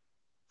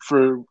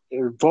for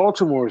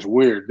Baltimore's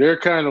weird. They're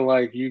kind of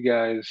like you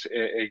guys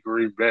at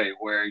Green Bay,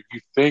 where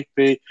you think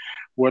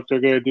what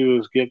they're going to do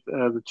is get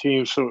the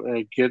team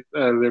get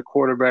their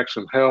quarterback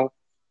some help,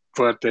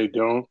 but they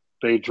don't.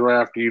 They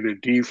draft either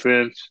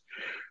defense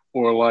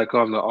or like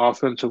on the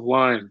offensive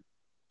line.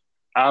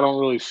 I don't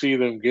really see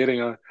them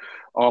getting a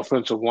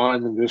offensive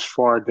lineman this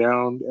far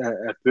down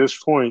at this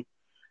point.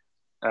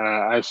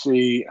 I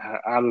see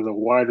out of the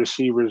wide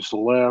receivers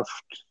left,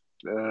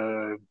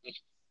 uh,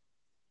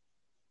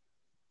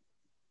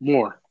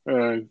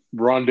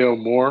 Rondell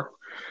Moore.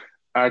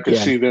 I could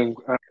Yeah, see them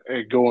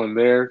going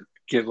there,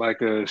 get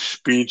like a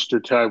speedster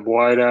type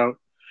wideout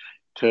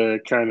to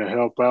kind of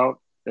help out,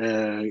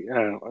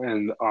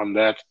 and on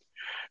that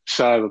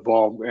side of the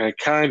ball, and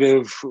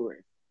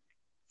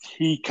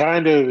he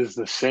kind of is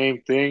the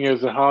same thing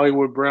as a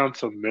Hollywood Brown,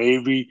 so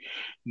maybe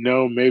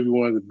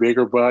one of the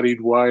bigger bodied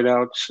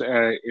wideouts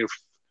if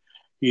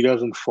he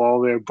doesn't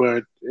fall there.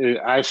 But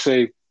I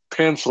say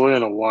pencil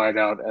in a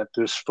wideout at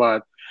this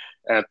spot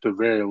at the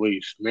very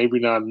least. Maybe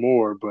not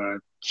more, but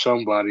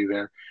somebody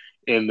there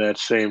in that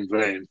same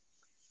vein.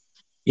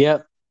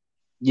 yep,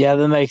 yeah,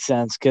 that makes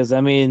sense. Because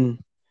I mean,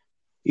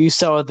 you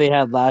saw what they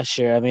had last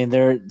year. I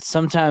mean,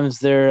 sometimes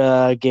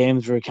their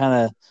games were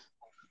kind of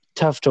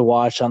tough to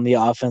watch on the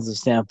offensive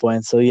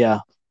standpoint. So yeah,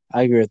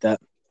 I agree with that.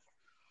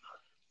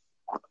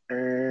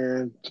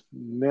 And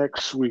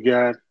next we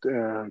got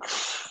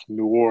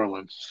New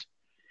Orleans.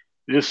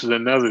 This is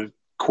another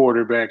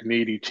quarterback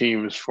needy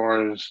team as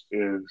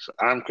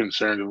I'm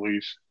concerned, at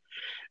least.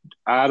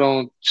 I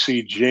don't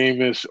see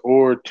Jameis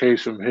or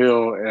Taysom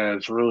Hill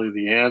as really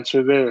the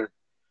answer there.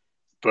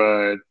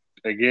 But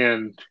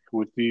again,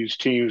 with these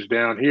teams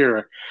down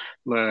here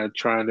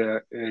trying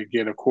to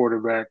get a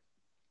quarterback,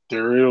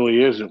 there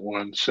really isn't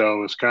one.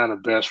 So it's kind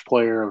of best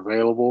player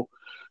available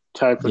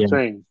type of Yeah,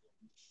 thing.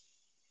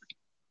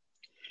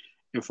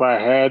 If I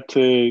had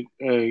to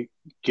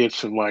get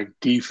some like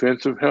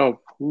defensive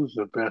help, who's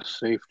the best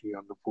safety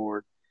on the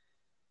board?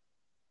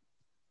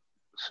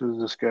 So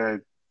this guy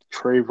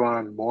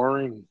Trayvon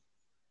Mooring.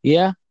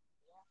 yeah.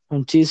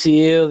 From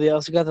TCU, they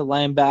also got the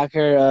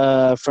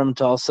linebacker from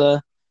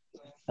Tulsa,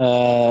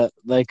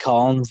 like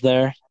Collins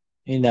there.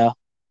 You know,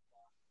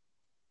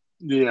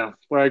 Yeah,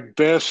 like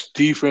best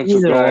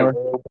defensive either guy or.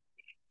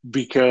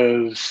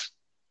 because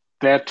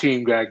that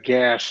team got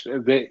gashed.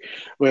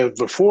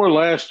 Before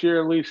last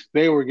year at least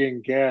they were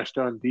getting gashed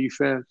on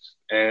defense,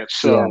 and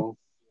Yeah. so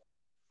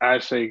I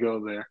say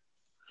go there.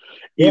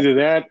 Yep. Either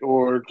that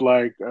or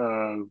like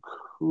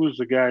who's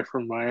the guy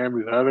from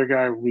Miami? The other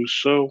guy,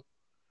 Rousseau,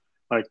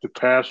 like the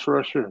pass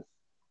rusher,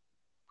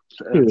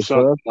 Who,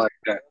 something Phillips? like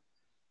that.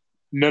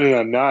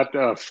 No,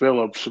 not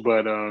Phillips,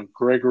 but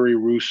Gregory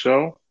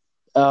Rousseau,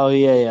 Oh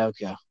yeah, yeah,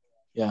 okay,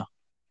 yeah,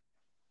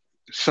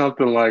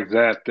 something like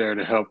that there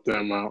to help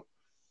them out.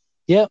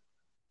 yep.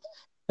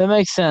 That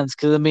makes sense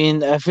because I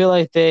mean, I feel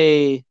like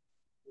their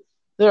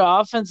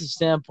offensive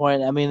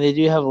standpoint. I mean, they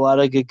do have a lot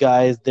of good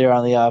guys there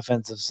on the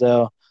offensive,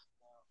 so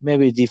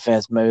maybe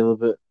defense maybe a little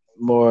bit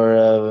more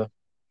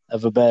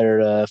of a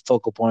better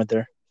focal point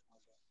there.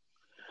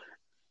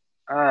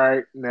 All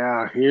right,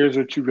 now here's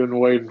what you've been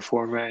waiting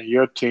for, man.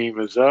 Your team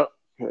is up,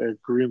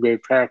 Green Bay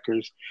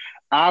Packers.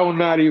 I'm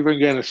not even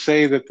going to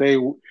say that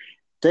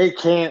they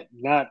can't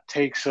not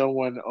take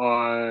someone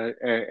on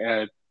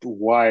at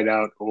wide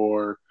out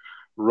or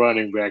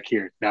running back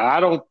here. Now, I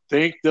don't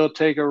think they'll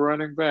take a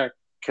running back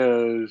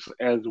because,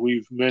 as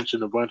we've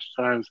mentioned a bunch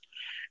of times,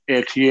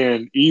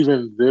 Etienne,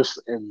 even this,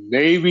 and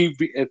maybe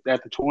at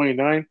the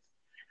 29th,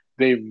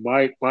 they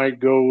might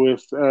go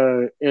with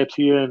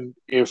Etienne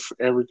if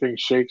everything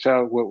shakes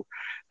out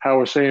how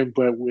we're saying.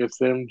 But with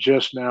them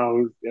just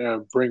now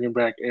bringing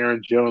back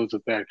Aaron Jones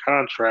with that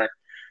contract,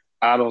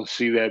 I don't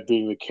see that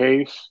being the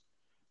case.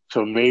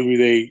 So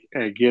maybe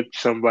they get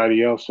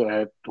somebody else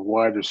at the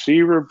wide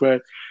receiver.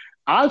 But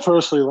I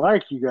personally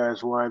like you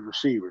guys wide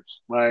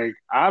receivers. Like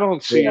I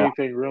don't see Yeah,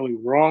 anything really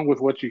wrong with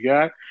what you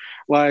got.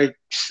 Like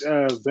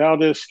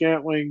Valdez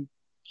Scantling,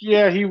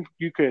 yeah, you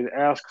could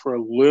ask for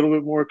a little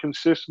bit more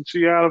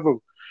consistency out of him,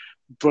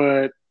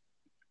 but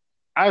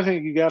I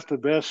think you got the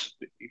best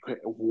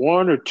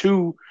one or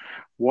two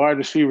wide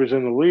receivers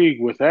in the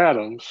league with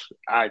Adams.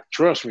 I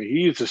trust me,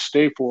 he's a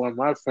staple on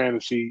my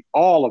fantasy,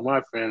 all of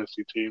my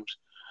fantasy teams.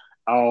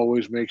 I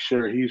always make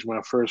sure he's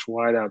my first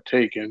wideout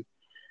taken.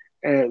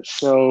 And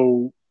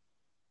so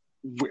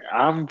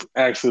I'm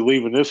actually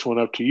leaving this one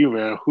up to you,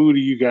 man. Who do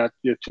you got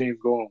your team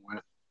going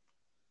with?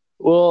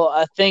 Well,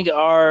 I think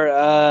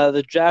our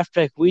the draft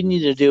pick we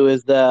need to do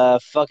is the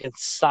fucking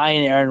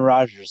sign Aaron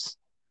Rodgers.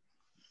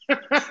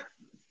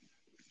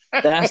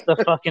 That's the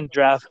fucking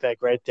draft pick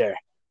right there.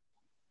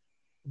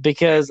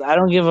 Because I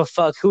don't give a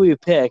fuck who we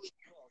pick.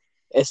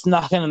 It's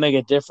not going to make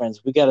a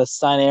difference. We got to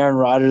sign Aaron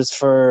Rodgers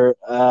for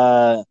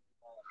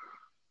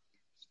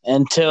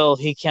until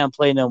he can't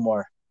play no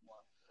more.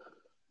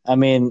 I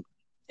mean,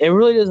 it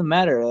really doesn't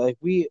matter. Like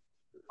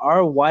our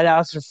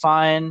wideouts are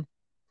fine.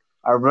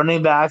 Our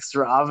running backs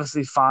are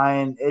obviously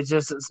fine. It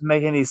just doesn't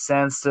make any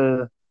sense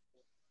to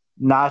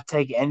not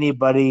take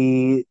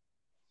anybody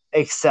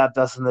except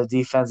us on the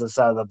defensive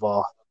side of the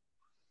ball.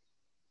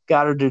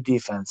 Got to do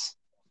defense.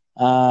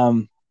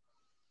 Um,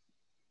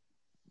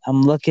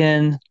 I'm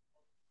looking.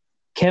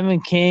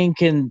 Kevin King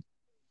can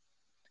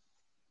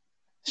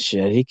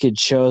shit. He could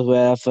show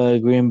us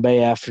with Green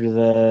Bay after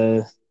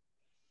the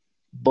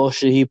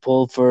bullshit he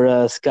pulled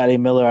for Scotty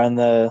Miller on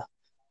that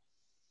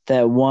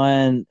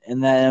one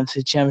in that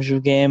NFC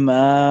Championship game.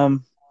 I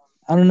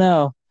don't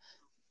know.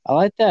 I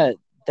like that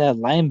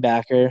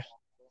linebacker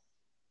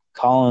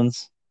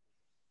Collins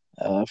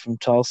from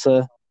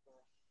Tulsa,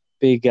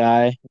 big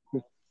guy.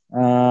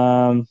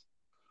 Um,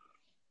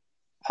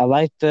 I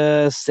like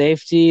the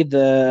safety,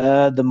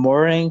 the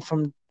Mooring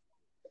from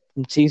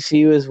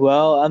TCU as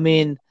well. I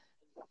mean,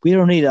 we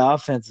don't need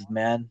offensive,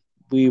 man.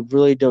 We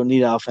really don't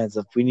need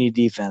offensive. We need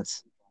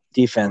defense.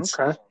 Defense.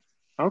 Okay.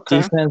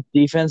 Okay.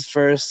 Defense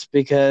first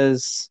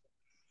because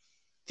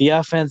the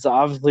offense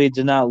obviously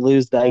did not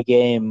lose that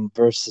game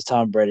versus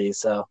Tom Brady.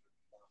 So,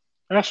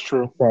 That's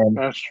true. um,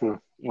 That's true.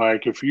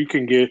 Like if you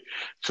can get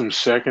some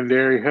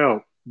secondary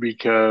help,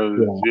 because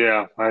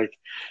yeah. yeah, like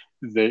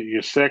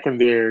your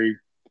secondary,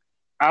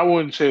 I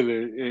wouldn't say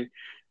that.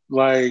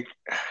 Like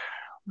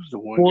who's the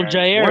one Well, guy?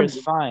 Jair One. is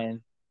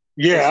fine.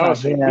 Yeah, It's I not would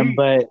say him,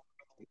 but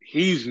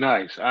he's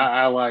nice.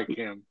 I like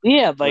him.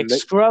 yeah, When like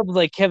scrubs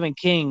like Kevin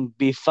King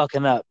be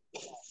fucking up.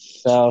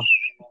 So,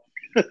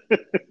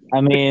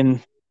 I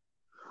mean,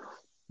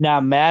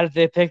 not mad if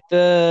they picked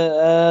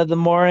the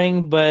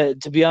mooring,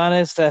 but to be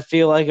honest, I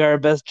feel like our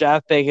best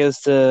draft pick is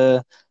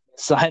to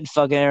sign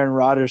fucking Aaron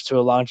Rodgers to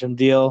a long term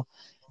deal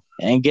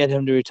and get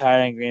him to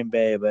retire in Green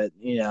Bay. But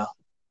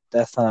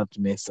that's not up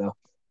to me. So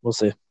we'll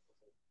see.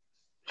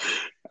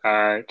 all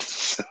right,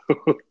 so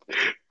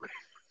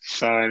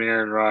sign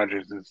Aaron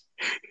Rodgers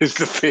is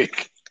the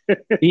pick.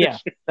 Yeah,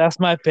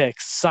 that's my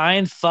pick.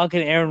 Sign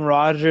fucking Aaron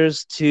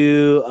Rodgers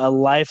to a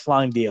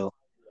lifelong deal.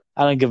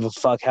 I don't give a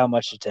fuck how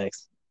much it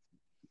takes.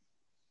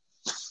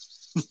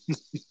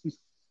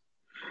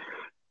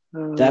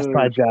 That's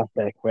my Uh, draft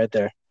pick right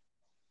there.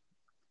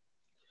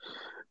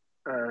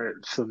 all right,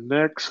 so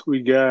next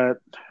we got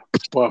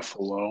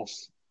Buffalo.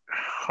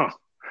 Huh.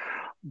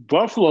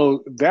 Buffalo,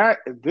 that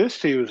this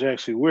team is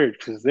actually weird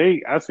because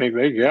I think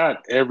they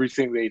got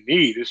everything they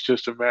need. It's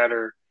just a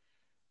matter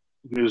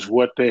is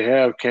what they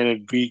have. Can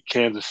it beat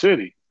Kansas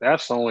City?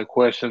 That's the only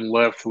question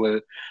left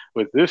with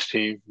this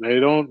team. They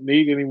don't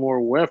need any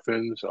more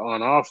weapons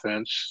on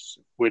offense,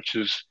 which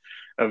is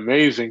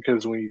amazing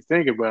because when you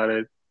think about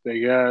it,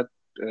 they got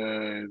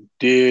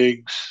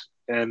Diggs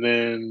and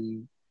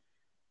then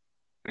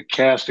a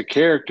cast of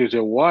characters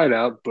at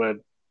wideout, but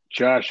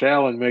Josh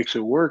Allen makes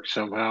it work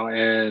somehow,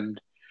 and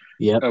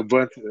Yep. a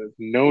bunch of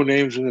no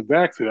names in the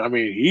backfield. I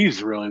mean,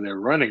 he's really their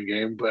running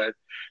game, but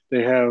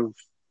they have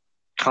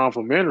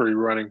complementary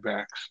running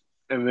backs.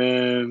 And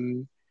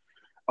then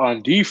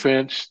on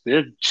defense,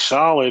 they're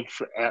solid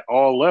at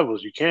all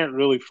levels. You can't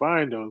really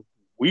find a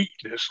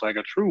weakness, like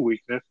a true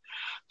weakness.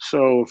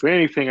 So, if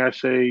anything, I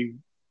say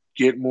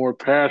get more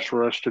pass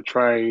rush to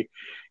try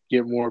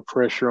get more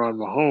pressure on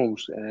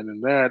Mahomes. And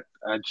in that,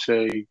 I'd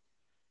say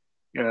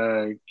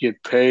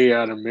get pay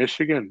out of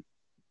Michigan.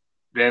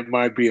 That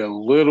might be a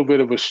little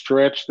bit of a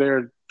stretch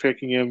there,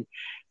 picking him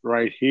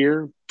right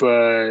here,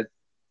 but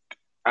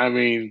I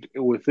mean,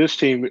 with this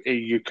team,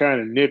 you're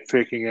kind of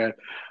nitpicking at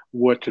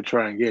what to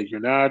try and get. You're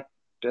not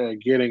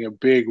getting a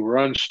big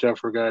run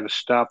stuffer guy to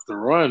stop the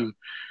run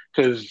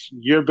because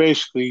you're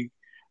basically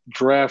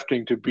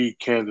drafting to beat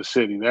Kansas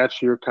City. That's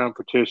your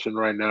competition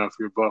right now if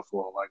you're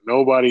Buffalo. Like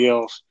nobody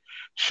else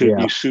should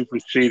Yeah. be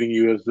superseding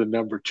you as the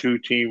number two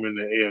team in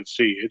the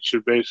AFC. It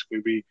should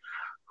basically be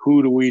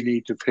who do we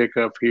need to pick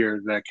up here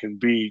that can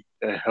beat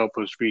help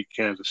us beat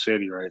Kansas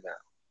City right now.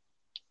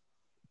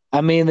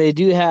 I mean, they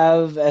do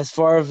have as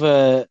far as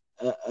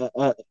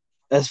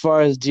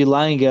D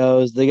line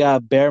goes, they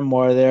got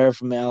Barrymore there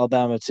from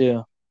Alabama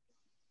too.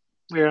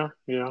 Yeah,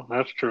 yeah,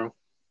 that's true.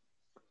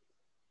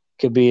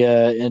 Could be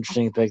a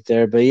interesting pick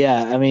there, but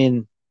yeah, I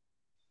mean,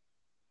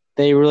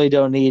 they really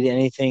don't need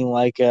anything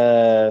like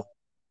a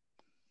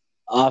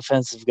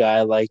offensive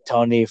guy like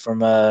Tony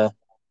from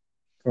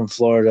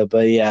Florida.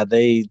 But yeah,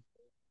 they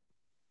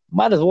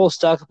might as well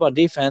stock up on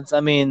defense.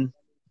 I mean,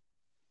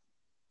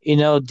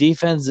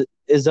 defense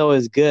is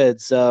always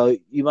good, so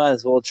you might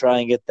as well try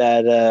and get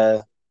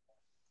that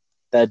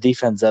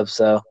defense up.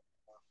 So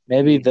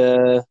maybe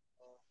Mm.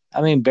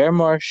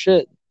 Barrymore,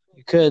 shit,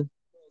 you could.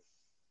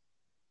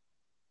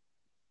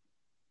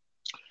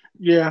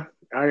 Yeah,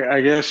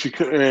 I guess you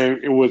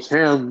could. With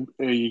him,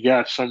 you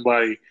got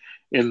somebody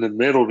in the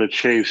middle to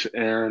chase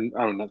Aaron.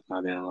 Oh, not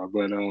Aaron,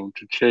 but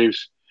to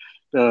chase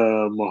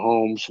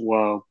Mahomes,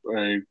 while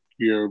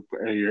your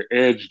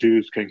edge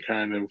dudes can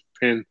kind of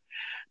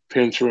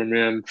pincer him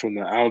in from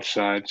the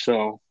outside.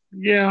 So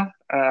yeah,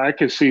 I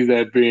can see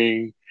that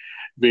being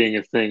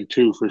a thing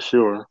too for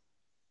sure.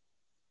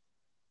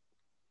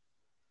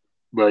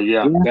 But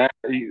yeah, Yeah,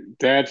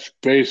 that's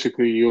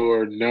basically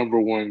your number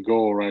one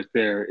goal right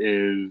there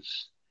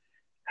is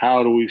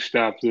how do we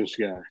stop this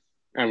guy?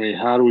 I mean,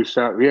 how do we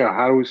stop? Yeah,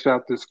 how do we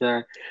stop this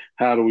guy?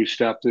 How do we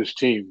stop this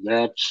team?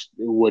 That's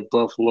what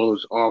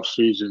Buffalo's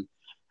offseason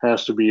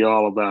has to be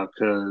all about.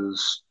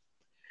 Because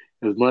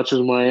as much as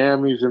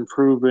Miami's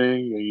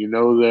improving, and you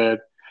know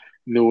that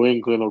New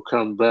England will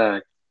come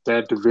back,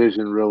 that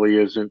division really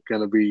isn't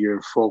going to be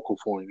your focal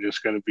point. It's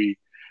going to be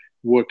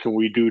what can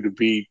we do to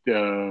beat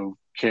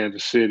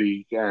Kansas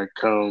City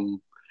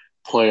come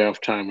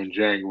playoff time in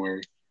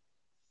January.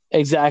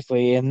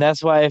 exactly, and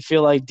that's why I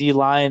feel like D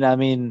line. I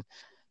mean,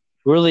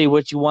 really,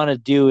 what you want to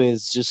do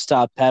is just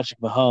stop Patrick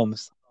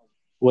Mahomes,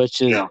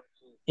 which is, Yeah,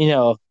 you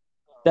know,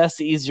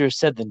 that's easier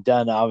said than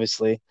done,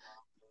 obviously.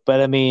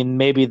 But I mean,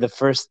 maybe the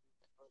first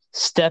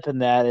step in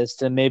that is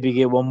to maybe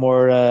get one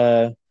more,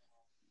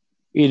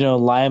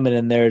 lineman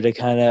in there to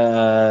kind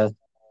of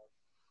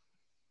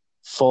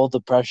fold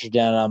the pressure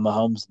down on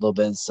Mahomes a little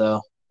bit.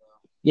 So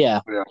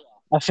yeah, yeah,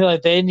 I feel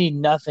like they need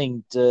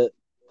nothing to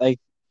like.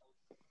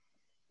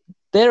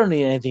 They don't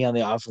need anything on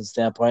the offense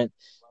standpoint.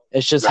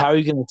 It's just no, how are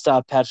you going to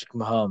stop Patrick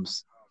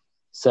Mahomes?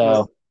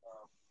 no, So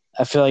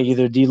I feel like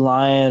either D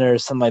line or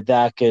something like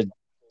that could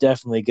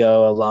definitely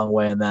go a long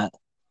way in that.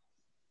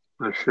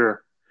 for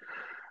sure.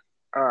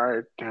 All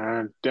right,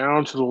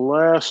 down to the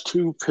last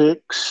two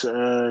picks.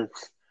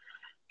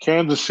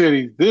 Kansas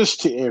City.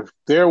 If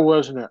there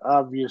wasn't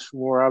an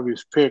more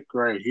obvious pick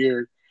right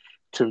here,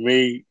 to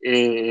me,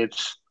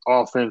 it's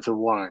offensive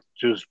line.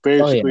 Just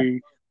Oh yeah,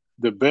 basically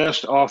the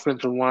best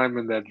offensive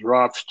lineman that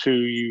drops to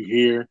you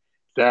here,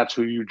 that's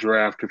who you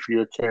draft if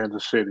you're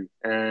Kansas City.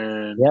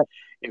 And yep.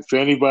 if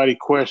anybody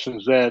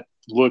questions that,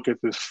 look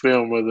at this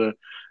film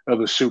of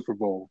the Super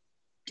Bowl.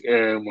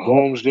 And Yep.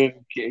 Mahomes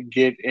didn't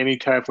get any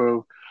type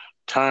of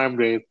time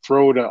to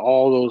throw to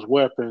all those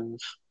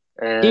weapons,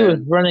 He was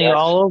and running that's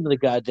all over the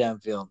goddamn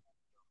field.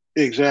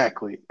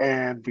 exactly.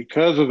 And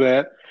because of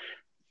that,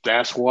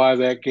 that's why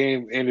that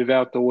game ended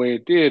out the way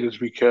it did, is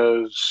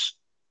because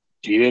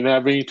he didn't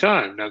have any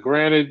time. Now,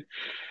 granted,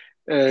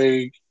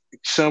 uh,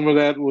 some of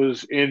that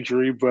was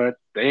injury, but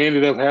they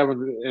ended up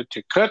having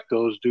to cut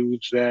those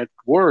dudes that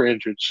were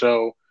injured.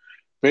 So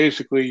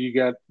basically, you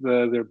got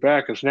their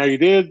backups. Now, you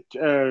did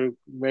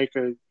make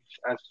a.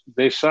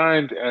 They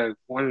signed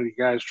one of the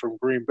guys from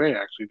Green Bay,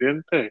 actually,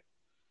 didn't they?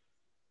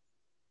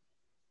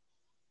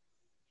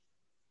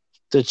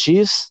 The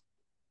Chiefs,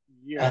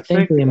 Yeah, I I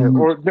think think, they.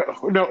 or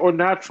no, or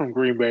not from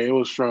Green Bay. It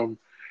was from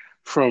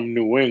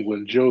New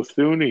England, Joe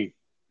Thuney.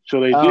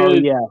 So Oh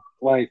yeah,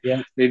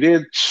 yeah. they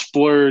did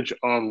splurge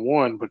on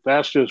one, but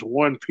that's just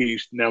one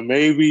piece. Now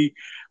maybe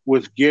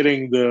with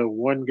getting the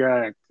one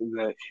guy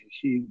that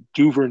he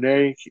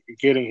Duvernay,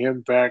 getting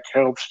him back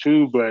helps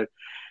too. But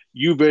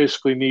you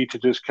basically need to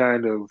just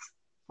kind of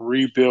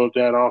rebuild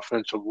that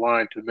offensive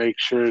line to make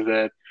sure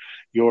that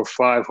your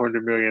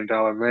 $500 million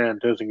man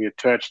doesn't get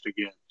touched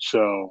again.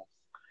 So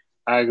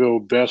I go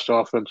best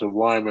offensive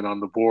lineman on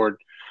the board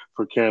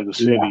for Kansas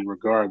Yeah, City,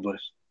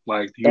 regardless.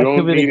 Like you that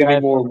could don't be the need any guy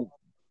more. from.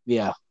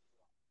 Yeah,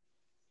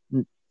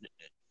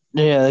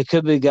 yeah, that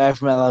could be the guy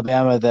from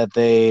Alabama that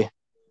they.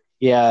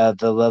 Yeah,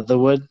 the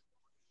Leatherwood.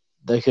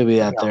 That could be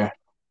that Yeah, there.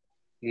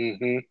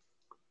 hmm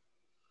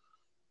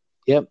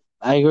Yep,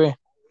 I agree.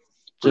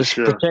 for Just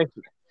sure. protect,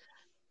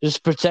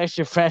 just protect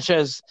your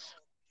franchise.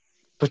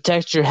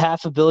 Protect your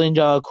 $500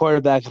 million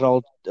quarterback at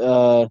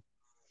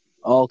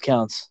all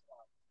counts.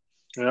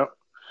 Yep.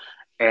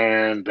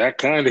 And that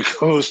kind of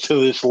goes to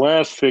this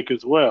last pick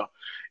as well.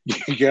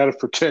 You got to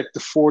protect the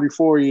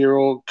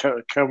 44-year-old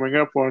coming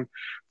up on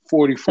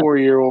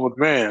 44-year-old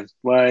man.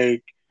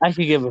 Like, I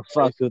could give a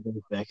fuck who they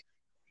pick.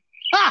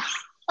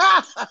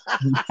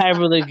 I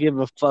really give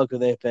a fuck who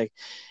they pick.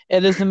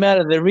 It doesn't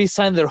matter. They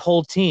re-signed their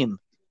whole team.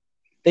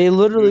 They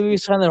literally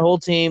re-signed their whole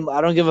team.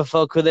 I don't give a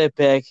fuck who they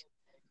pick.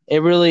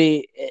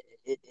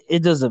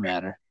 It doesn't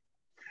matter.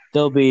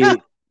 They'll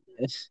be.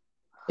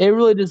 It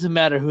really doesn't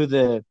matter who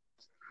the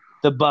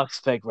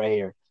Bucks pick right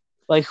here.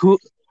 Like who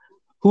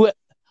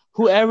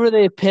whoever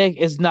they pick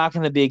is not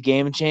going to be a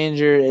game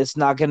changer. It's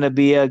not going to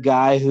be a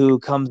guy who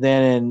comes in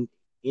and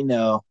you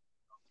know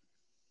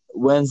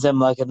wins them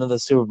like another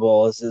Super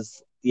Bowl. It's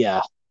just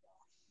yeah.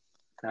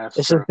 That's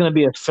It's just true. going to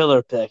be a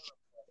filler pick.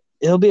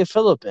 It'll be a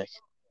filler pick.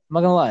 I'm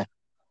not gonna lie.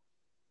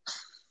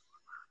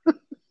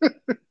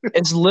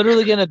 It's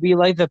literally gonna be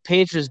like the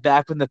Patriots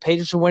back when the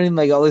Patriots were winning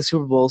like all these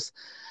Super Bowls.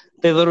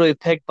 They literally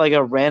picked like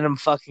a random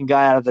fucking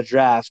guy out of the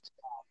draft,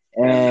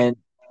 Yeah, and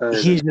heard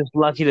he's it. just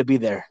lucky to be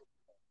there.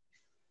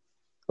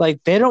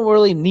 Like they don't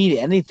really need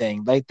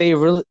anything. They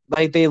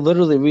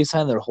literally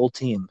re-signed their whole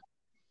team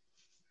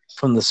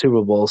from the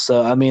Super Bowl.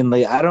 So I mean,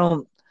 like I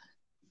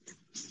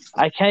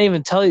can't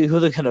even tell you who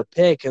they're gonna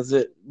pick because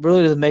it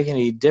really doesn't make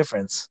any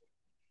difference.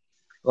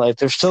 Like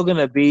they're still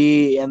gonna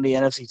be in the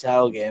NFC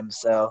title game,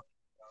 so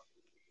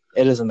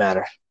it doesn't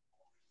matter.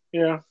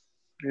 Yeah,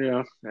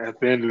 yeah. At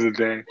the end of the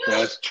day,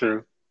 that's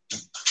true.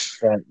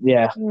 But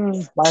yeah,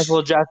 Mm. might as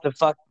well draft a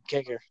fucking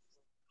kicker,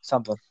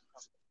 something.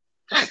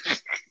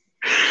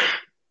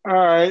 All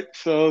right,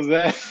 so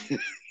that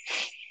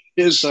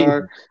is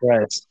our Jesus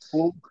Christ.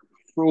 full,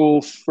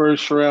 full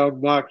first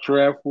round mock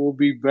draft. We'll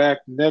be back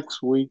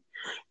next week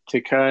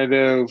to kind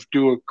of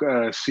do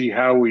a see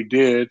how we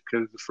did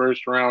because the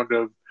first round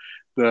of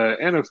the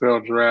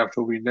NFL draft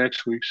will be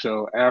next week.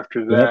 So after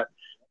Yep. that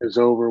is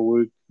over,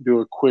 we'll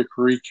do a quick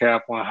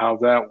recap on how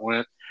that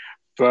went.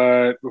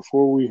 But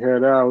before we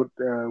head out,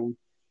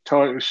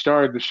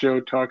 started the show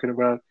talking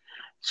about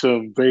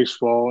some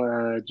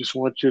baseball. Just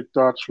want your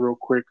thoughts real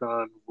quick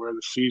on where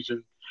the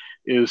season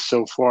is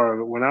so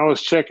far. When I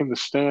was checking the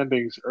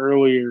standings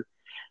earlier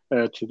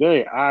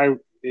today, I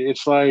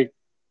it's like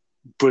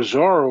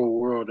bizarro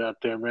world out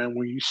there, man.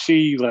 When you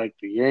see like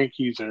the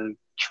Yankees are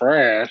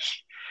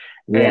trash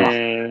Yeah.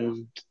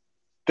 and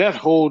that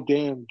whole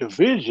damn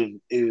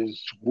division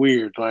is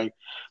weird. Like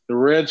the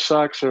Red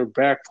Sox are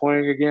back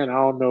playing again. I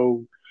don't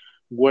know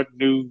what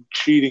new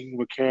cheating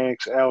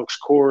mechanics Alex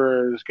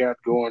Cora has got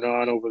going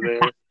on over there,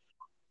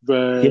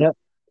 but Yep.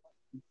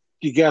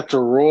 you got the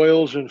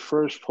Royals in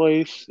first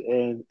place,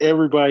 and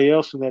everybody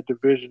else in that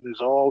division is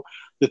all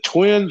the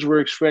Twins were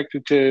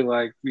expected to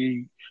like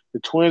be the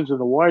Twins and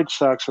the White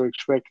Sox are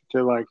expected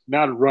to like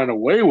not run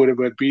away with it,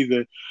 but be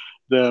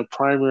the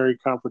primary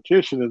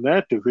competition in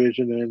that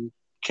division. And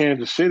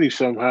Kansas City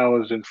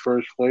somehow is in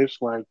first place.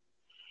 Like,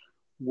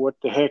 what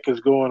the heck is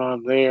going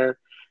on there?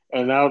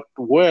 And out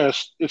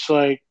west, it's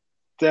like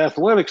the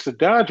Athletics, the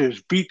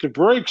Dodgers beat the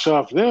brakes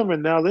off them,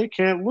 and now they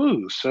can't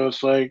lose. So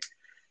it's like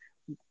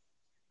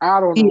I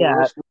don't know Yeah.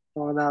 what's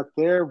going on out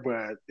there,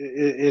 but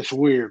it's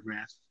weird,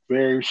 man.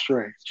 Very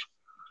strange.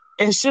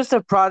 It's just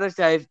a product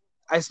I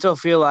still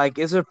feel like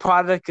is a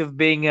product of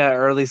being an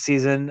early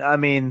season. I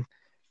mean,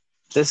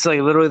 this is like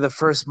literally the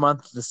first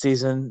month of the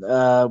season.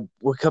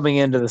 We're coming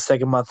into the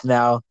second month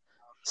now.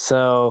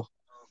 So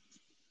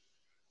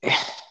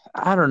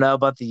I don't know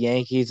about the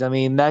Yankees. I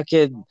mean, they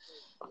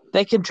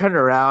can turn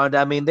around.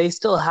 I mean, they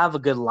still have a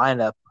good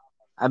lineup.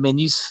 I mean,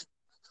 you see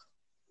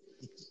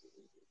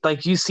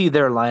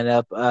their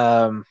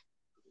lineup.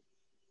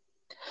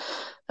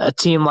 A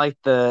team like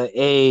the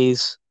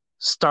A's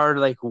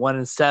started like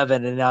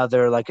 1-7, and now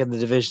they're like in the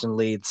division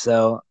lead.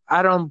 So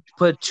I don't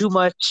put too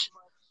much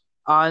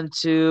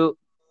onto.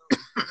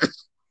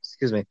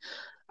 Excuse me.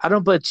 I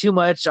don't put too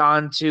much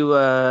onto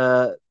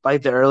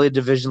like the early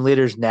division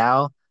leaders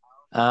now.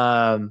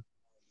 Um,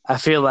 I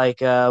feel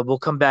like we'll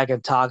come back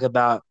and talk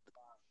about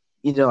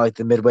like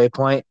the midway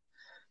point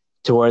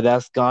to where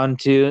that's gone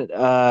to.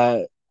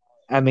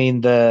 I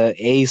mean, the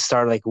A's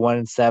started like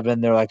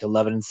 1-7. They're like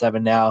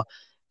 11-7 now.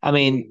 I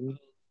mean, Mm-hmm.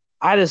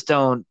 I just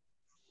don't.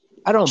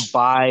 I don't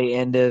buy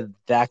into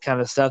that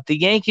kind of stuff. The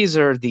Yankees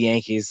are the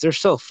Yankees. They're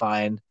still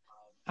fine.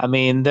 I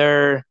mean,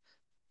 they're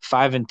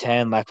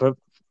 5-10, like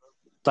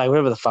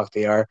whatever the fuck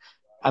they are.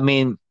 I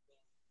mean,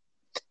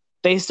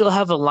 they still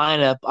have a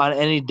lineup on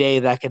any day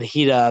that could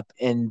heat up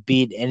and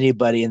beat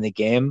anybody in the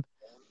game.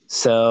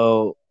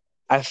 So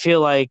I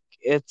feel like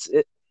it's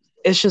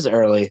just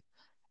early.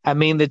 I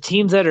mean, the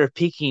teams that are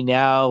peaking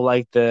now,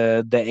 like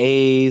the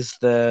A's,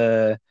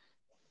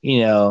 you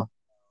know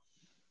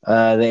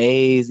the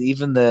A's,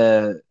 even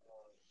the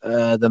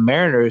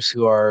Mariners,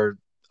 who are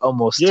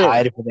almost Yeah,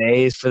 tied for the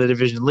A's for the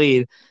division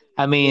lead.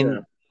 I yeah.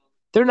 mean,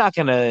 they're not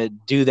going to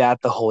do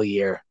that the whole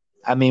year.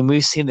 I mean,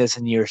 we've seen this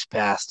in years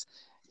past.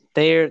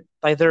 They're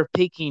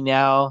peaking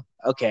now.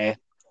 Okay,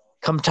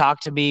 come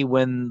talk to me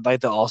when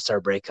like the All-Star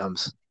break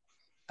comes.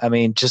 I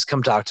mean, just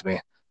come talk to me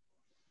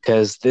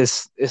because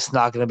this is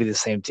not going to be the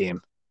same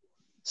team.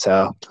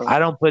 So I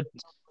don't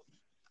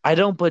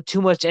put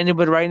too much into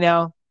it right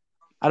now.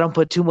 I don't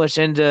put too much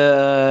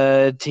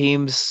into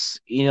teams,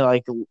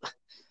 like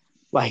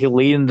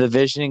leading the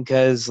division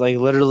because like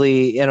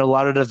literally in a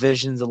lot of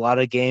divisions, a lot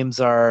of games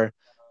are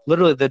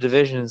literally the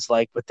divisions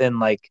like within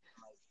like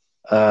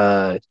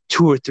 2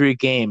 or 3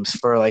 games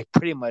for like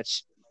pretty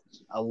much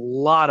a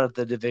lot of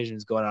the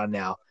divisions going on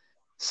now.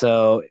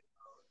 So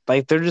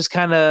like they're just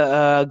kind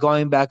of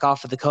going back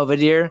off of the COVID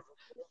year.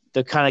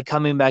 They're kind of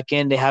coming back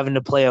into having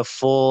to play a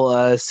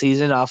full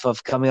season off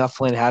of coming off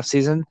playing half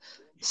season.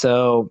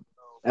 So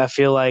I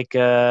feel like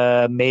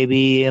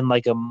maybe in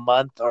like a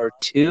month or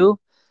two,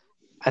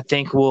 I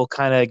think we'll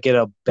kind of get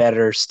a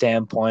better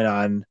standpoint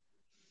on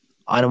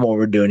what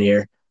we're doing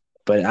here.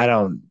 But I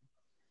don't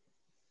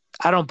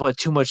put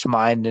too much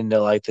mind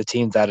into like the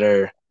teams that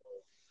are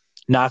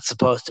not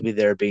supposed to be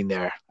there being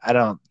there. I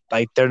don't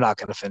like they're not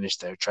going to finish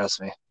there.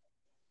 Trust me.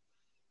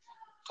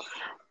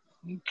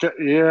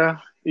 Yeah,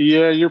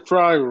 yeah, you're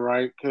probably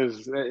right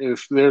because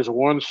if there's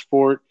one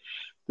sport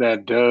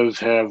that does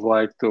have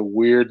like the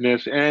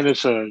weirdness, and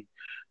it's a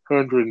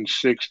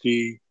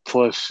 160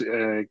 plus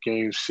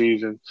game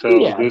season, so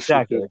Yeah, this is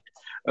exactly. just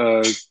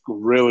a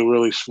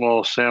really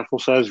small sample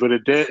size. But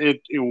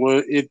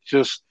it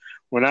just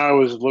when I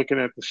was looking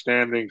at the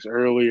standings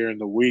earlier in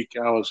the week,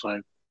 I was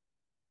like,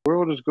 "What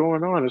world is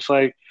going on?" It's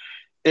like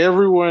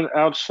everyone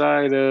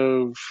outside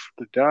of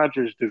the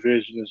Dodgers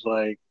division is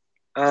like,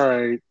 "All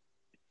right."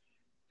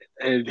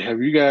 And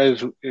have you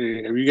guys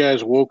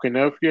woken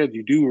up yet?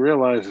 You do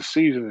realize the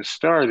season has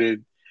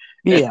started,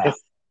 Yeah,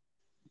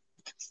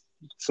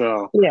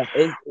 so yeah.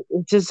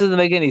 It just doesn't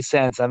make any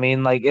sense. I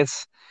mean, like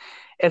it's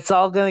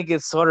all gonna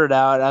get sorted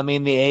out. I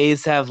mean, the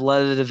A's have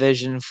led the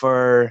division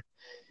for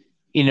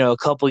a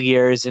couple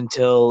years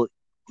until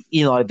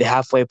like the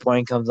halfway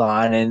point comes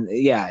on, and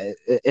yeah,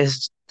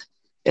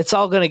 it's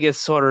all gonna get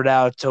sorted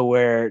out to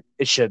where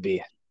it should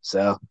be.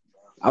 So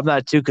I'm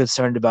not too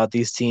concerned about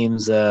these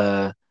teams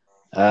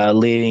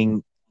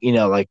leading.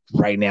 Like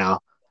right now,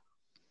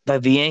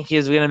 like the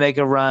Yankees are gonna make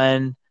a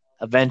run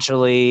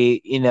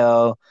eventually.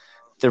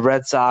 The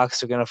Red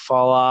Sox are gonna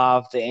fall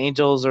off. The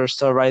Angels are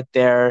still right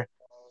there.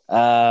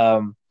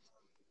 Um,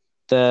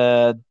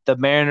 the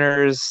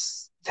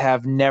Mariners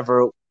have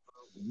never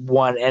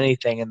won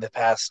anything in the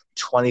past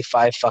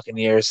 25 fucking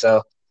years,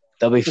 so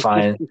they'll be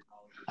fine.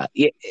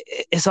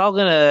 It's all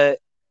gonna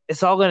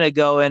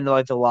go into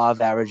like the law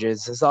of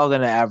averages. It's all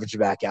gonna average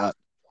back out.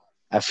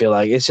 I feel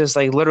like it's just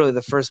like literally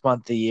the first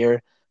month of the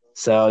year.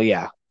 So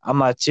yeah, I'm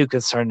not too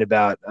concerned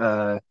about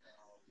the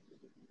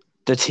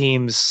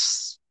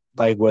teams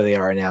like where they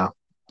are now.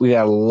 We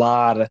got a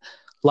lot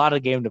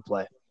of game to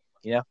play.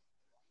 You know?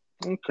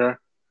 okay.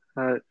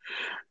 All right.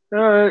 All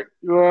right.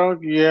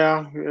 Well,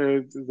 yeah,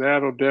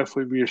 that'll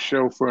definitely be a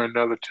show for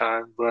another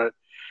time, but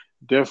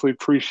definitely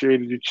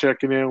appreciated you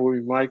checking in with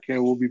me, Mike,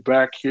 and we'll be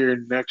back here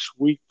next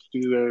week to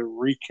do the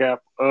recap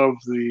of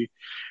the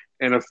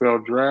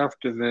NFL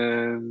draft and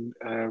then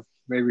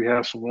maybe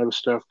have some other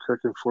stuff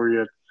cooking for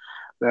you at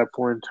that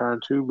point in time,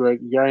 too.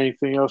 But you got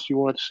anything else you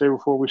want to say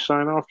before we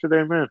sign off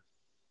today, man?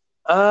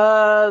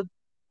 Uh,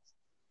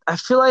 I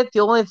feel like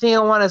the only thing I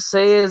want to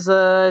say is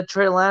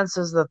Trey Lance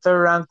is the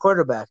third round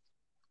quarterback.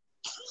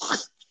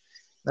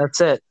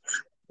 That's it.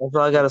 That's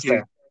all I gotta say.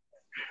 Again,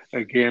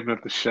 again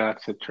with the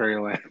shots at Trey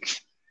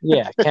Lance.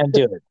 Yeah, can't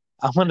do it.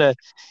 I'm gonna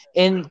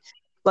and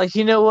like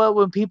you know what,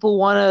 when people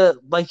wanna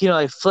like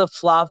flip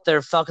flop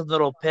their fucking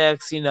little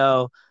picks,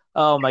 oh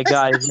my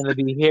god, he's gonna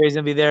be here, he's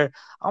gonna be there.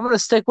 I'm gonna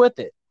stick with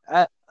it.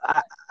 I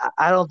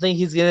I don't think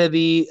he's gonna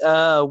be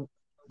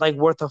like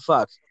worth a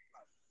fuck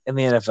in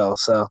the NFL.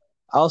 So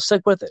I'll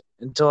stick with it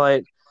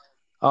until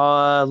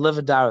I'll live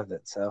and die with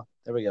it. So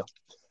there we go.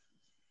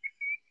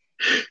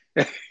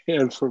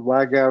 And for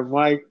my guy,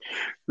 Mike,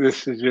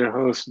 this is your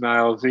host,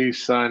 Niles E,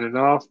 signing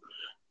off.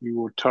 We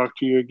will talk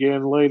to you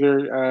again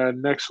later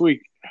next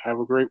week. Have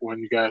a great one,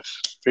 you guys.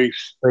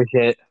 Peace.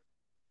 Appreciate it.